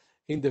drop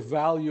in the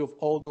value of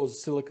all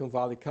those Silicon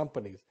Valley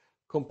companies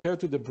compared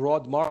to the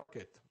broad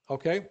market,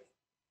 okay?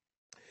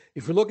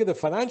 If we look at the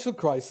financial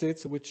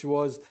crisis, which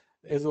was,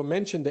 as I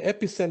mentioned, the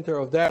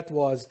epicenter of that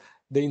was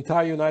the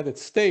entire United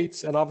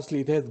States, and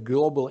obviously it had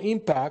global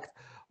impact,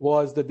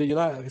 was that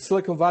the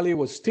Silicon Valley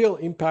was still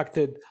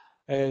impacted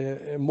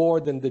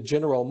more than the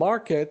general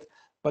market,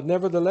 but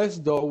nevertheless,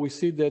 though, we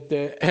see that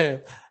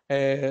the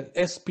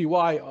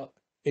SPY,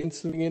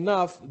 interestingly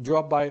enough,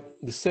 dropped by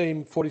the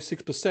same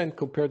 46%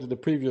 compared to the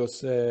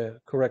previous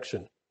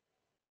correction.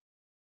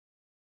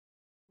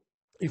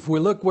 If we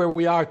look where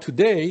we are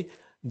today,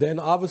 then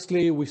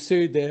obviously we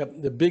see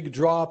the big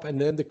drop and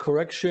then the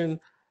correction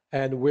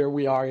and where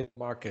we are in the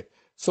market.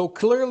 So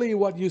clearly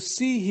what you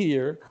see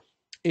here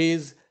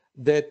is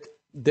that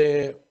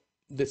the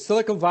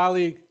Silicon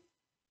Valley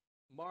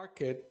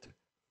market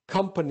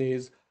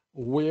companies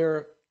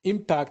were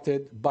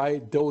impacted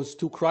by those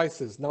two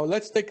crises. Now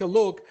let's take a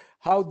look.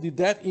 How did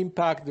that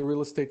impact the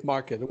real estate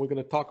market? And we're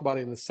going to talk about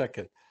it in a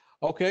second.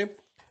 Okay,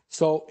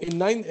 so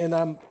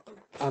I'm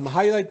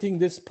highlighting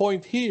this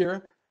point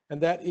here,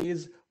 and that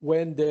is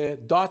when the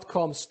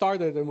dot-com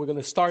started, and we're going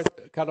to start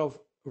kind of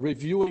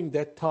reviewing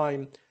that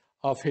time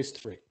of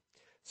history.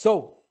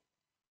 So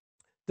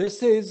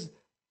this is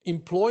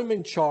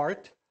employment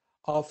chart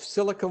of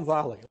Silicon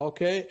Valley.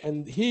 Okay,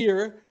 and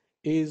here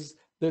is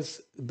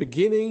this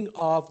beginning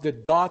of the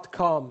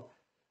dot-com,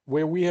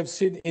 where we have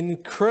seen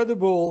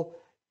incredible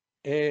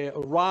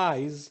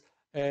rise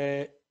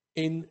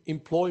in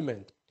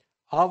employment.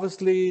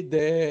 Obviously,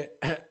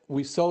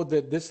 we saw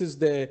that this is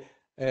the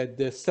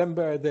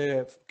December,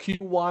 the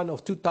Q1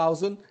 of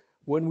 2000,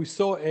 when we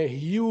saw a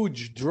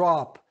huge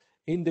drop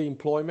in the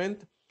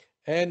employment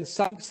and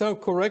some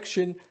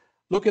correction.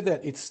 Look at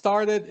that. It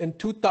started in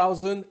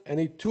 2000 and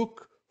it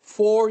took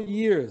 4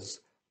 years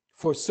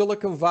for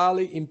Silicon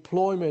Valley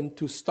employment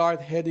to start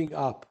heading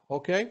up,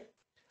 okay?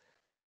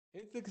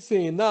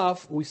 Interestingly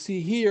enough, we see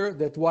here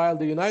that while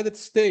the United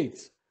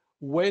States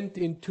went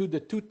into the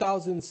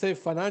 2007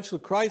 financial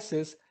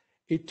crisis,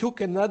 it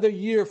took another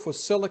year for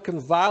Silicon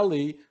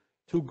Valley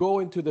to go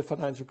into the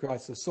financial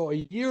crisis. So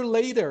a year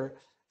later,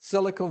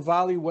 Silicon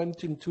Valley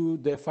went into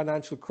the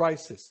financial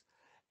crisis.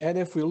 And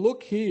if we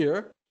look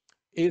here,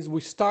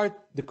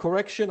 the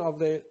correction of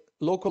the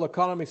local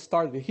economy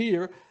started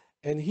here,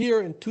 and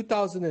here in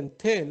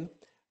 2010,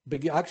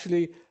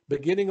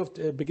 beginning of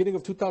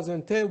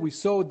 2010, we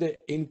saw the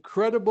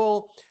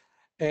incredible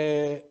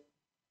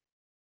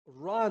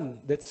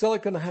run that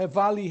Silicon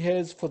Valley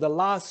has for the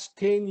last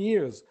 10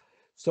 years.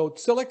 So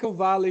Silicon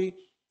Valley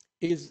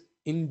is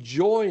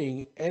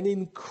enjoying an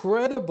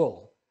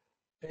incredible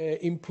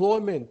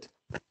employment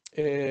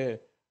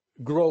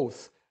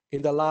growth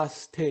in the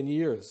last 10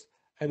 years.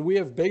 And we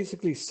have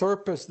basically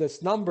surpassed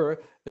this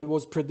number that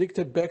was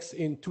predicted back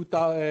in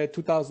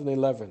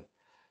 2011.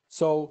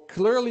 So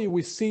clearly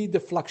we see the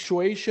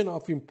fluctuation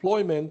of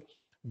employment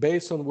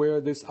based on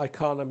where this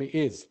economy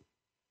is.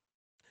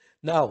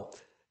 Now,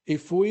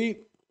 if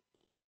we,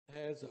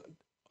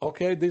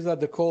 okay, these are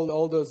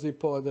all those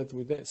reports that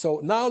we did. So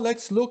now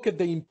let's look at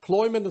the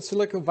employment of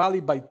Silicon Valley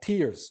by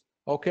tiers,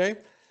 okay?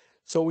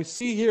 So we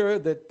see here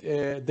that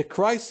the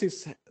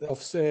crisis of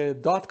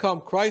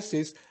dot-com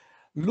crisis,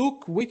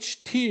 look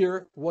which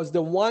tier was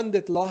the one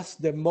that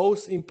lost the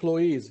most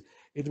employees.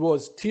 It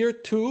was tier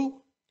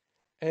 2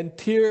 and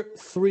tier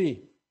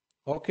 3,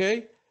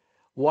 okay?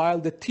 While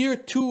the tier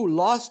 2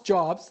 lost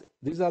jobs,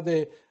 these are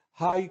the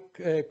high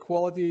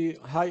quality,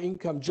 high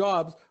income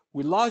jobs,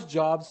 we lost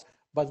jobs,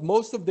 but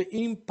most of the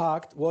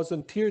impact was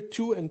on tier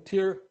 2 and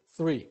tier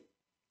 3,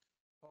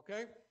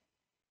 okay?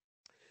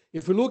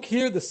 If we look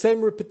here, the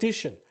same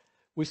repetition.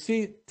 We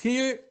see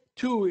tier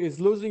 2 is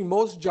losing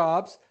most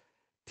jobs,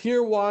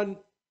 tier 1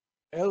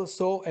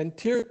 also, and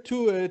tier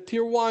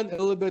 1 a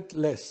little bit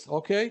less,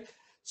 okay?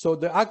 So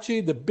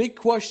actually the big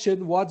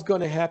question, what's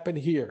gonna happen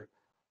here?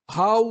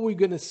 How are we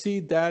gonna see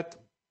that,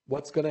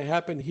 what's gonna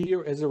happen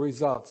here as a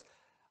result?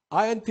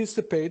 I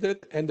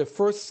anticipated, and the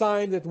first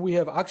sign that we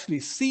have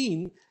actually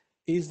seen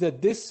is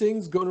that this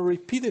thing's gonna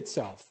repeat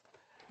itself.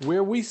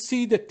 Where we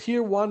see the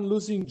tier 1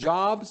 losing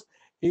jobs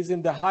is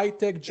in the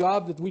high-tech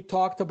job that we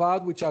talked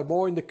about, which are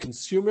more in the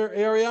consumer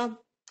area,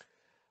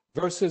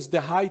 versus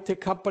the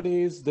high-tech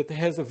companies that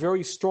has a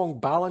very strong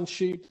balance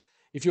sheet.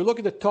 If you look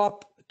at the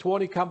top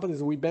 20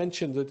 companies we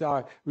mentioned that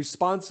are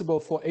responsible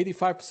for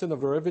 85% of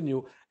the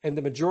revenue and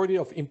the majority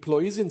of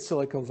employees in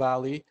Silicon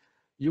Valley,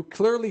 you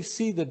clearly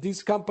see that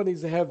these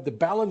companies have the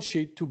balance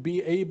sheet to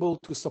be able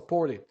to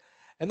support it.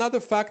 Another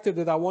factor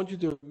that I want you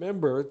to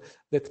remember,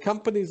 that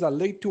companies are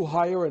late to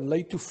hire and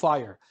late to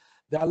fire.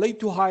 They are late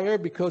to hire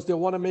because they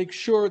want to make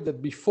sure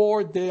that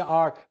before they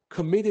are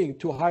committing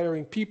to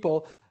hiring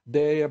people,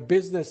 their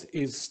business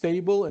is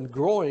stable and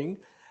growing.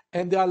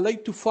 And they are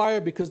late to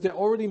fire because they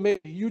already made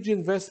a huge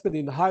investment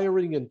in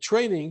hiring and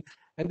training,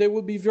 and they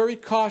will be very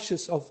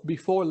cautious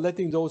before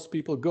letting those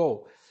people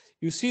go.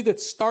 You see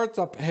that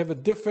startups have a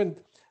different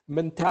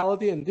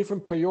mentality and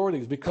different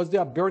priorities because they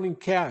are burning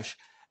cash,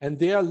 and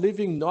they are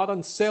living not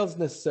on sales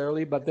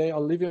necessarily, but they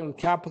are living on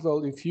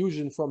capital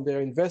infusion from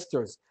their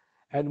investors.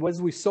 And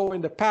as we saw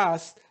in the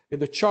past, in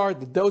the chart,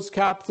 that those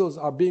capitals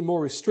are being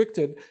more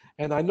restricted.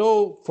 And I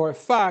know for a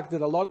fact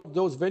that a lot of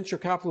those venture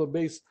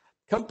capital-based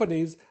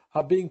companies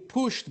are being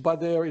pushed by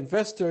their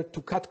investor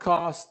to cut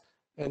costs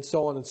and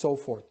so on and so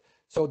forth.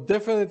 So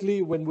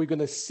definitely when we're going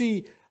to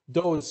see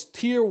those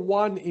tier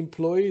 1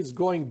 employees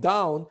going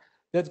down,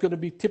 that's going to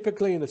be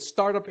typically in the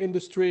startup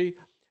industry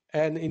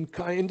and in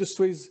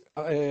industries,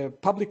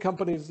 public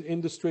companies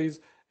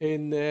industries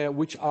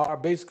which are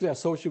basically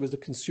associated with the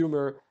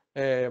consumer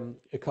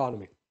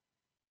economy.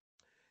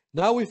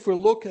 Now, if we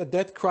look at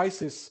that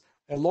crisis,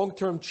 a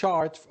long-term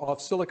chart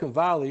of Silicon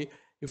Valley,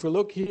 if we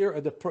look here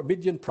at the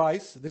median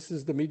price, this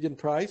is the median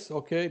price,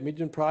 okay,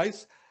 median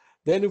price.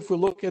 Then if we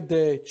look at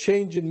the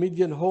change in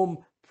median home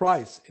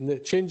price, in the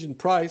change in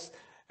price,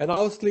 and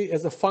obviously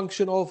as a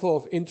function also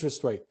of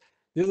interest rate.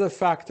 These are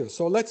factors.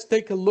 So let's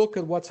take a look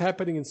at what's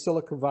happening in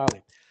Silicon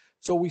Valley.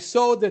 So we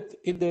saw that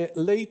in the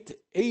late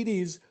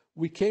 80s,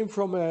 we came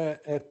from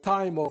a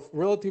time of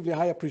relatively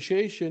high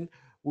appreciation.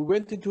 We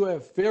went into a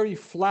very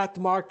flat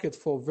market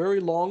for very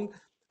long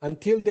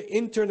until the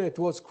internet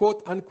was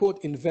quote unquote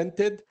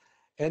invented.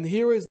 And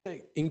here is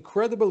the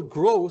incredible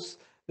growth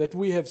that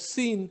we have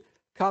seen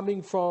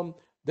coming from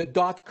the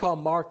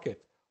dot-com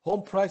market.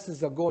 Home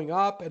prices are going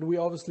up, and we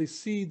obviously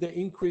see the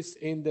increase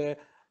in the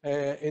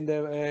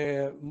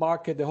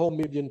market, the home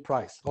median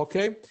price,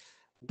 okay?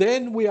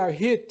 Then we are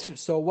hit.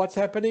 So what's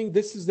happening?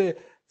 This is the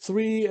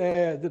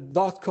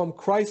dot-com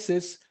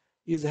crisis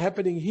is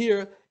happening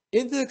here.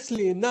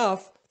 Interestingly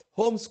enough,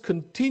 homes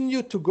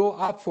continue to go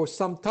up for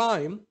some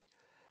time,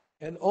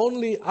 and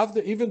only after,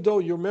 even though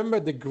you remember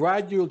the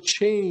gradual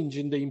change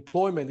in the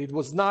employment,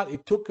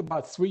 it took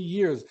about 3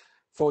 years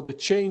for the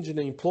change in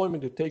the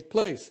employment to take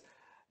place.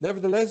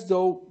 Nevertheless,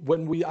 though,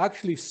 when we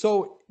actually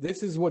saw,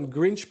 this is when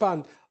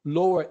Greenspan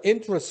lower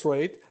interest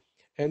rate,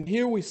 and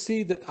here we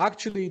see that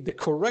actually the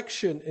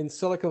correction in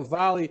Silicon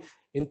Valley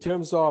in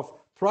terms of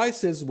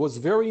prices was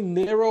very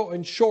narrow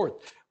and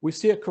short. we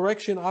see a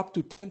correction up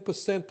to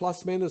 10%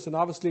 plus minus, and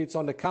obviously it's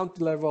on the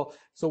county level,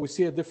 so we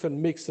see a different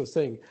mix of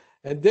things.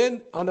 And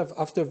then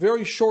after a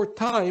very short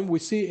time, we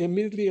see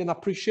immediately an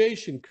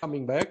appreciation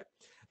coming back,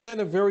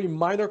 and a very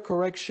minor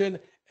correction,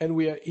 and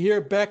we are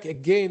here back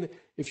again.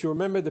 If you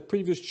remember the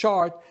previous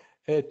chart,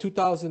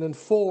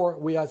 2004,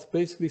 we are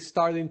basically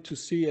starting to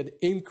see an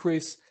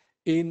increase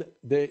in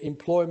the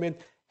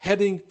employment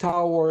heading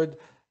toward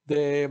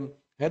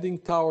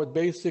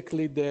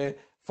basically the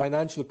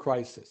financial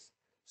crisis.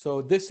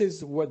 So this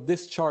is what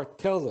this chart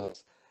tells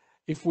us.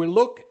 If we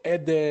look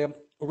at the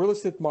real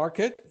estate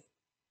market,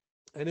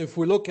 and if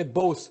we look at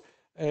both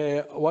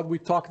what we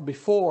talked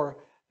before,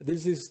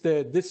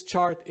 this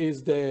chart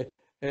is the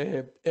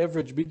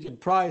average median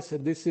price,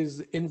 and this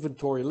is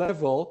inventory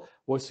level.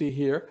 We'll see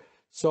here.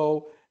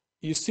 So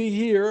you see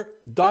here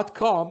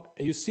 .com,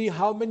 and you see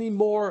how many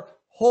more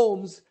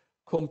homes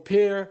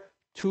compare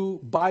to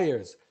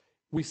buyers.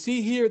 We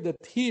see here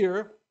that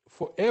here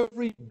for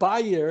every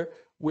buyer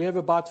we have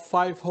about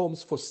 5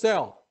 homes for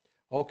sale.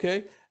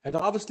 Okay, and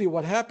obviously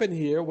what happened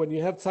here when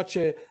you have such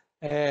a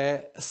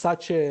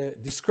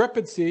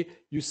discrepancy,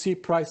 you see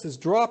prices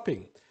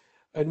dropping.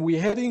 And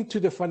we're heading to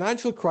the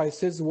financial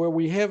crisis where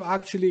we have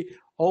actually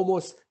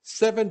almost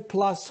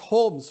 7+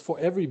 homes for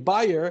every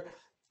buyer.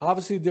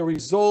 Obviously, the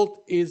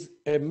result is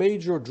a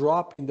major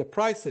drop in the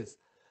prices.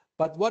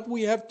 But what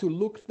we have to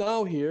look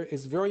now here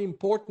is very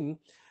important.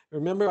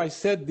 Remember, I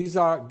said these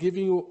are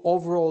giving you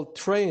overall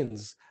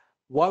trends.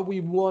 What we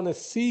want to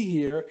see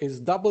here is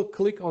double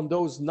click on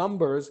those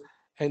numbers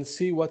and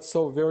see what's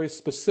so very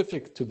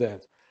specific to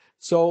that.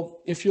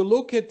 So if you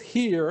look at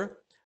here,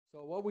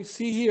 so what we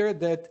see here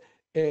that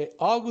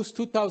August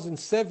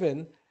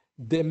 2007,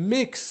 the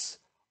mix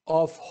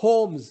of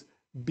homes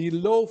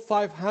below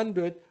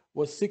 500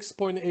 was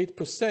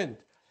 6.8%.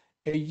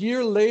 A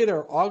year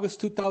later,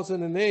 August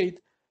 2008,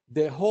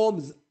 the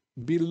homes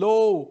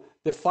below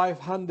the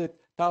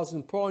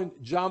 500,000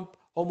 point jump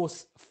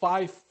almost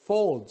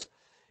 5-fold.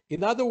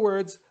 In other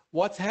words,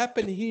 what's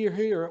happened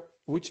here,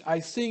 which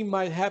I think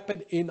might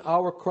happen in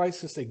our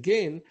crisis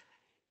again,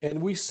 and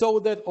we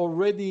saw that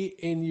already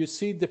in, you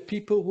see the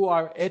people who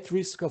are at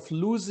risk of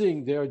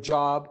losing their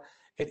job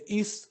at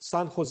East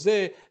San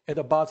Jose at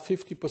about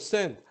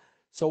 50%.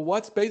 So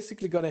what's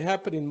basically going to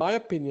happen, in my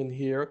opinion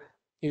here,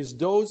 is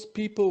those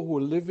people who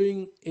are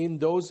living in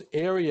those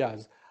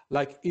areas,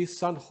 like East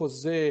San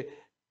Jose,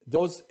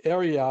 those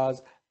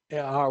areas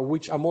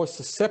which are more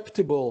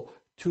susceptible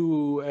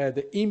to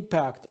the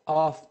impact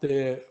of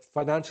the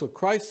financial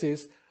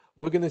crisis,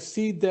 we're going to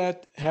see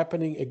that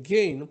happening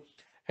again.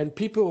 And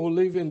people who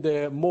live in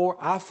the more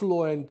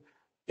affluent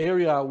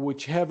area,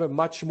 which have a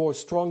much more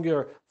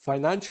stronger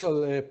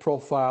financial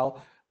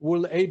profile,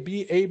 will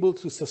be able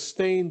to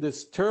sustain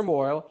this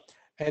turmoil.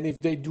 And if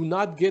they do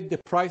not get the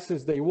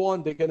prices they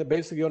want, they're going to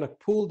basically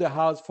pull the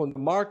house from the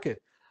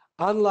market.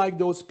 Unlike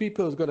those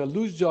people who are going to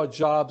lose their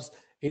jobs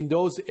in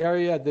those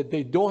areas that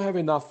they don't have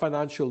enough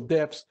financial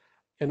depth,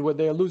 and when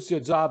they lose their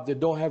job, they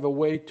don't have a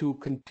way to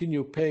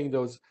continue paying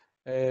those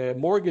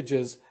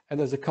mortgages,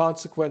 and as a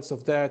consequence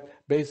of that,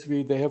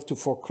 basically they have to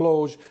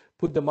foreclose,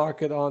 put the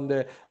market on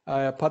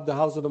put the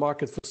house on the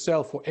market for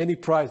sale for any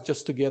price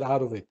just to get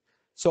out of it.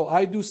 So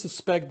I do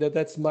suspect that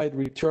that might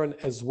return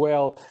as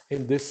well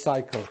in this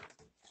cycle.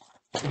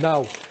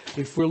 Now,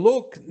 if we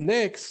look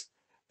next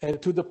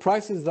to the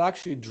prices that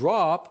actually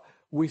drop,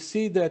 we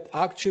see that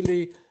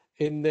actually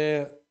in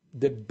the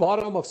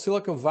bottom of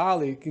Silicon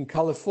Valley, in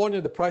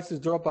California, the prices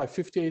dropped by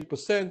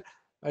 58%.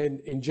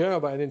 In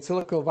general, and in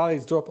Silicon Valley,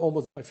 it's dropped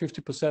almost by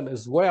 50%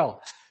 as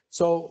well.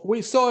 So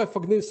we saw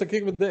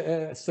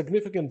a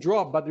significant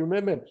drop, but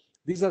remember,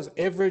 these are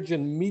average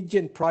and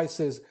median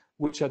prices,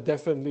 which are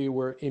definitely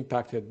were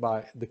impacted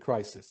by the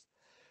crisis.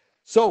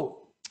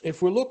 So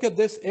if we look at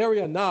this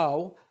area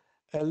now,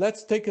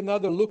 let's take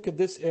another look at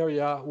this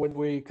area when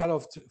we kind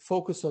of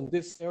focus on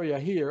this area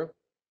here.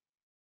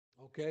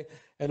 Okay,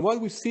 and what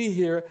we see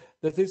here,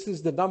 that this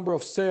is the number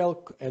of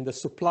sale and the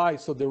supply,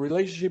 so the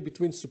relationship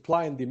between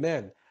supply and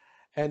demand.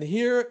 And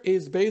here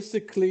is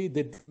basically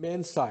the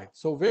demand side.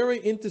 So very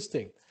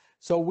interesting.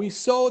 So we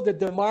saw that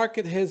the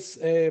market has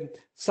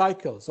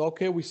cycles.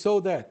 Okay, we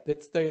saw that.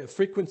 That's the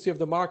frequency of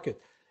the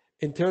market.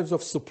 In terms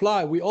of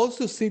supply, we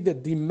also see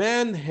that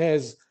demand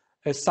has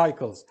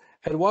cycles.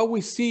 And what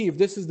we see, if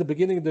this is the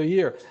beginning of the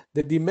year,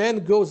 the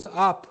demand goes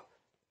up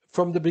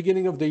from the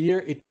beginning of the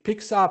year, it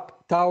picks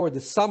up toward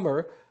the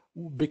summer,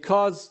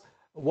 because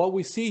what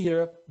we see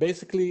here,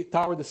 basically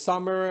toward the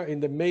summer in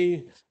the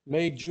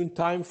May-June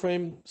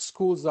timeframe,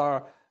 schools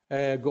are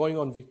going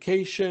on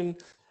vacation,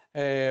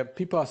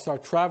 people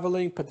start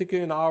traveling,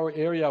 particularly in our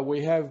area,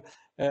 we have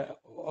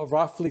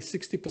roughly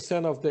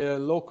 60% of the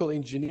local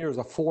engineers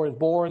are foreign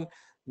born.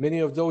 Many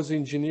of those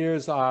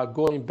engineers are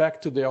going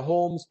back to their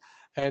homes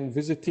and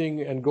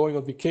visiting and going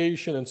on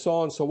vacation and so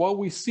on. So what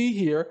we see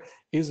here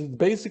is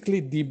basically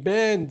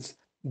demand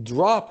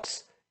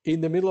drops in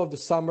the middle of the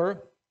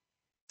summer,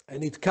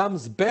 and it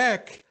comes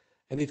back,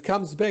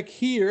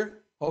 here,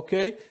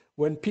 okay,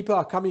 when people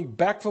are coming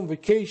back from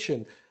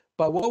vacation.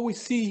 But what we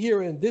see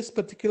here in this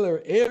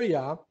particular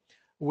area,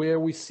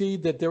 where we see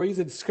that there is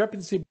a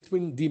discrepancy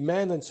between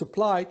demand and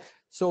supply.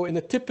 So in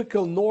a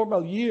typical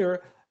normal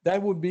year,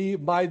 that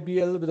might be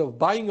a little bit of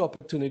buying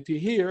opportunity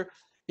here,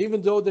 even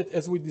though that,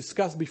 as we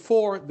discussed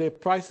before, the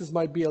prices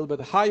might be a little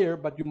bit higher,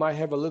 but you might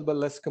have a little bit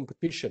less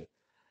competition.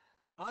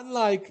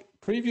 Unlike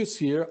previous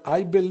year,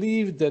 I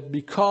believe that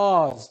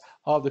because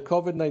of the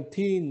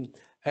COVID-19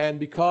 and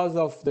because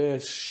of the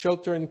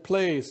shelter in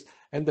place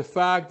and the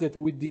fact that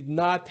we did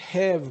not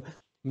have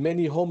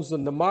many homes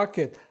on the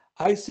market,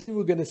 I think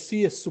we're going to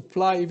see a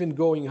supply even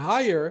going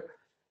higher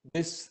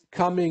this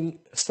coming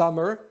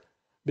summer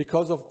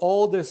because of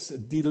all this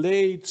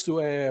delayed to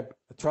a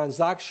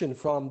transaction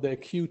from the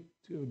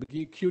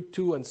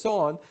Q2 and so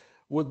on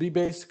will be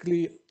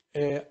basically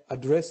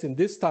addressed in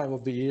this time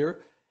of the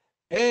year,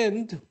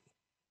 and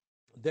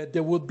that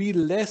there will be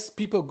less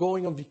people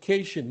going on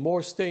vacation,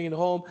 more staying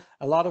home.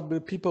 A lot of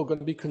people are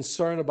going to be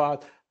concerned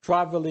about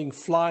traveling,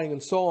 flying,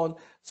 and so on.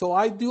 So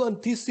I do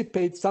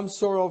anticipate some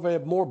sort of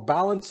a more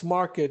balanced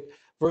market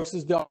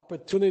versus the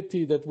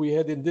opportunity that we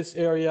had in this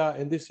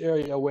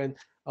area when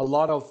a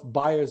lot of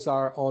buyers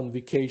are on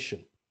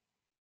vacation.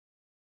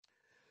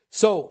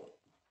 So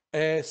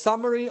a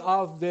summary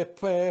of the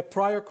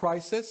prior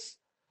crisis.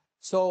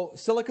 So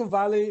Silicon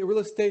Valley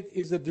real estate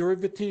is a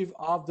derivative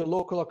of the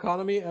local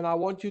economy, and I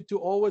want you to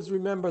always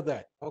remember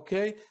that,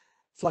 okay?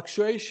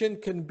 Fluctuation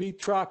can be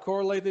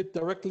correlated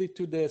directly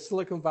to the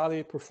Silicon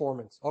Valley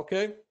performance,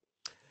 okay?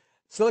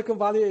 Silicon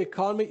Valley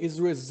economy is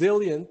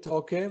resilient,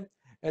 okay?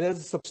 And has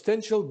a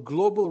substantial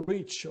global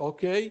reach,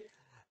 okay?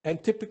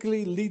 And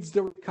typically leads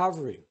the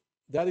recovery.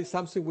 That is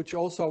something which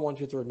also I want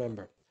you to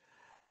remember.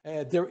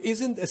 There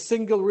isn't a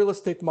single real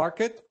estate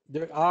market.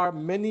 There are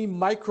many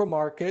micro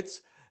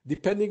markets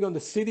depending on the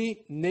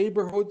city,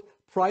 neighborhood,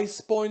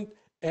 price point,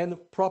 and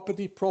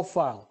property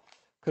profile,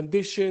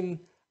 condition,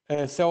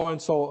 so on,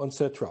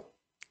 etc.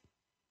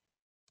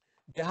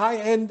 The high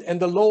end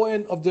and the low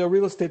end of the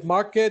real estate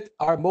market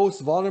are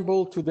most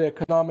vulnerable to the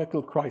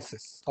economical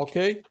crisis,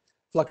 okay?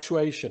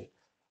 Fluctuation.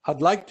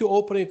 I'd like to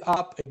open it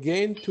up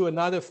again to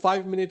another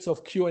 5 minutes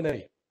of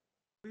Q&A.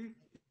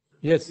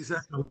 Yes.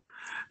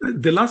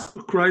 The last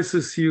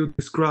crisis you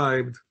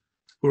described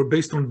were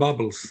based on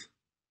bubbles.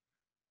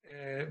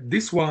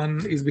 This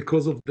one is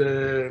because of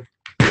the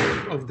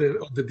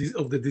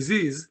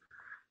disease.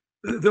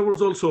 There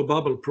was also a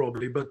bubble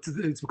probably, but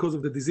it's because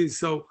of the disease.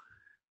 So,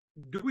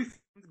 do we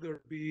think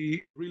there'll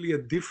be really a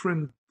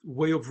different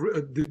way of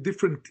the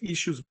different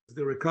issues with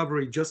the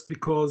recovery just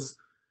because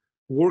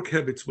work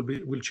habits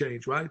will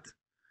change, right?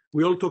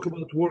 We all talk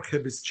about work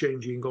habits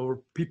changing,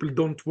 or people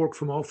don't work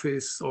from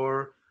office,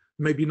 or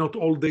maybe not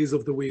all days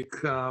of the week.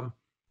 Do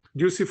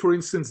you see, for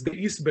instance, the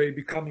East Bay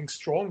becoming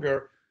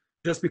stronger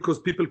just because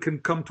people can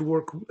come to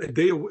work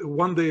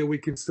one day a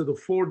week instead of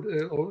 4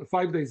 or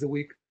 5 days a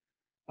week?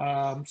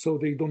 So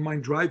they don't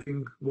mind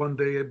driving one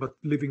day, but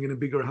living in a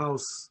bigger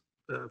house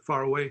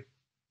far away.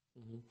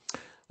 Mm-hmm.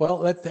 Well,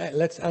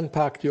 let's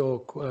unpack your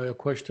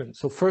question.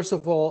 So first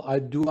of all, I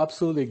do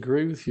absolutely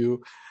agree with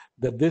you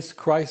that this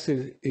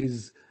crisis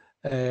is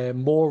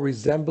more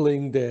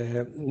resembling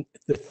the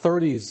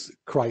 30s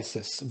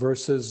crisis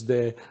versus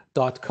the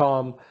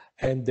 .com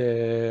and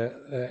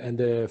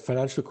the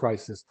financial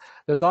crisis.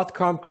 The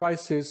 .com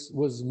crisis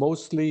was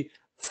mostly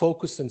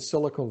focused in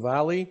Silicon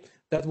Valley.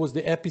 That was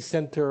the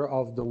epicenter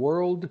of the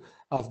world,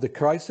 of the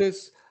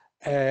crisis,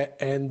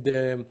 and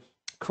the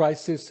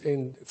crisis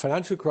in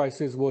financial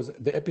crisis was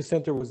the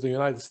epicenter was the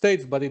United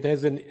States, but it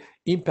has an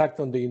impact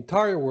on the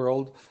entire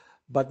world.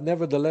 But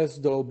nevertheless,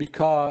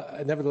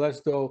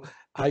 though,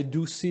 I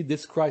do see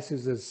this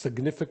crisis as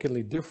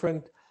significantly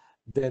different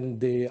than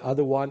the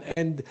other one.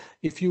 And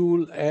if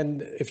you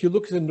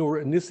look at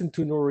listen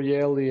to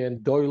Nurieli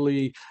and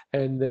Doyle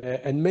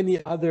and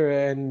many other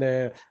and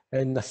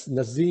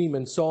Nazim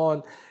and so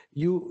on,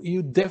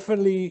 you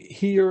definitely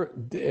hear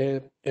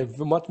a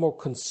much more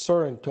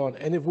concern tone.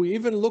 And if we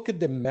even look at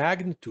the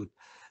magnitude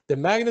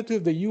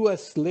of the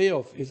U.S.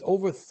 layoff is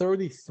over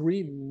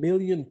 33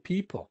 million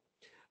people,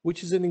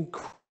 which is an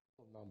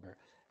incredible number.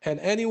 And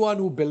anyone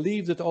who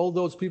believes that all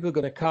those people are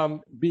going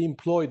to be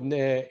employed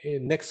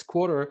in next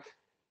quarter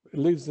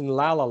lives in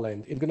La La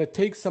Land. It's going to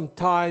take some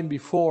time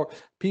before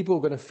people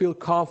are going to feel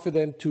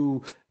confident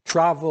to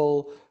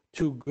travel,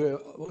 to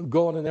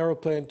go on an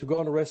airplane, to go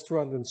on a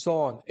restaurant, and so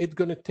on. It's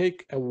going to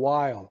take a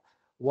while.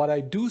 What I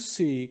do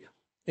see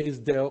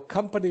is the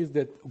companies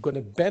that are going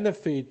to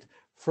benefit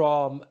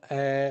from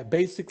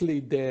basically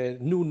the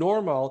new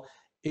normal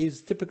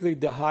is typically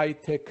the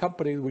high-tech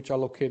companies which are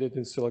located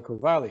in Silicon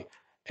Valley.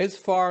 As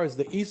far as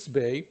the East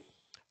Bay,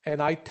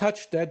 and I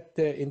touched that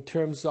in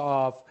terms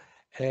of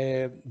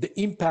the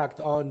impact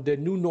on the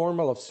new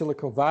normal of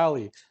Silicon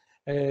Valley.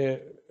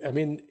 I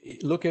mean,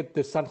 look at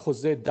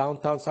the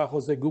downtown San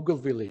Jose Google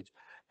Village,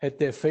 at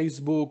the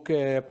Facebook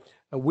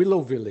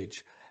Willow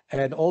Village,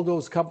 and all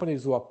those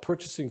companies who are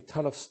purchasing a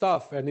ton of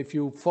stuff. And if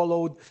you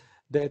followed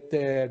that,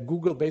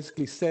 Google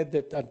basically said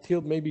that until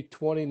maybe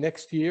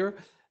next year,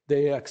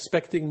 they are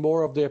expecting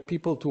more of their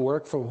people to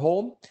work from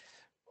home.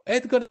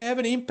 It's going to have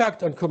an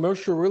impact on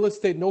commercial real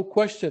estate, no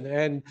question.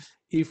 And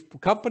if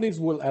companies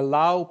will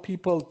allow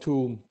people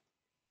to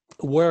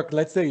work,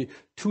 let's say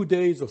 2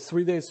 days or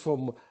 3 days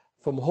from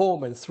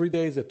home and 3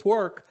 days at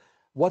work,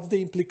 what's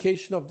the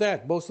implication of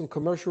that, both in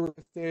commercial real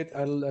estate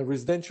and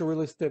residential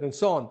real estate and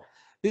so on?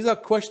 These are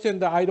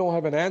questions that I don't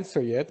have an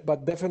answer yet,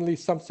 but definitely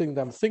something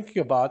that I'm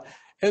thinking about,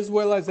 as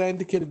well as I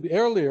indicated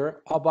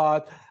earlier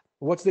about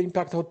what's the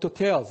impact on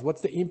hotels,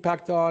 what's the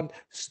impact on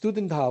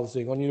student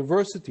housing, on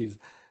universities.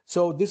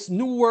 So this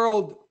new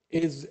world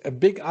is a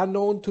big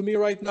unknown to me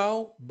right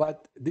now,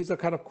 but these are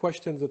kind of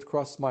questions that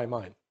cross my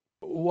mind.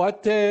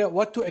 What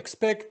to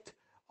expect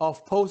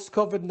of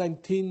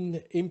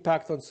post-COVID-19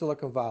 impact on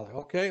Silicon Valley?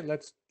 Okay,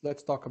 let's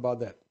talk about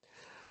that.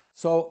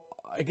 So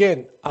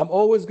again, I'm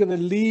always going to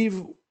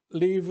lead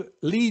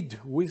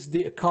with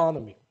the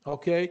economy.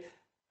 Okay,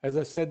 as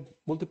I said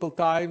multiple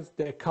times,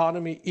 the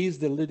economy is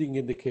the leading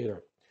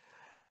indicator.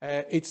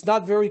 It's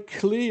not very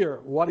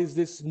clear what is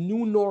this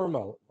new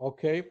normal.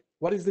 Okay,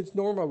 what is this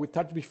normal we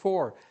touched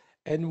before,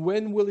 and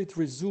when will it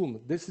resume?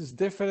 This is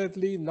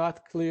definitely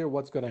not clear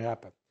what's going to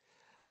happen.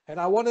 And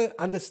I want to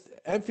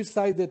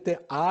emphasize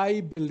that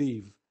I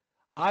believe,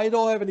 I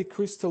don't have any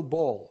crystal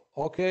ball,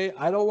 okay?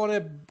 I don't want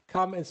to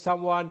come as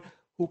someone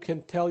who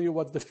can tell you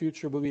what the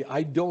future will be.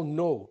 I don't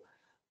know,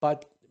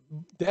 but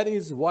that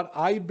is what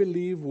I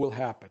believe will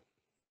happen,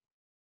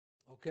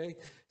 okay?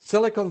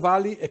 Silicon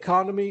Valley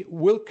economy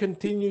will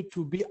continue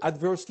to be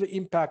adversely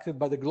impacted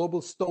by the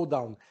global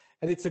slowdown,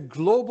 and it's a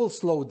global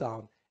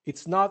slowdown.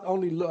 It's not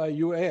only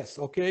US,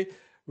 okay?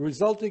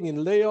 Resulting in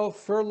layoffs,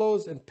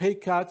 furloughs, and pay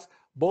cuts,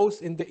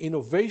 both in the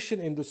innovation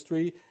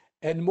industry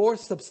and more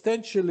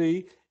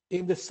substantially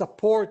in the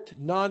support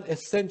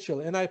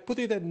non-essential. And I put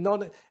it at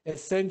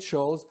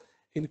non-essentials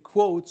in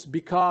quotes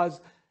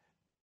because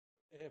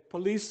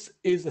police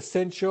is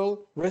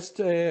essential,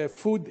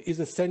 food is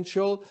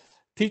essential,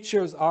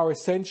 teachers are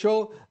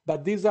essential,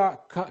 but these are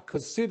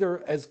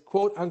considered as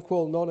quote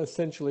unquote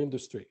non-essential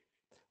industry,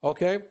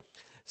 okay?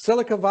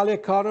 Silicon Valley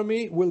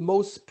economy will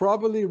most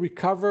probably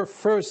recover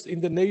first in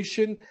the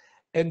nation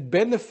and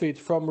benefit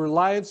from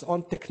reliance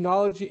on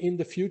technology in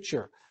the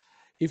future.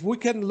 If we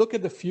can look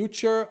at the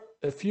future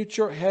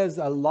has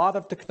a lot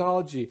of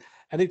technology,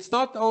 and it's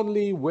not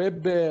only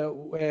web,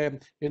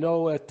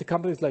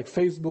 companies like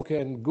Facebook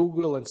and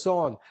Google and so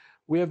on.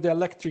 We have the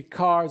electric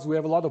cars. We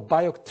have a lot of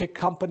biotech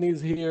companies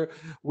here.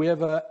 We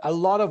have a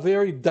lot of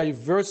very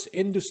diverse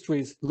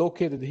industries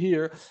located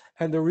here.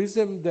 And the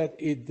reason that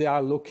they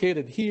are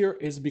located here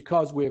is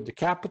because we have the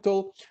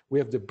capital, we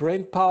have the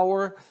brain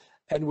power,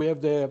 and we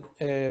have the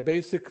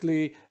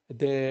basically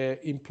the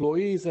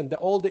employees and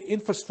all the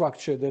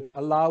infrastructure that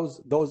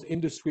allows those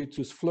industries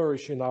to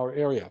flourish in our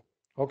area.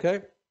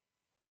 Okay,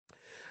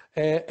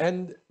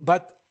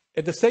 but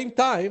at the same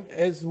time,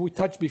 as we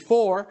touched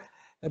before,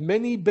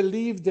 many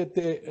believe that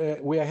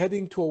we are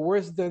heading to a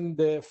worse than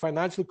the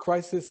financial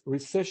crisis,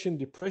 recession,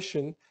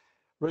 depression.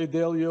 Ray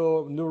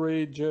Dalio,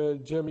 Nuri,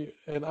 Jeremy,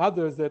 and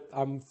others that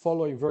I'm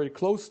following very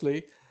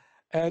closely.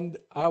 And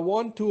I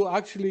want to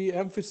actually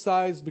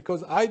emphasize,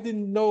 because I did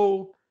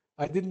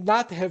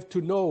not have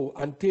to know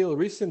until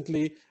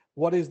recently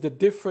what is the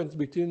difference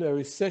between a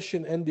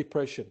recession and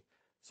depression.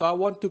 So I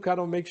want to kind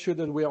of make sure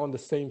that we are on the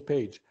same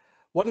page.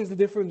 What is the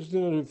difference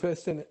between a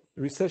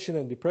recession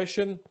and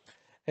depression?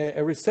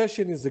 A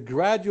recession is a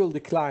gradual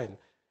decline.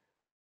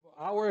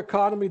 Our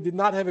economy did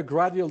not have a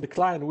gradual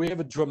decline. We have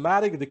a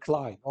dramatic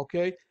decline,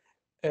 okay?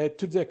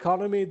 To the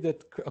economy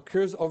that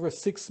occurs over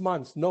 6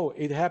 months. No,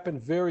 it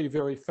happened very,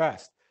 very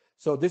fast.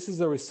 So this is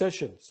a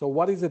recession. So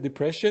what is a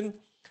depression?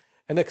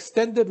 An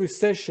extended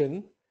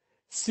recession,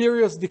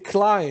 serious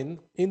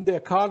decline in the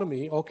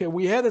economy. Okay,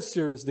 we had a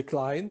serious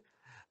decline,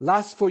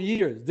 lasts for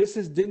years.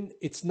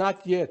 It's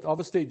not yet.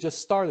 Obviously, it just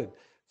started.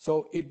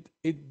 So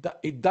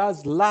it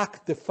does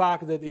lack the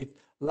fact that it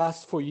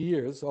lasts for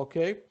years.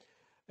 Okay,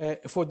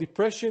 for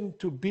depression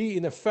to be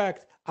in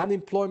effect,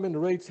 unemployment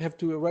rates have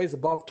to rise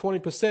above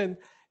 20%.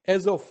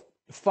 As of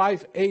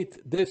 5/8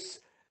 this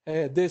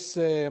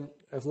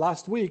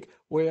last week,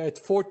 we're at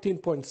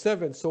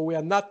 14.7. So we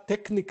are not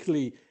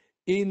technically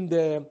in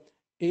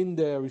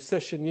the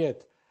recession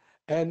yet.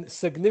 And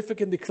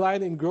significant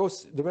decline in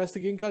gross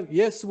domestic income.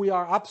 Yes, we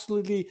are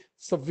absolutely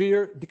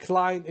severe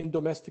decline in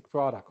domestic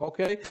product.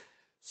 Okay,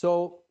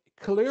 so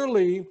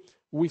clearly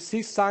we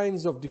see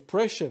signs of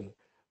depression.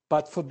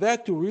 But for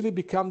that to really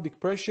become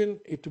depression,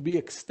 it to be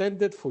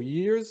extended for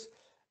years,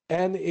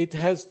 and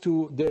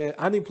the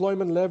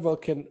unemployment level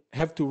can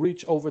have to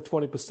reach over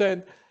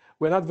 20%.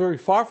 We're not very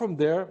far from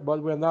there,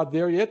 but we're not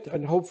there yet,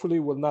 and hopefully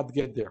we'll not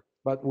get there,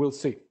 but we'll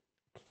see.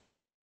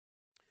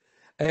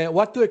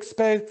 What to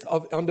expect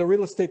on the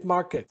real estate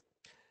market?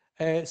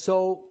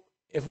 So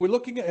if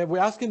we're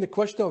asking the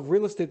question of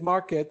real estate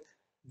market,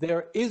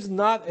 there is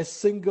not a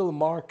single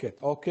market,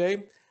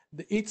 okay?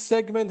 Each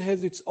segment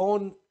has its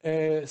own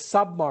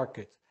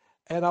sub-market.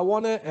 And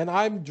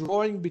I'm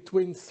drawing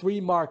between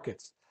 3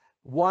 markets,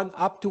 one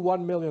up to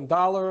 $1 million,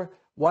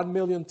 $1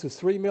 million to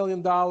 $3 million,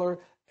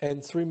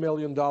 and $3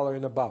 million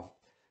and above.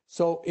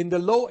 So in the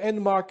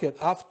low-end market,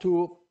 up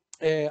to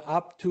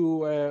up to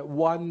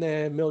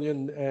 $1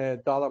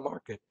 million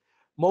market,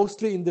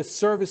 mostly in the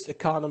service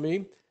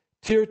economy,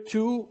 tier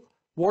 2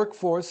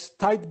 workforce,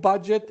 tight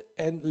budget,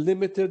 and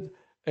limited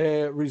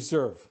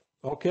reserve,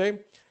 okay,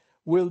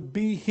 will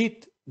be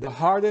hit the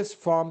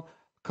hardest from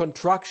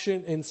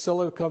contraction in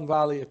Silicon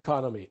Valley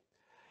economy.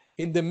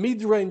 In the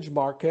mid-range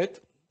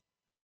market,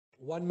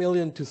 1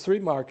 million to 3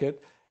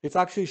 market, it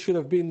actually should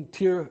have been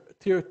tier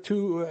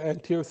 2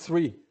 and tier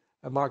 3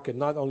 market,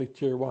 not only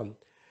tier 1.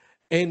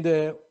 In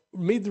the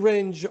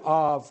mid-range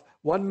of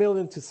 1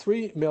 million to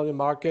 3 million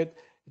market,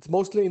 it's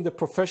mostly in the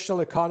professional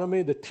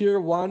economy, the tier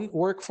 1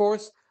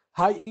 workforce,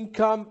 high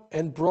income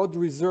and broad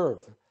reserve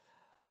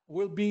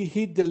will be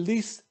hit the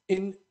least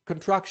in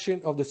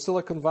contraction of the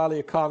Silicon Valley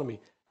economy.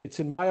 It's,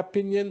 in my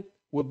opinion,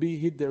 will be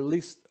hit the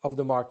least of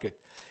the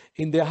market.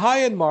 In the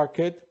high-end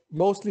market,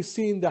 mostly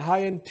seen the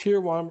high-end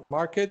tier 1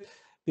 market,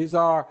 these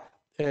are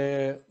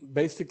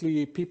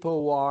basically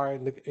people who are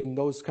in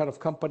those kind of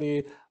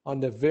company on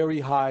the very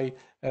high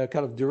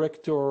kind of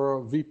director,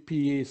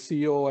 VP,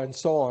 CEO, and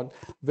so on,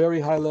 very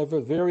high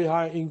level, very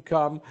high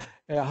income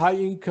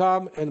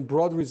and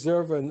broad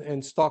reserve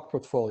and stock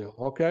portfolio,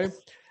 okay?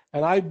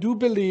 And I do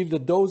believe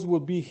that those will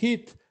be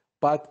hit,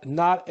 but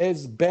not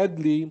as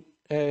badly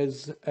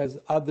as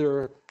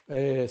other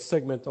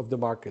segment of the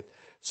market.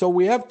 So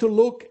we have to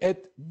look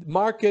at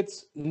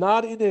markets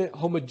not in a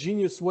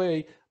homogeneous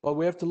way, but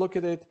we have to look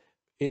at it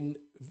in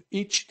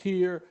each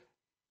tier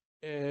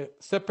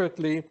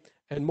separately,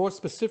 and more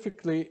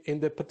specifically in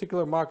the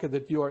particular market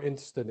that you are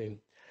interested in.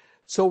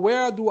 So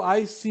where do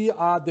I see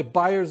are the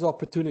buyer's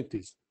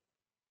opportunities?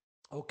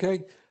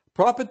 Okay,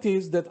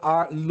 properties that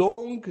are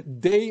long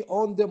day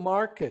on the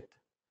market,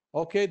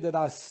 okay, that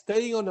are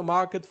staying on the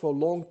market for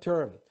long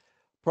term.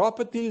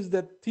 Properties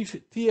that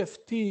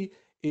TFT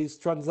is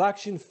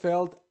transaction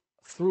fell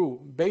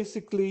through.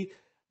 Basically,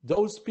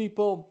 those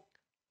people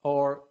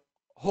or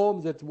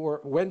homes that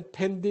went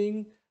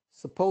pending,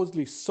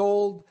 supposedly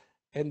sold,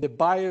 and the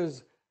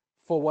buyers,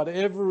 for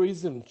whatever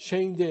reason,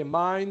 changed their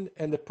mind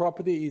and the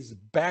property is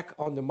back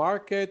on the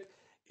market.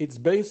 It's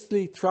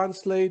basically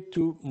translate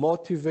to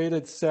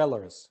motivated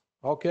sellers,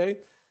 okay?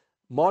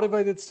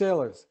 Motivated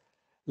sellers.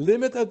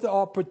 Limited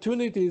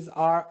opportunities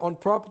are on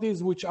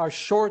properties which are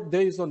short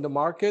days on the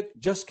market,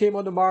 just came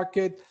on the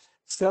market.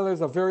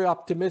 Sellers are very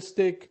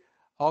optimistic,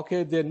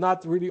 okay? They're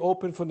not really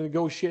open for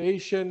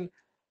negotiation.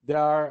 They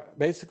are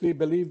basically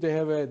believe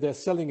they're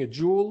selling a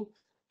jewel,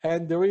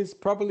 and there is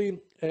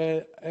probably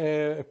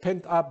a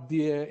pent up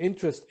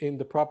interest in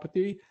the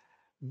property.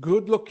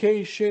 Good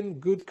location,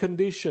 good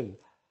condition.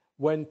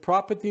 When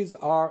properties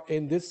are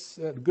in this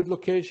good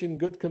location,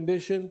 good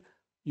condition,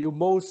 you're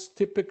most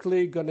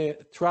typically going to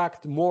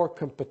attract more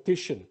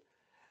competition.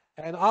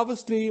 And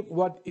obviously,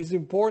 what is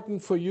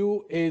important for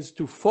you is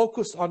to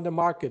focus on the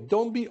market.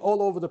 Don't be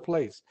all over the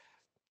place.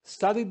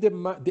 Study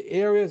the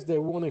areas they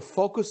want to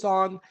focus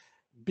on.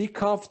 Be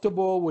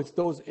comfortable with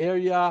those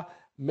areas.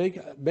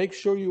 Make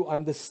sure you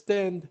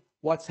understand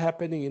what's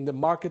happening in the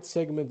market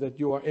segment that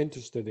you are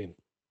interested in.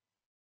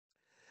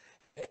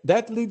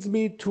 That leads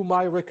me to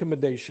my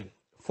recommendation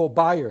for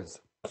buyers.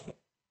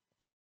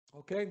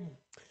 Okay,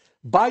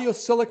 buy your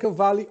Silicon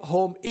Valley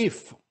home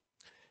if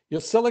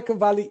your Silicon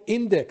Valley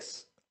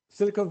index,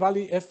 Silicon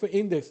Valley F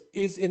index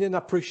is in an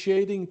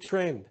appreciating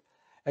trend.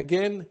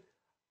 Again,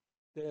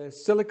 the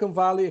Silicon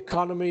Valley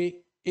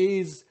economy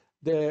is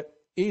the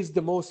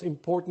most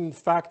important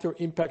factor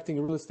impacting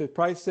real estate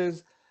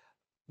prices.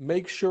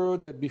 Make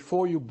sure that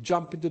before you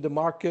jump into the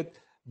market,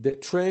 the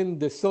trend,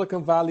 the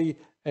Silicon Valley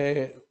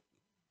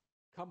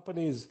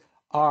companies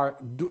are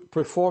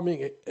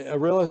performing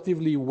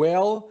relatively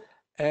well,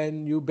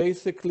 and you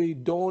basically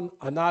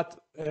are not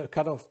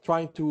kind of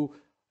trying to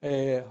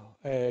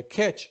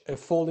catch a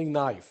falling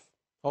knife,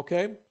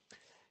 okay?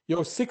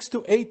 Your 6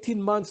 to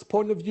 18 months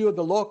point of view of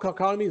the local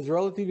economy is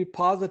relatively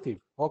positive,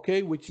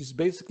 okay? Which is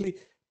basically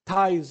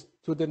ties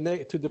to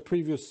the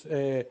previous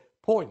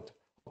point,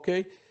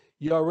 okay?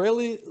 You are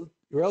really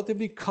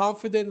relatively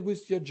confident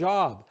with your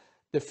job.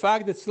 The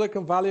fact that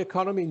Silicon Valley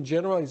economy in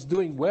general is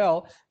doing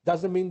well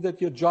doesn't mean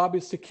that your job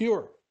is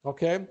secure,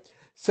 okay?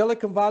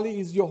 Silicon Valley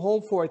is your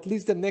home for at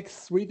least the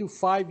next 3 to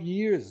 5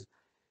 years.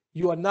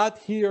 You are not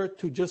here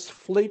to just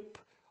flip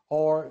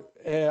or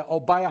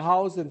buy a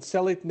house and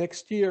sell it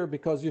next year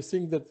because you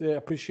think that the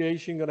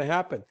appreciation is going to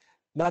happen.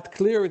 Not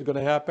clear it's going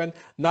to happen.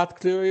 Not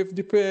clear if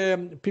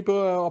the people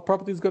or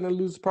property is going to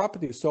lose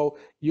property. So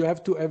you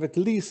have to have at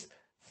least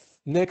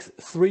next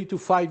 3 to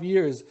 5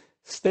 years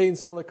stay in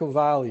Silicon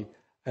Valley,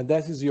 and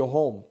that is your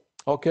home,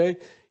 okay?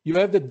 You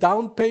have the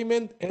down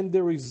payment and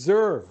the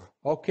reserve,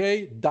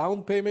 okay?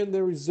 Down payment and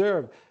the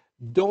reserve.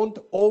 Don't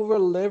over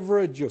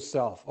leverage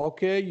yourself,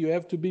 okay? You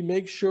have to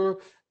make sure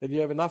that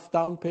you have enough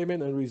down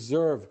payment and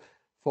reserve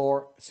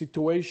for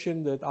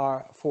situations that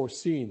are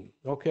foreseen,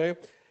 okay?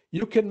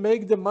 You can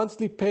make the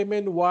monthly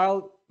payment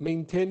while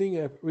maintaining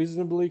a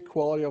reasonably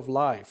quality of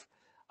life.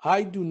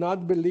 I do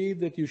not believe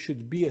that you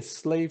should be a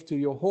slave to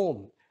your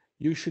home.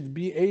 You should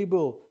be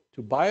able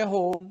to buy a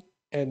home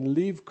and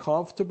live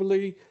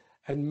comfortably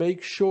and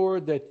make sure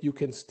that you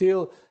can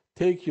still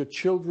take your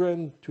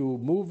children to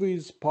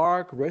movies,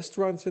 park,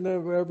 restaurants, and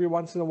every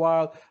once in a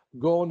while,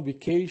 go on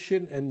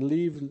vacation and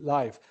live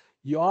life.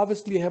 You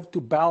obviously have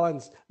to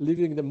balance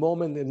living the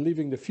moment and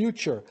living the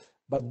future,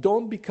 but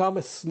don't become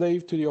a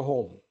slave to your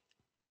home.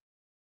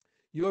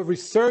 You have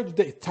researched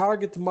the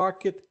target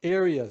market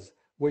areas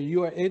where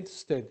you are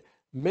interested.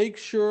 Make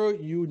sure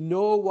you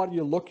know what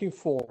you're looking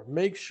for.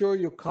 Make sure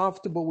you're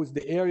comfortable with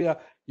the area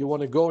you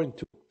want to go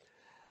into.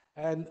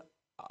 And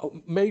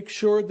make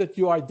sure that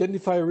you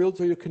identify a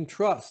realtor you can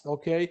trust,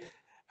 okay?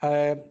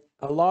 A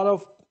lot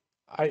of,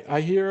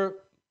 I hear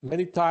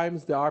many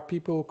times there are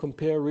people who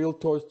compare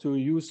realtors to a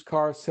used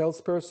car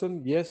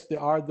salesperson. Yes,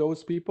 there are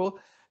those people.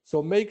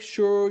 So make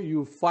sure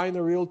you find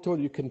a realtor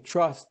you can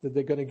trust, that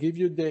they're going to give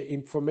you the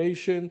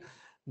information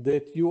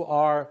that you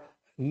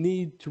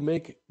need to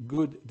make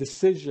good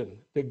decision.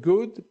 The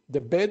good, the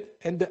bad,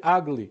 and the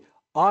ugly.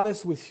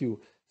 Honest with you,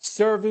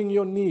 serving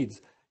your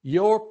needs.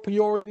 Your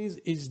priorities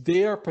is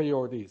their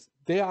priorities.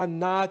 They are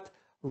not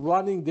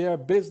running their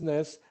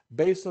business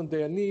based on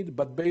their need,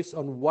 but based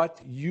on what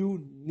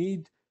you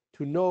need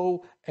to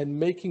know, and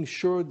making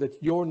sure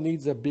that your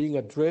needs are being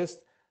addressed,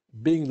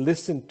 being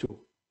listened to.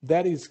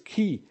 That is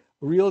key.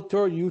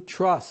 Realtor you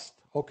trust,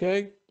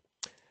 okay?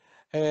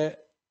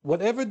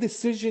 Whatever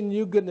decision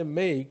you're gonna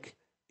make,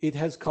 it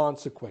has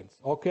consequence,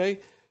 okay?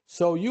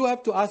 So you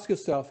have to ask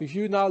yourself, if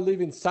you now live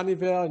in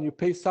Sunnyvale and you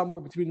pay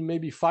somewhere between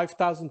maybe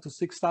 $5,000 to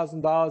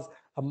 $6,000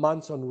 a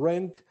month on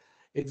rent,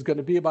 it's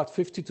gonna be about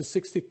 $50,000 to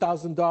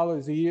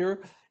 $60,000 a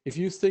year. If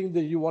you think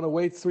that you wanna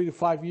wait 3 to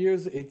 5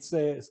 years, it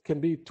can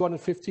be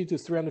 $250,000 to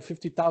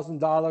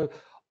 $350,000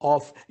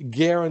 of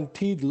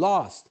guaranteed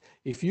loss.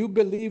 If you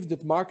believe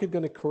that market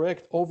gonna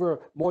correct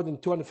over more than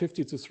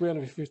 250 to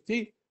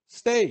 350,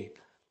 stay.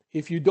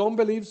 If you don't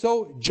believe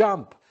so,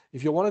 jump.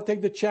 If you wanna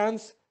take the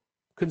chance,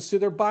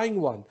 consider buying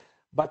one.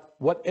 But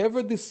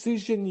whatever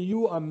decision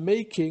you are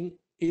making,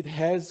 it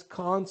has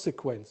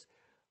consequence.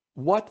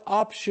 What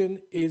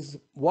option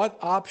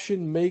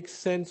makes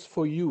sense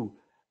for you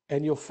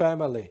and your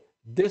family?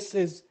 This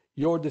is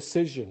your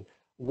decision.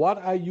 What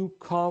are you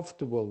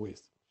comfortable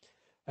with?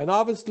 And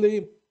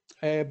obviously,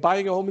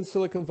 buying a home in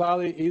Silicon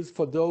Valley is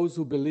for those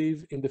who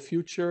believe in the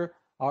future,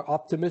 are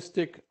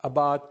optimistic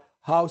about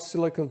how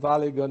Silicon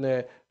Valley is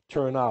gonna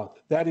turn out.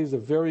 That is a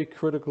very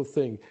critical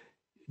thing.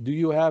 Do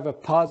you have a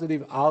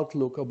positive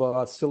outlook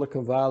about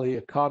Silicon Valley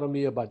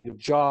economy, about your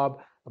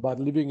job, about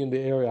living in the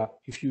area?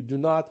 If you do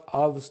not,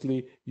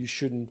 obviously, you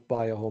shouldn't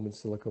buy a home in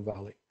Silicon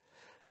Valley.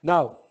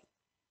 Now,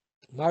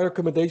 my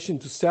recommendation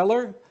to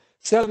seller,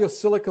 sell your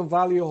Silicon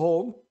Valley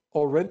home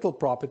or rental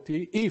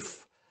property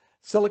if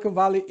Silicon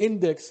Valley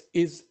index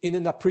is in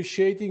an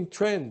appreciating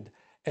trend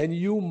and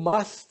you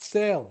must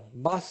sell,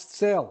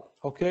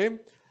 okay?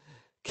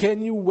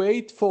 Can you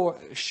wait for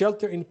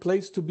shelter in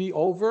place to be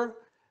over?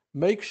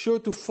 Make sure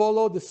to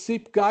follow the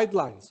SIP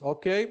guidelines,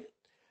 okay?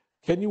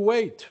 Can you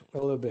wait a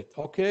little bit,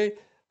 okay?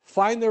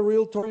 Find a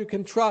realtor you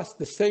can trust,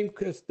 the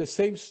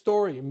same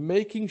story.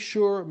 Make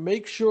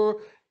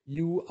sure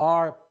you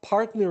are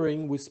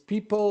partnering with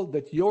people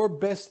that your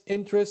best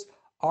interests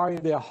are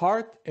in their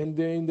heart and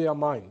they're in their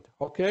mind,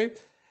 okay?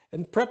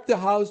 And prep the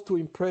house to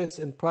impress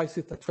and price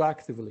it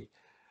attractively.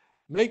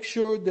 Make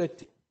sure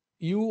that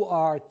you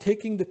are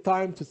taking the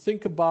time to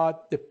think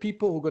about the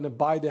people who are going to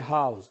buy the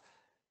house.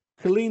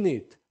 Clean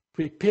it,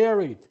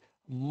 prepare it,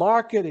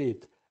 market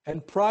it,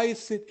 and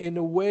price it in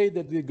a way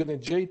that they're going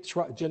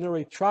to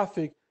generate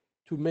traffic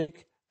to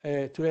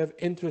have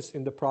interest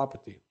in the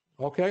property,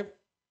 okay?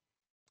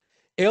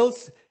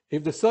 Else,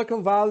 if the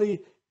Silicon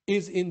Valley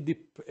is in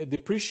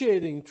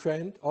depreciating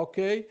trend,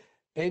 okay,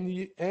 and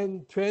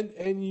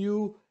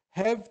you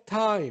have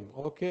time,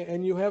 okay,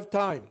 and you have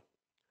time,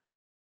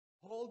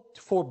 hold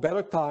for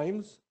better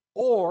times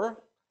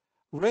or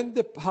rent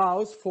the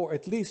house for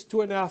at least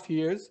 2.5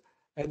 years.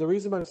 And the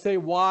reason I say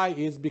why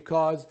is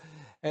because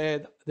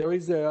there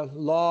is a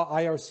law,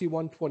 IRC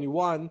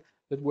 121,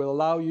 that will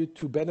allow you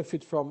to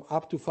benefit from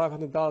up to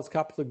 $500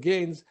 capital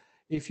gains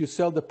if you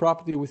sell the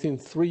property within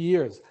 3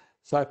 years.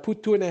 So I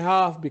put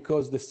 2.5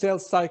 because the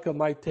sales cycle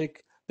might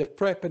take, the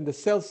prep and the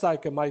sales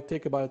cycle might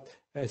take about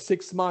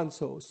 6 months.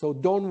 So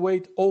don't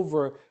wait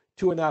over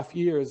 2.5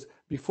 years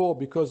before,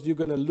 because you're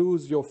going to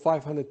lose your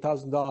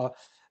 $500,000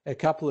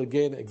 capital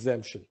gain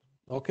exemption.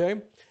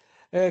 Okay.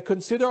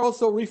 Consider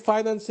also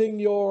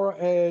refinancing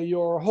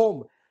your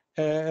home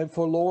and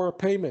for lower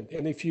payment.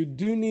 And if you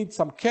do need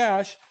some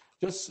cash,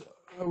 just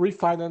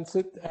refinance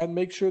it and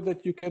make sure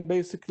that you can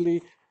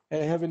basically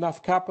have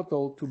enough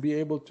capital to be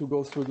able to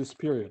go through this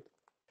period.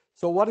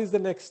 So what is the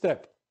next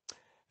step?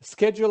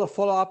 Schedule a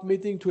follow-up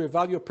meeting to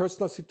evaluate your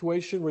personal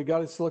situation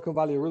regarding Silicon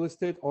Valley real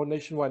estate or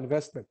nationwide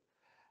investment.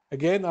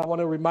 Again, I want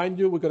to remind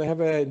you, we're going to have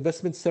an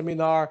investment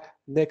seminar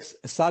next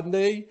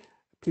Sunday.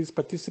 Please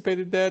participate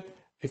in that.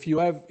 If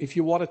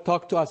you want to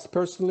talk to us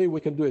personally,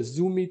 we can do a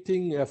Zoom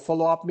meeting, a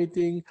follow-up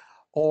meeting,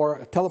 or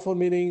a telephone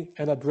meeting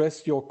and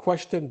address your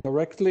question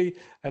directly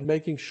and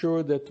making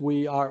sure that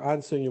we are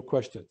answering your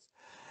questions.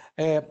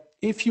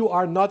 If you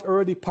are not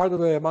already part of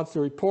the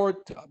monthly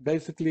report,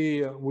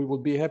 basically we will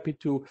be happy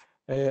to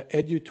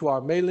add you to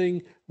our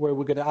mailing, where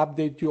we're going to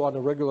update you on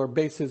a regular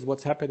basis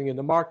what's happening in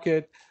the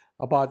market,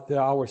 about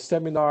our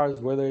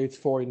seminars, whether it's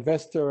for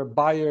investor,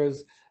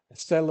 buyers,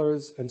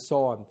 sellers, and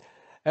so on.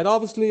 And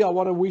obviously, I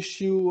want to wish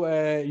you,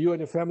 you and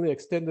your family,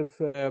 extended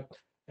a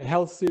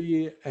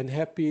healthy and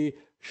happy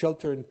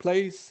shelter in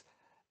place.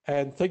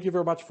 And thank you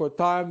very much for your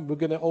time. We're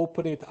going to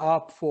open it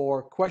up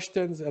for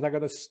questions, and I'm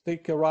going to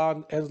stick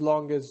around as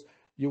long as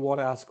you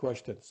want to ask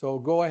questions. So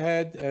go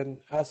ahead and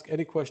ask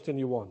any question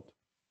you want.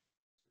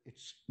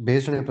 It's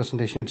based on your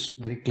presentation. It's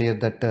very clear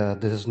that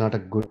this is not a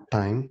good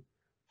time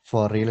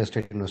for real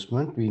estate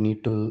investment. We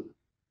need to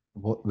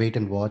wait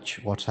and watch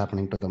what's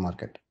happening to the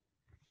market.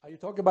 Are you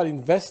talking about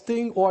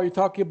investing, or are you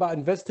talking about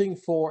investing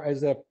for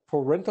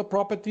rental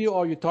property,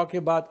 or are you talking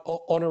about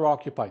owner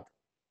occupied?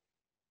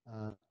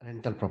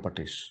 Rental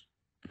properties.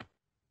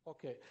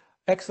 Okay,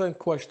 excellent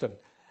question.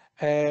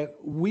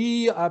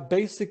 We are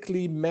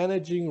basically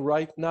managing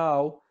right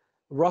now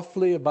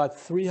roughly about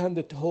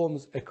 300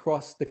 homes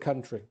across the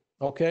country.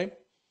 Okay,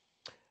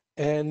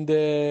 and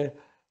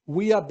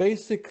we are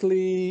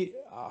basically,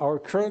 our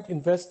current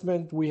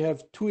investment, we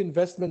have 2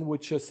 investments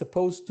which are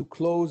supposed to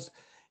close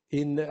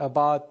in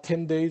about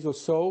 10 days or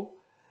so.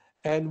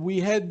 And we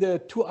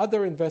had 2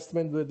 other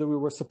investments that we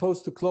were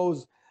supposed to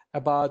close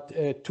about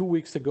 2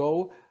 weeks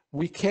ago.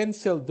 We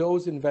canceled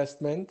those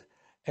investments,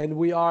 and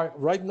we are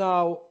right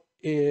now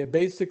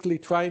basically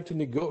trying to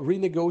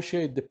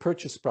renegotiate the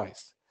purchase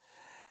price.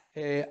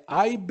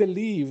 I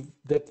believe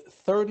that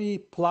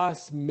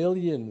 30+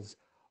 millions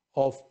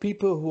of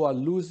people who are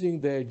losing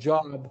their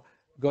job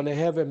going to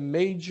have a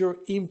major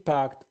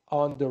impact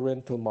on the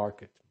rental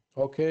market.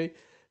 Okay.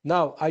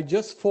 Now, I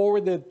just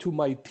forwarded to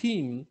my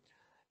team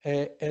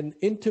an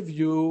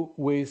interview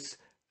with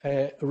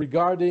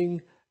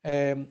regarding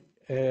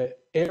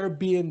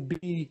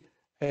Airbnb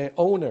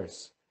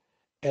owners,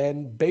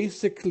 and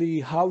basically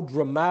how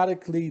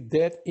dramatically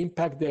that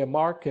impact their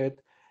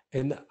market,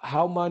 and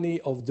how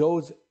many of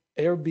those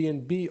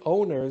Airbnb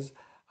owners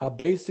are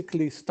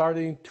basically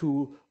starting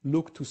to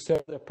look to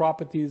sell their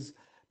properties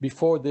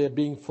before they're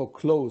being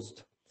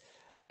foreclosed.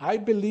 I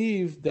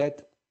believe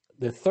that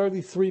the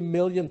 33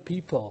 million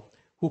people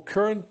who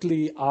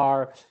currently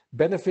are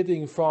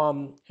benefiting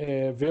from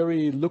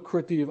very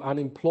lucrative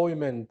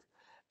unemployment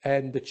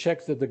and the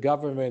checks that the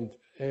government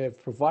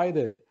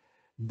provided,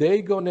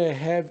 they're going to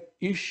have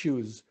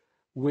issues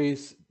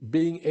with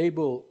being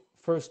able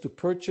first to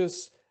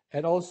purchase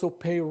and also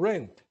pay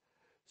rent.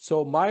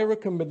 So my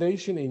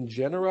recommendation in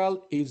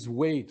general is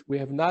wait. We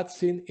have not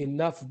seen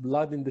enough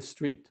blood in the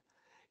street.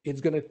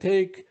 It's going to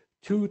take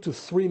 2 to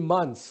 3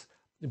 months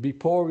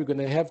before we're going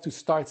to have to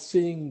start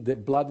seeing the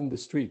blood in the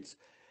streets.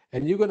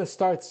 And you're going to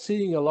start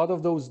seeing a lot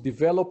of those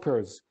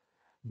developers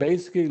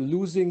basically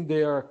losing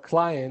their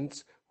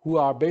clients who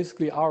are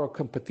basically our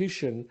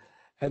competition,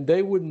 and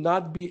they would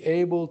not be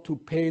able to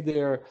pay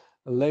their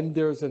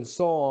lenders and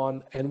so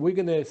on. And we're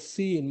going to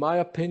see, in my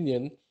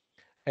opinion,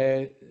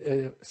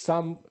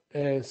 some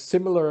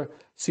similar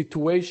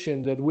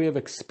situation that we have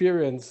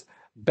experienced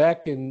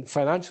back in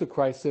financial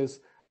crisis,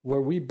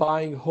 where we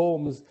buying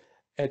homes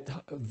at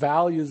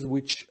values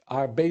which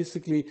are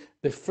basically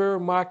the fair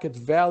market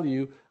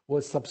value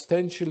was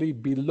substantially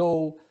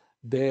below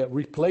the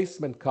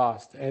replacement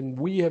cost. And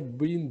we have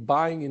been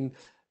buying in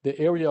the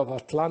area of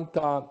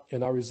Atlanta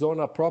and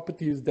Arizona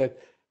properties that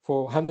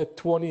for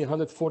 $120,000,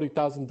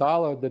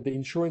 $140,000 that the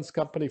insurance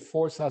company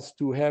forced us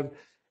to have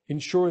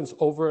insurance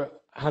over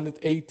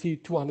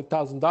 $180,000,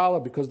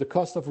 $200,000 because the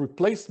cost of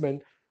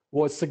replacement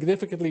was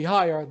significantly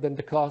higher than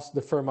the cost,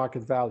 the fair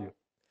market value.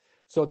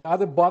 So the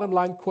other bottom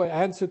line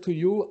answer to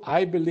you,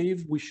 I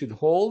believe we should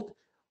hold,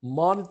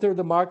 monitor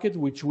the market,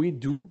 which we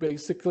do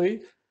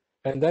basically,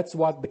 and that's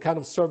what the kind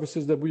of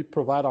services that we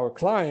provide our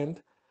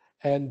client.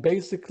 And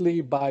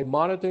basically by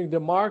monitoring the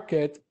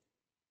market,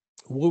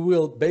 we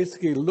will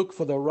basically look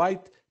for the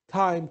right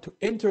time to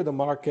enter the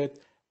market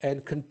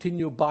and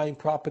continue buying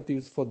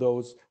properties for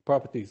those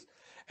properties.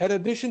 In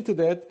addition to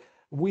that,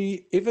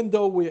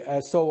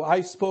 so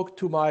I spoke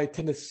to my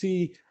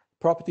Tennessee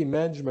property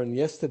management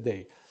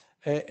yesterday.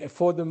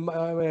 For the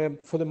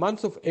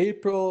month of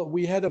April,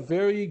 we had a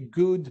very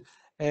good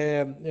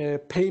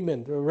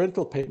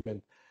rental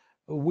payment.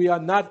 We are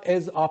not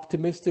as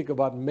optimistic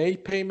about May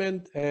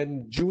payment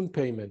and June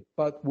payment,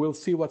 but we'll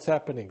see what's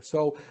happening.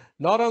 So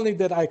not only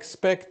that I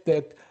expect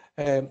that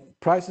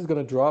price is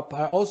going to drop,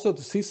 I also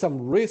see some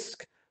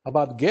risk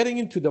about getting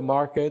into the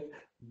market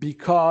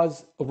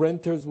because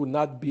renters will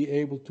not be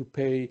able to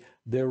pay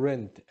their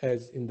rent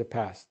as in the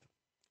past.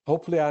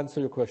 Hopefully I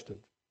answer your question.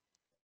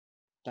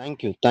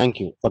 Thank you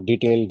for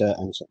detailed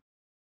answer.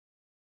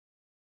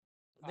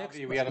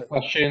 Avi, we have a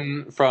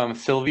question from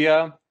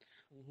Sylvia.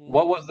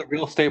 What was the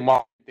real estate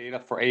market data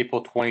for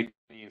April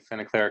 2020 in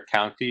Santa Clara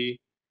County?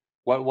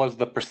 What was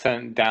the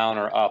 % down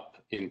or up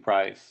in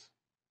price?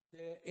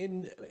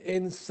 In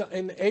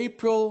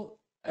April,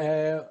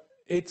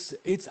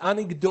 it's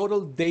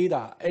anecdotal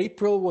data.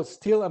 April was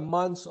still a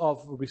month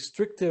of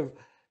restrictive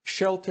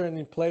sheltering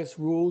in place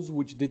rules,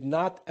 which did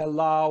not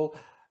allow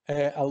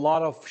a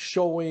lot of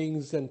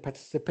showings and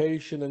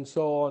participation and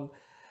so on.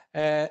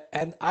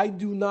 And I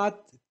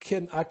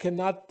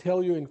cannot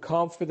tell you in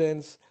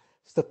confidence,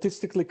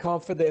 statistically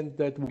confident,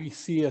 that we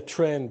see a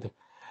trend.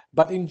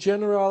 But in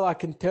general, I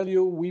can tell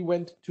you we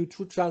went to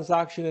two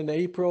transactions in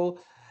April.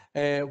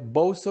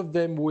 Both of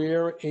them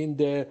were in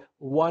the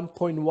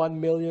 1.1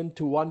 million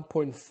to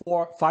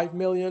 1.45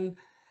 million.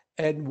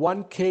 And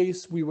one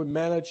case, we would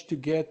manage to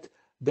get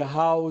the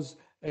house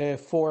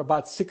for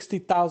about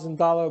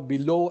 $60,000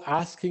 below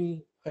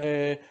asking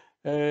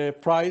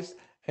price.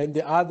 And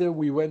the other,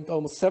 we went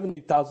almost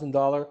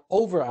 $70,000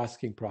 over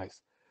asking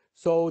price.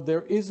 So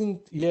there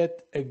isn't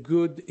yet a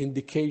good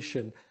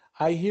indication.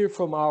 I hear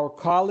from our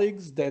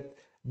colleagues that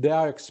they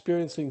are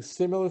experiencing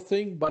similar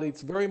thing, but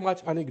it's very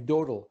much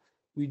anecdotal.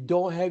 We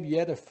don't have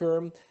yet a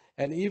firm,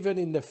 and even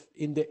in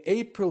the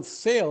April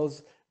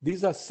sales,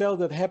 these are sales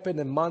that happened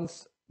a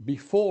month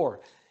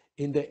before.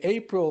 In the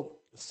April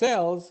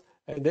sales,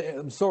 in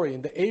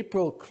the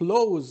April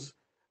close,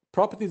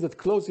 properties that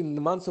close in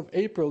the months of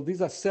April,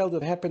 these are sales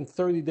that happened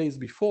 30 days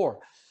before.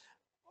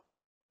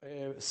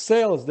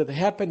 Sales that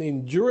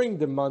happen during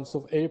the months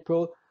of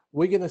April,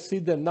 we're going to see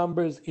the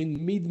numbers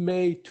in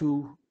mid-May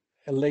to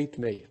late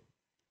May.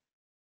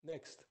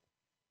 Next.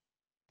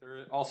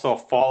 There's also a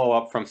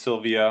follow-up from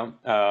Sylvia.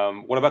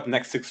 What about the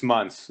next 6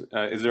 months?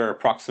 Is there an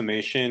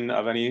approximation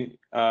of any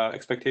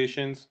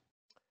expectations?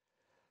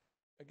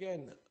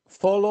 Again,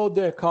 follow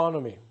the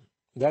economy.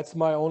 That's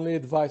my only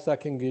advice I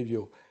can give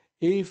you.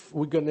 If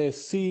we're going to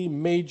see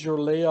major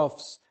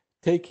layoffs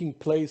taking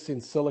place in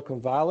Silicon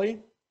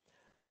Valley,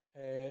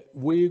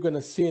 we're going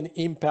to see an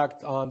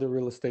impact on the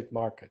real estate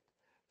market.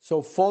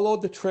 So follow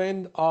the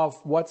trend of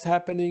what's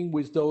happening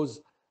with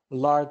those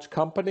large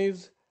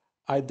companies.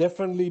 I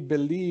definitely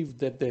believe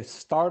that the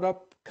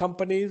startup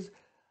companies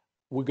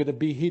were going to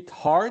be hit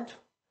hard,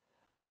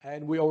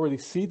 and we already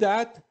see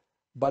that.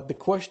 But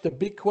the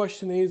big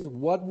question is,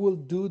 what will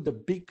do the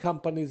big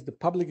companies, the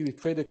publicly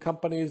traded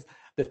companies,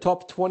 the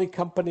top 20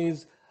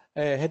 companies,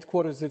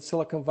 headquarters in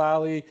Silicon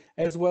Valley,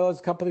 as well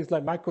as companies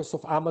like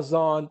Microsoft,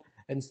 Amazon,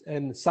 and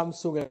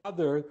Samsung and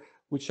others,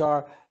 which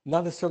are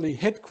not necessarily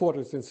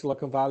headquarters in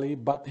Silicon Valley,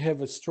 but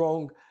have a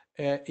strong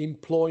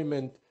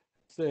employment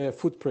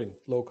footprint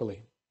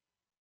locally.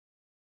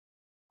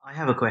 I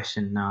have a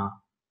question.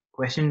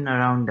 Question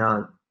around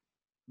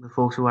the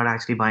folks who are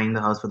actually buying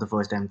the house for the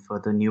first time, for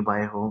the new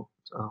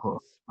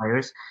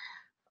buyers.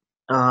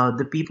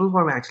 The people who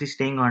are actually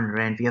staying on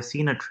rent, we have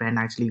seen a trend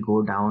actually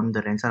go down.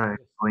 The rents are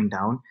going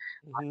down.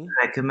 I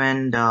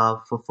recommend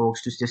for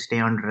folks to just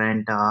stay on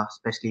rent,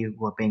 especially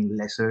who are paying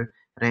lesser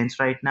rents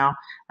right now,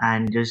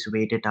 and just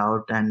wait it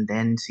out and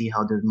then see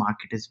how the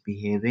market is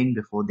behaving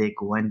before they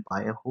go and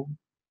buy a home.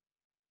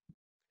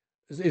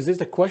 Is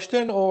this a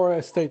question or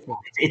a statement?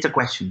 It's a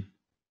question.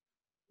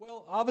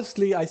 Well,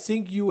 obviously, I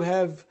think you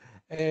have,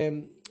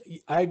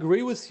 I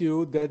agree with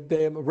you that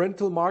the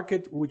rental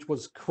market, which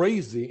was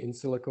crazy in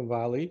Silicon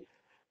Valley,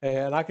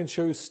 and I can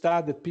show you a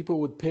stat that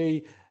people would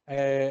pay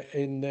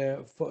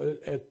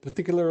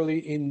particularly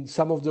in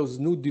some of those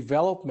new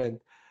development,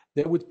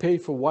 they would pay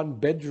for one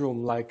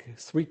bedroom like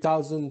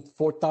 $3,000,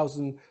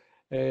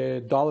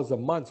 $4,000 a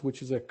month,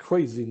 which is a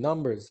crazy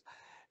numbers.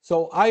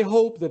 So I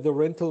hope that the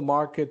rental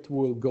market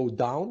will go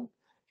down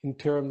in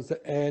terms,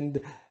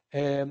 and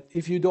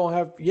if you don't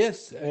have,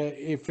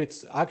 if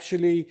it's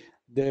actually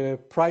the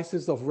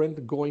prices of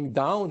rent going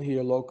down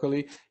here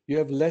locally, you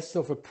have less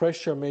of a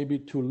pressure maybe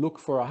to look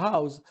for a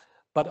house.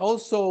 But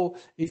also,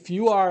 if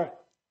you are,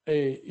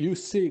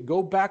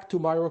 go back to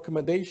my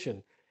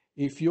recommendation.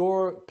 If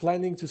you're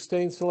planning to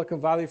stay in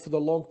Silicon Valley for the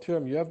long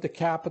term, you have the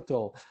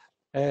capital,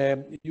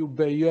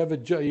 you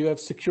have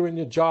securing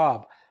your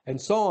job, and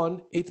so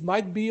on, it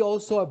might be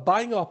also a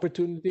buying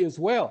opportunity as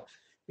well.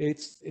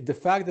 It's the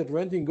fact that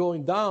renting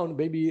going down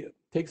maybe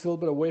takes a little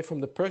bit away from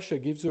the pressure,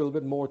 gives you a little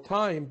bit more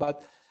time,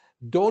 but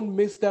don't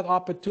miss that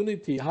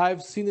opportunity.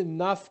 I've seen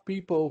enough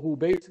people who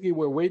basically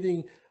were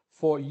waiting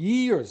for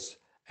years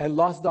and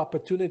lost the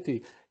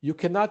opportunity. You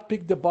cannot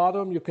pick the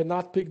bottom, you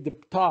cannot pick the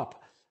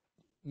top.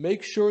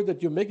 Make sure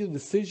that you make a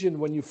decision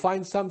when you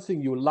find something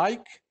you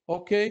like,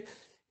 okay?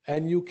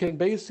 And you can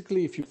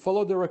basically, if you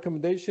follow the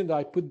recommendation that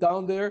I put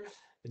down there,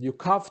 and you're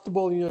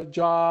comfortable in your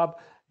job,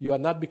 you are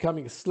not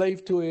becoming a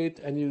slave to it,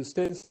 and you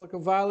stay in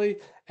Silicon Valley,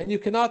 and you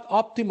cannot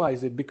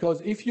optimize it,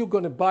 because if you're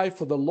going to buy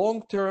for the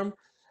long term,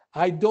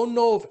 I don't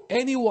know of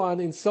anyone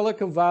in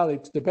Silicon Valley,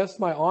 to the best of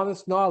my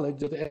honest knowledge,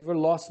 that ever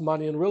lost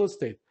money in real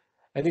estate.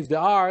 And if there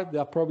are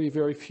probably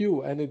very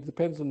few, and it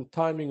depends on the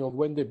timing of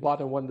when they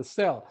bought and when to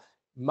sell.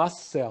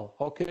 Must sell,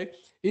 okay?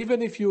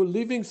 Even if you're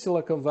leaving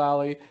Silicon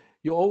Valley,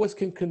 you always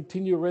can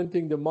continue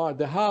renting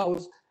the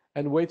house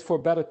and wait for a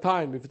better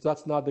time if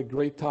that's not a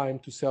great time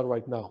to sell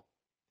right now.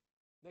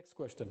 Next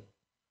question.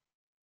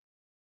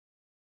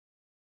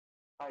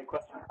 Hi,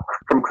 question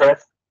from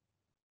Chris.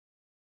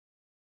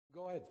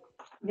 Go ahead.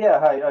 Yeah,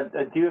 hi.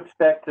 Do you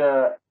expect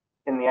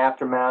in the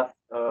aftermath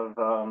of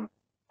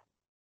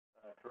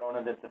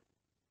Corona that the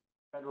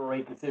federal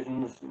rate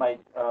decisions might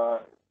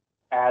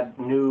add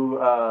new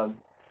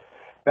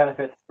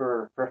benefits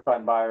for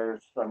first-time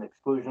buyers, some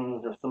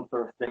exclusions or some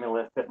sort of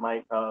stimulus that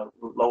might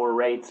lower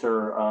rates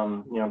or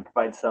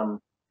provide some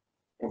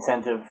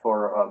incentive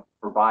for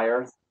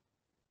buyers?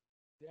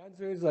 The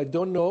answer is I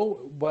don't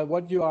know, but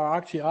what you are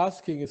actually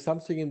asking is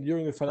something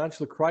during the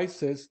financial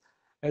crisis.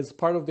 As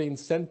part of the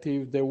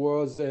incentive, there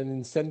was an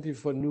incentive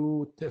for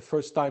new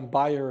first-time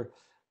buyer.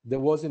 There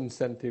was an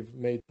incentive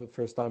made for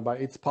first-time buyer.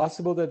 It's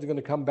possible that they're going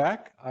to come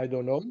back. I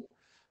don't know,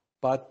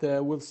 but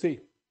we'll see.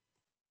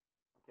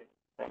 Okay,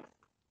 thanks.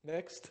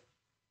 Next.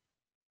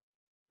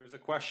 There's a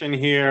question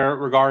here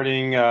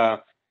regarding,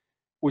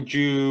 would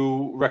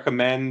you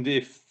recommend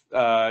if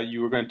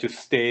you were going to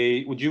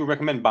stay, would you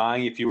recommend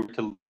buying if you were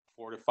to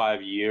 4 to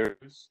 5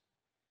 years?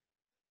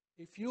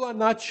 If you are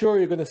not sure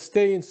you're going to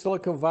stay in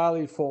Silicon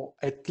Valley for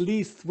at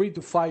least 3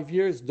 to 5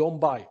 years, don't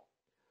buy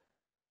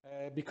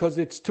because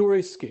it's too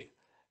risky.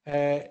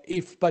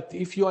 But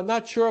if you are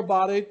not sure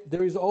about it,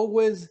 there is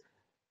always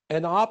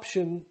an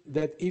option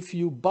that if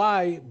you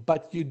buy,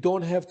 but you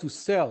don't have to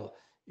sell.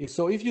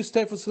 So if you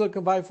stay for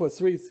Silicon Valley for at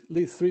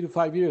least 3 to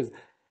 5 years,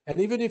 and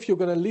even if you're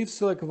going to leave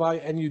Silicon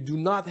Valley and you do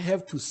not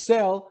have to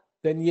sell,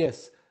 then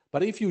yes.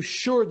 But if you're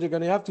sure they're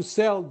going to have to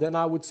sell, then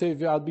I would say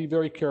I'll be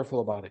very careful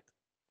about it.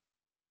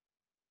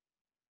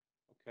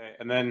 Okay,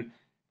 and then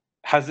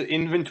has the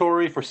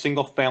inventory for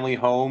single-family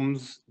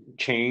homes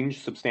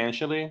changed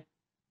substantially?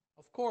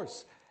 Of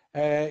course,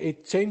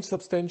 it changed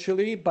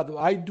substantially, but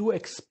I do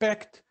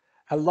expect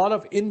a lot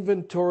of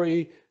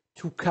inventory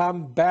to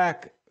come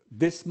back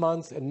this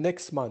month and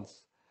next month.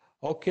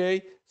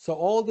 Okay, so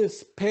all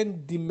this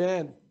pent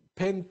demand,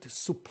 pent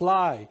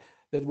supply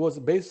that was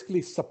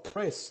basically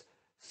suppressed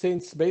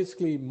since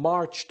basically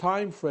March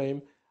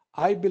timeframe,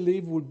 I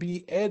believe will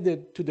be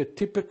added to the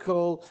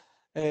typical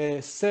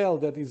sale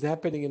that is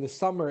happening in the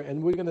summer,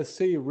 and we're going to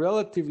see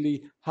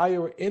relatively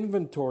higher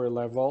inventory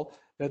level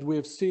that we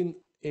have seen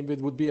if it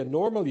would be a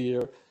normal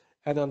year.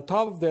 And on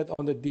top of that,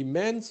 on the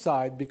demand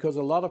side, because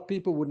a lot of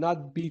people would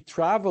not be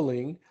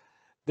traveling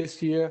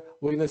this year,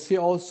 we're going to see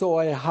also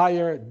a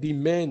higher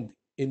demand,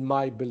 in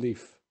my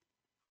belief.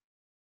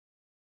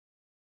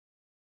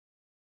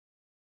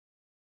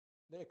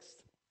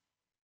 Next.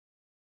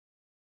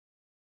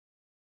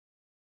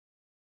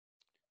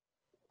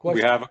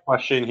 We have a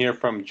question here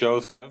from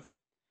Joseph.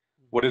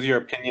 What is your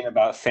opinion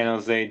about San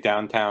Jose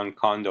downtown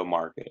condo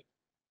market?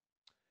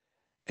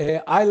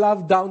 I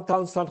love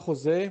downtown San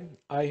Jose.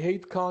 I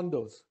hate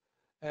condos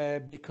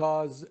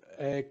because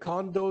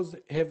condos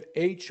have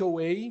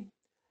HOA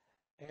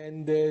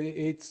and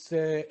it's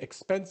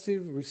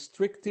expensive,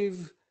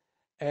 restrictive,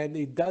 and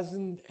it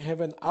doesn't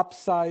have an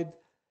upside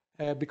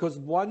because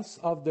one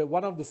of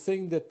the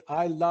things that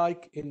I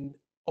like in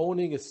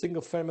owning a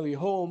single family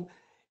home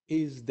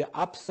is the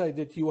upside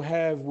that you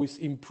have with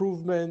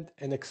improvement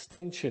and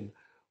extension,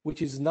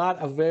 which is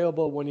not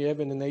available when you have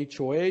an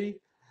HOA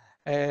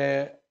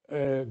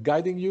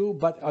guiding you.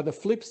 But on the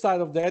flip side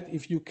of that,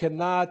 if you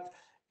cannot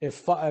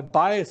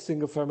buy a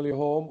single family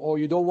home, or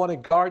you don't want a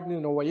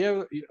garden or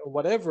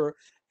whatever,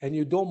 and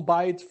you don't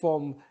buy it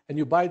and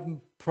you buy it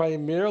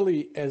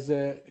primarily as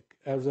a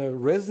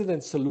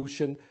resident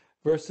solution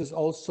versus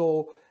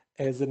also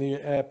as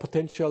a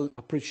potential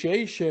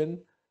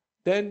appreciation,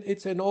 then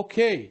it's an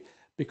okay.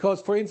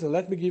 Because, for instance,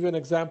 let me give you an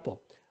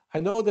example. I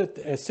know that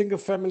a single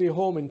family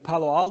home in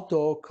Palo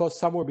Alto costs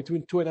somewhere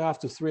between $2.5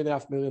 to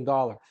 $3.5 million,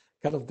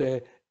 kind of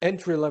the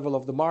entry level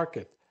of the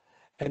market.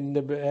 And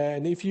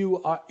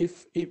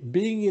if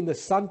being in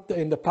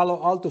the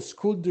Palo Alto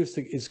school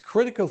district is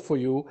critical for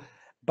you,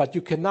 but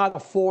you cannot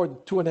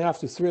afford $2.5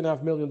 to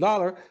 $3.5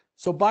 million,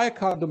 so buy a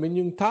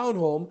condominium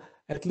townhome.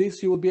 At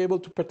least you will be able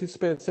to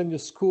participate and send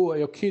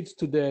your kids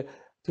to the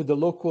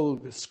local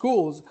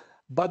schools.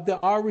 But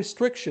there are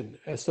restrictions.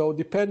 So it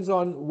depends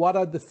on what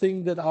are the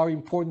things that are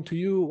important to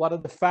you, what are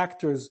the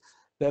factors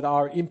that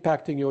are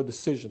impacting your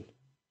decision.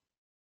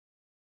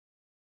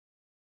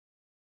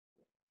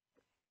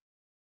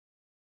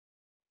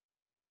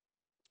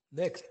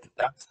 Next.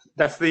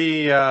 That's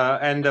the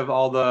end of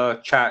all the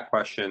chat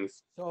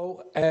questions.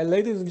 So,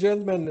 ladies and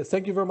gentlemen,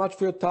 thank you very much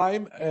for your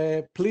time.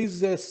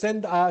 Please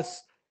send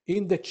us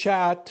in the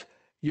chat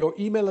your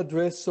email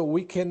address so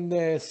we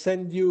can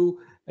send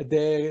you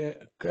the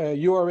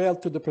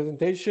URL to the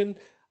presentation.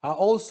 I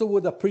also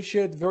would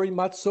appreciate very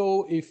much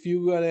so if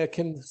you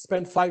can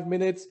spend 5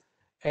 minutes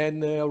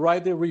and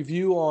write a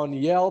review on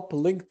Yelp,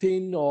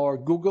 LinkedIn, or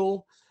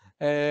Google.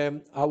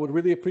 I would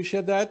really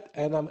appreciate that.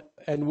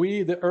 And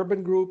we, the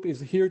Urban Group, is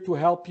here to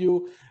help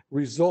you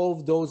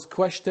resolve those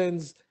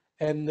questions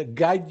and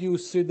guide you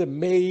through the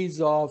maze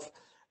of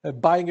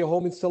buying a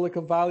home in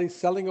Silicon Valley,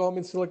 selling a home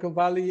in Silicon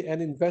Valley,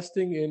 and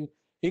investing in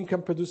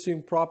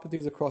income-producing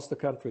properties across the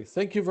country.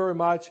 Thank you very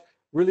much.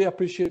 Really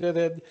appreciate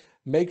it.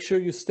 Make sure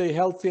you stay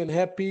healthy and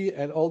happy,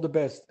 and all the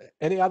best.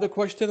 Any other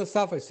questions,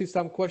 Asaf? I see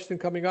some question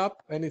coming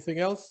up. Anything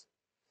else?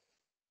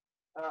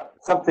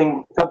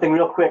 Something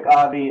real quick,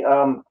 Avi.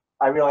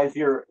 I realize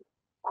you're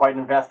quite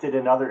invested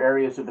in other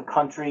areas of the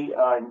country.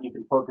 You've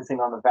been focusing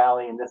on the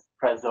Valley in this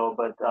prezzo,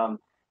 but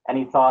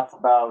any thoughts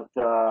about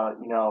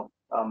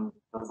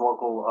those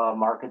local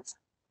markets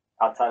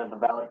outside of the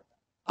valley?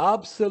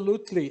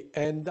 Absolutely.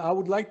 And I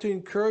would like to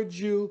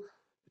encourage you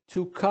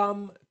to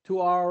come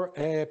to our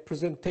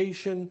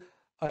presentation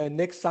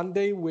next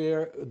Sunday,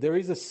 where there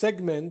is a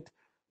segment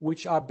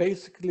which are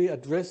basically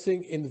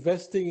addressing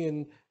investing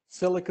in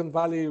Silicon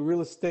Valley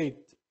real estate.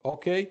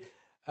 Okay,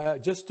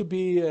 just to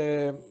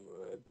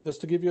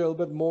give you a little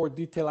bit more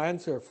detailed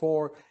answer.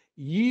 For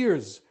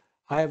years,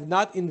 I have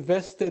not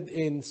invested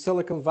in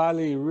Silicon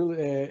Valley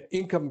real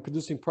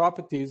income-producing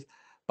properties,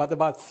 but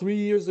about 3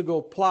 years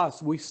ago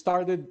plus, we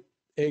started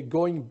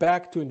going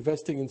back to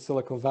investing in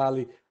Silicon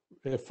Valley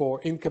for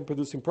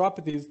income-producing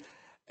properties.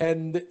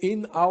 And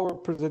in our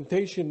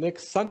presentation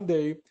next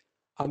Sunday,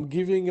 I'm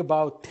giving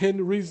about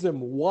 10 reasons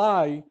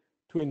why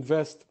to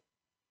invest,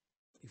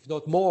 if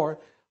not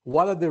more.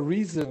 What are the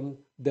reasons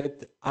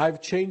that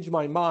I've changed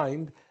my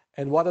mind,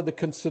 and what are the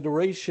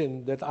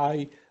considerations that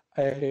I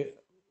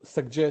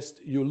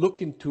suggest you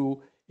look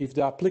into if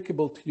they're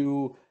applicable to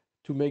you,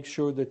 to make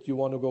sure that you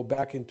want to go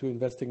back into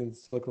investing in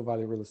Silicon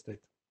Valley real estate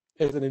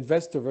as an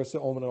investor versus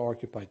owner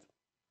occupied.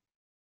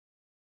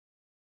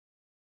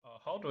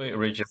 How do we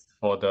register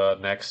for the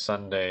next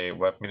Sunday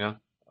webinar?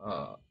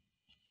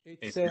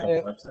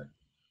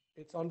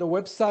 It's on the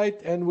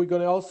website, and we're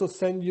going to also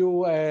send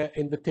you an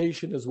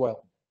invitation as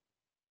well.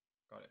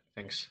 Got it.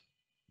 Thanks.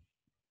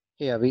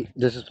 Hey, Avi,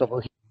 this is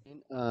Prabhu.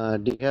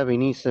 Do you have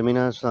any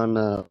seminars on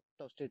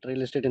out-of-state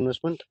real estate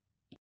investment?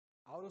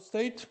 Out of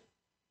state?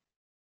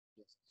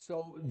 Yes.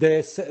 So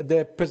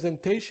the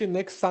presentation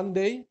next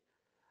Sunday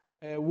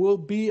will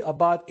be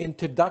about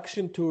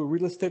introduction to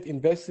real estate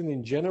investing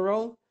in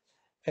general.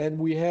 And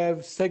we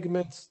have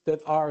segments that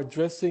are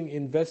addressing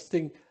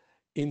investing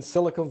in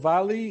Silicon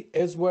Valley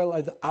as well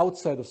as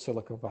outside of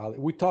Silicon Valley.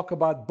 We talk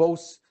about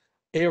both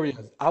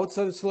areas,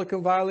 outside of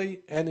Silicon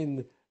Valley and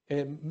in.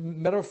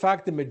 Matter of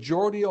fact, the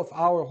majority of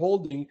our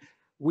holding,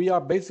 we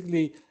are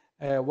basically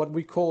what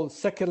we call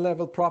second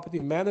level property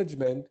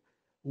management.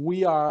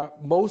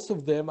 Most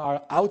of them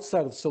are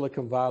outside of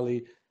Silicon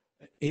Valley.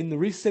 In the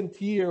recent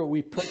year,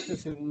 we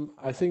purchased,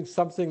 I think,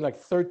 something like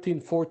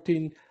 13,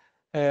 14,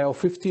 or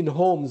 15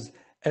 homes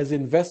as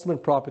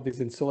investment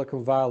properties in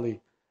Silicon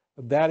Valley.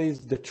 That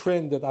is the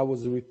trend that I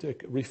was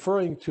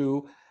referring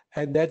to,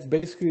 and that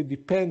basically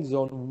depends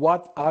on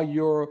what are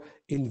your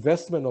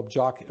investment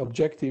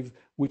objective,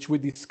 which we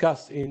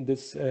discussed in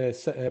this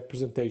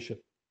presentation.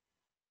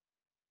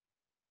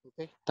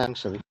 Okay,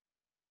 thanks, Avi.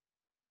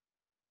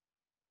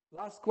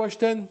 Last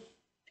question.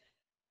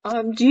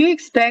 Do you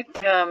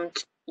expect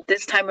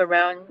this time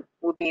around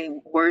will be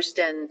worse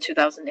than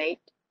 2008?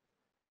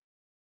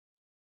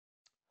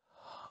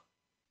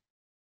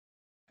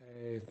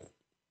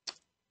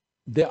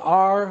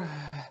 There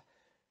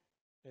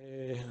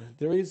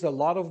is a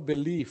lot of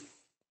belief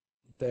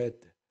that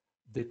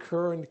the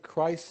current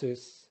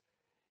crisis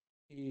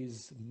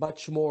is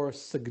much more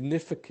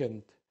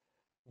significant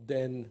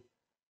than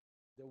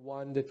the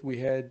one that we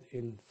had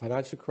in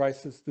financial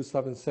crisis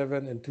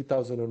 2007 and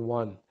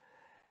 2001,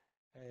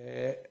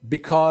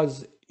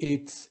 because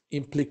its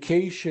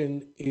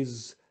implication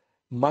is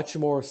much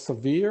more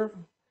severe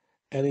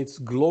and it's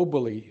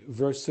globally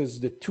versus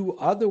the two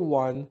other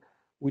one,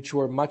 which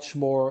were much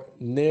more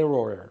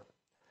narrower.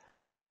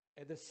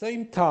 At the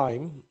same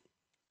time,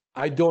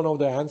 I don't know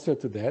the answer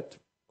to that,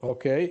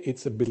 okay?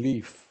 It's a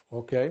belief,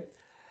 okay?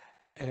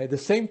 At the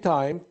same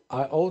time,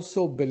 I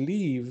also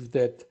believe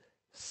that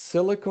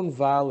Silicon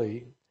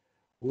Valley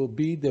will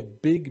be the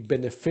big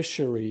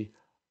beneficiary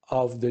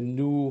of the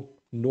new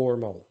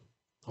normal,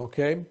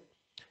 okay?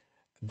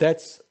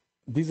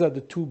 These are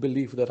the two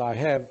beliefs that I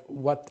have.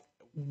 What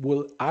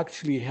will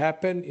actually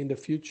happen in the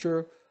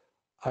future,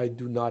 I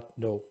do not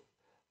know.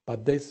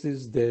 But this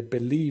is the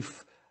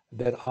belief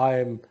that I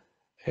am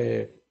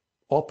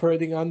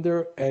operating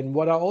under. And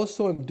what I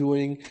also am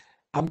doing,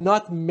 I'm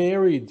not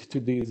married to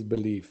these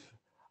beliefs.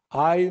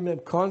 I am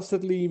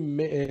constantly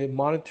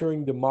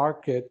monitoring the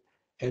market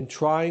and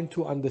trying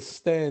to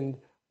understand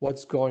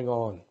what's going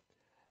on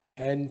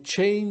and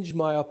change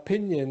my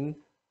opinion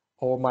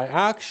or my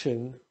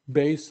action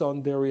based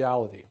on the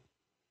reality.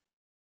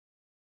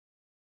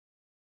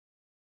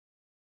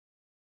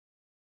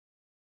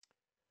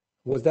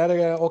 Was that an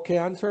okay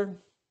answer?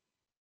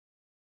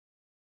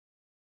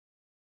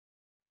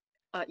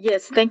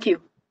 Yes, thank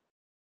you.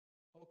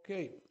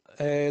 Okay,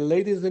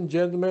 ladies and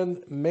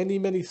gentlemen, many,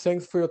 many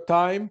thanks for your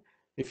time.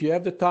 If you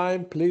have the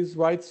time, please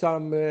write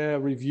some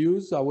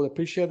reviews. I would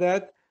appreciate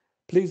that.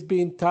 Please be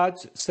in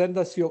touch. Send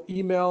us your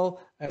email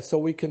so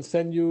we can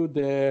send you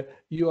the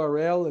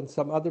URL and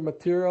some other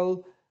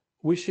material.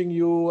 Wishing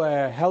you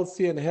a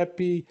healthy and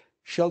happy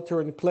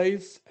shelter in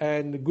place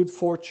and good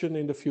fortune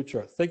in the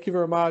future. Thank you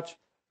very much.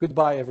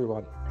 Goodbye,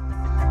 everyone.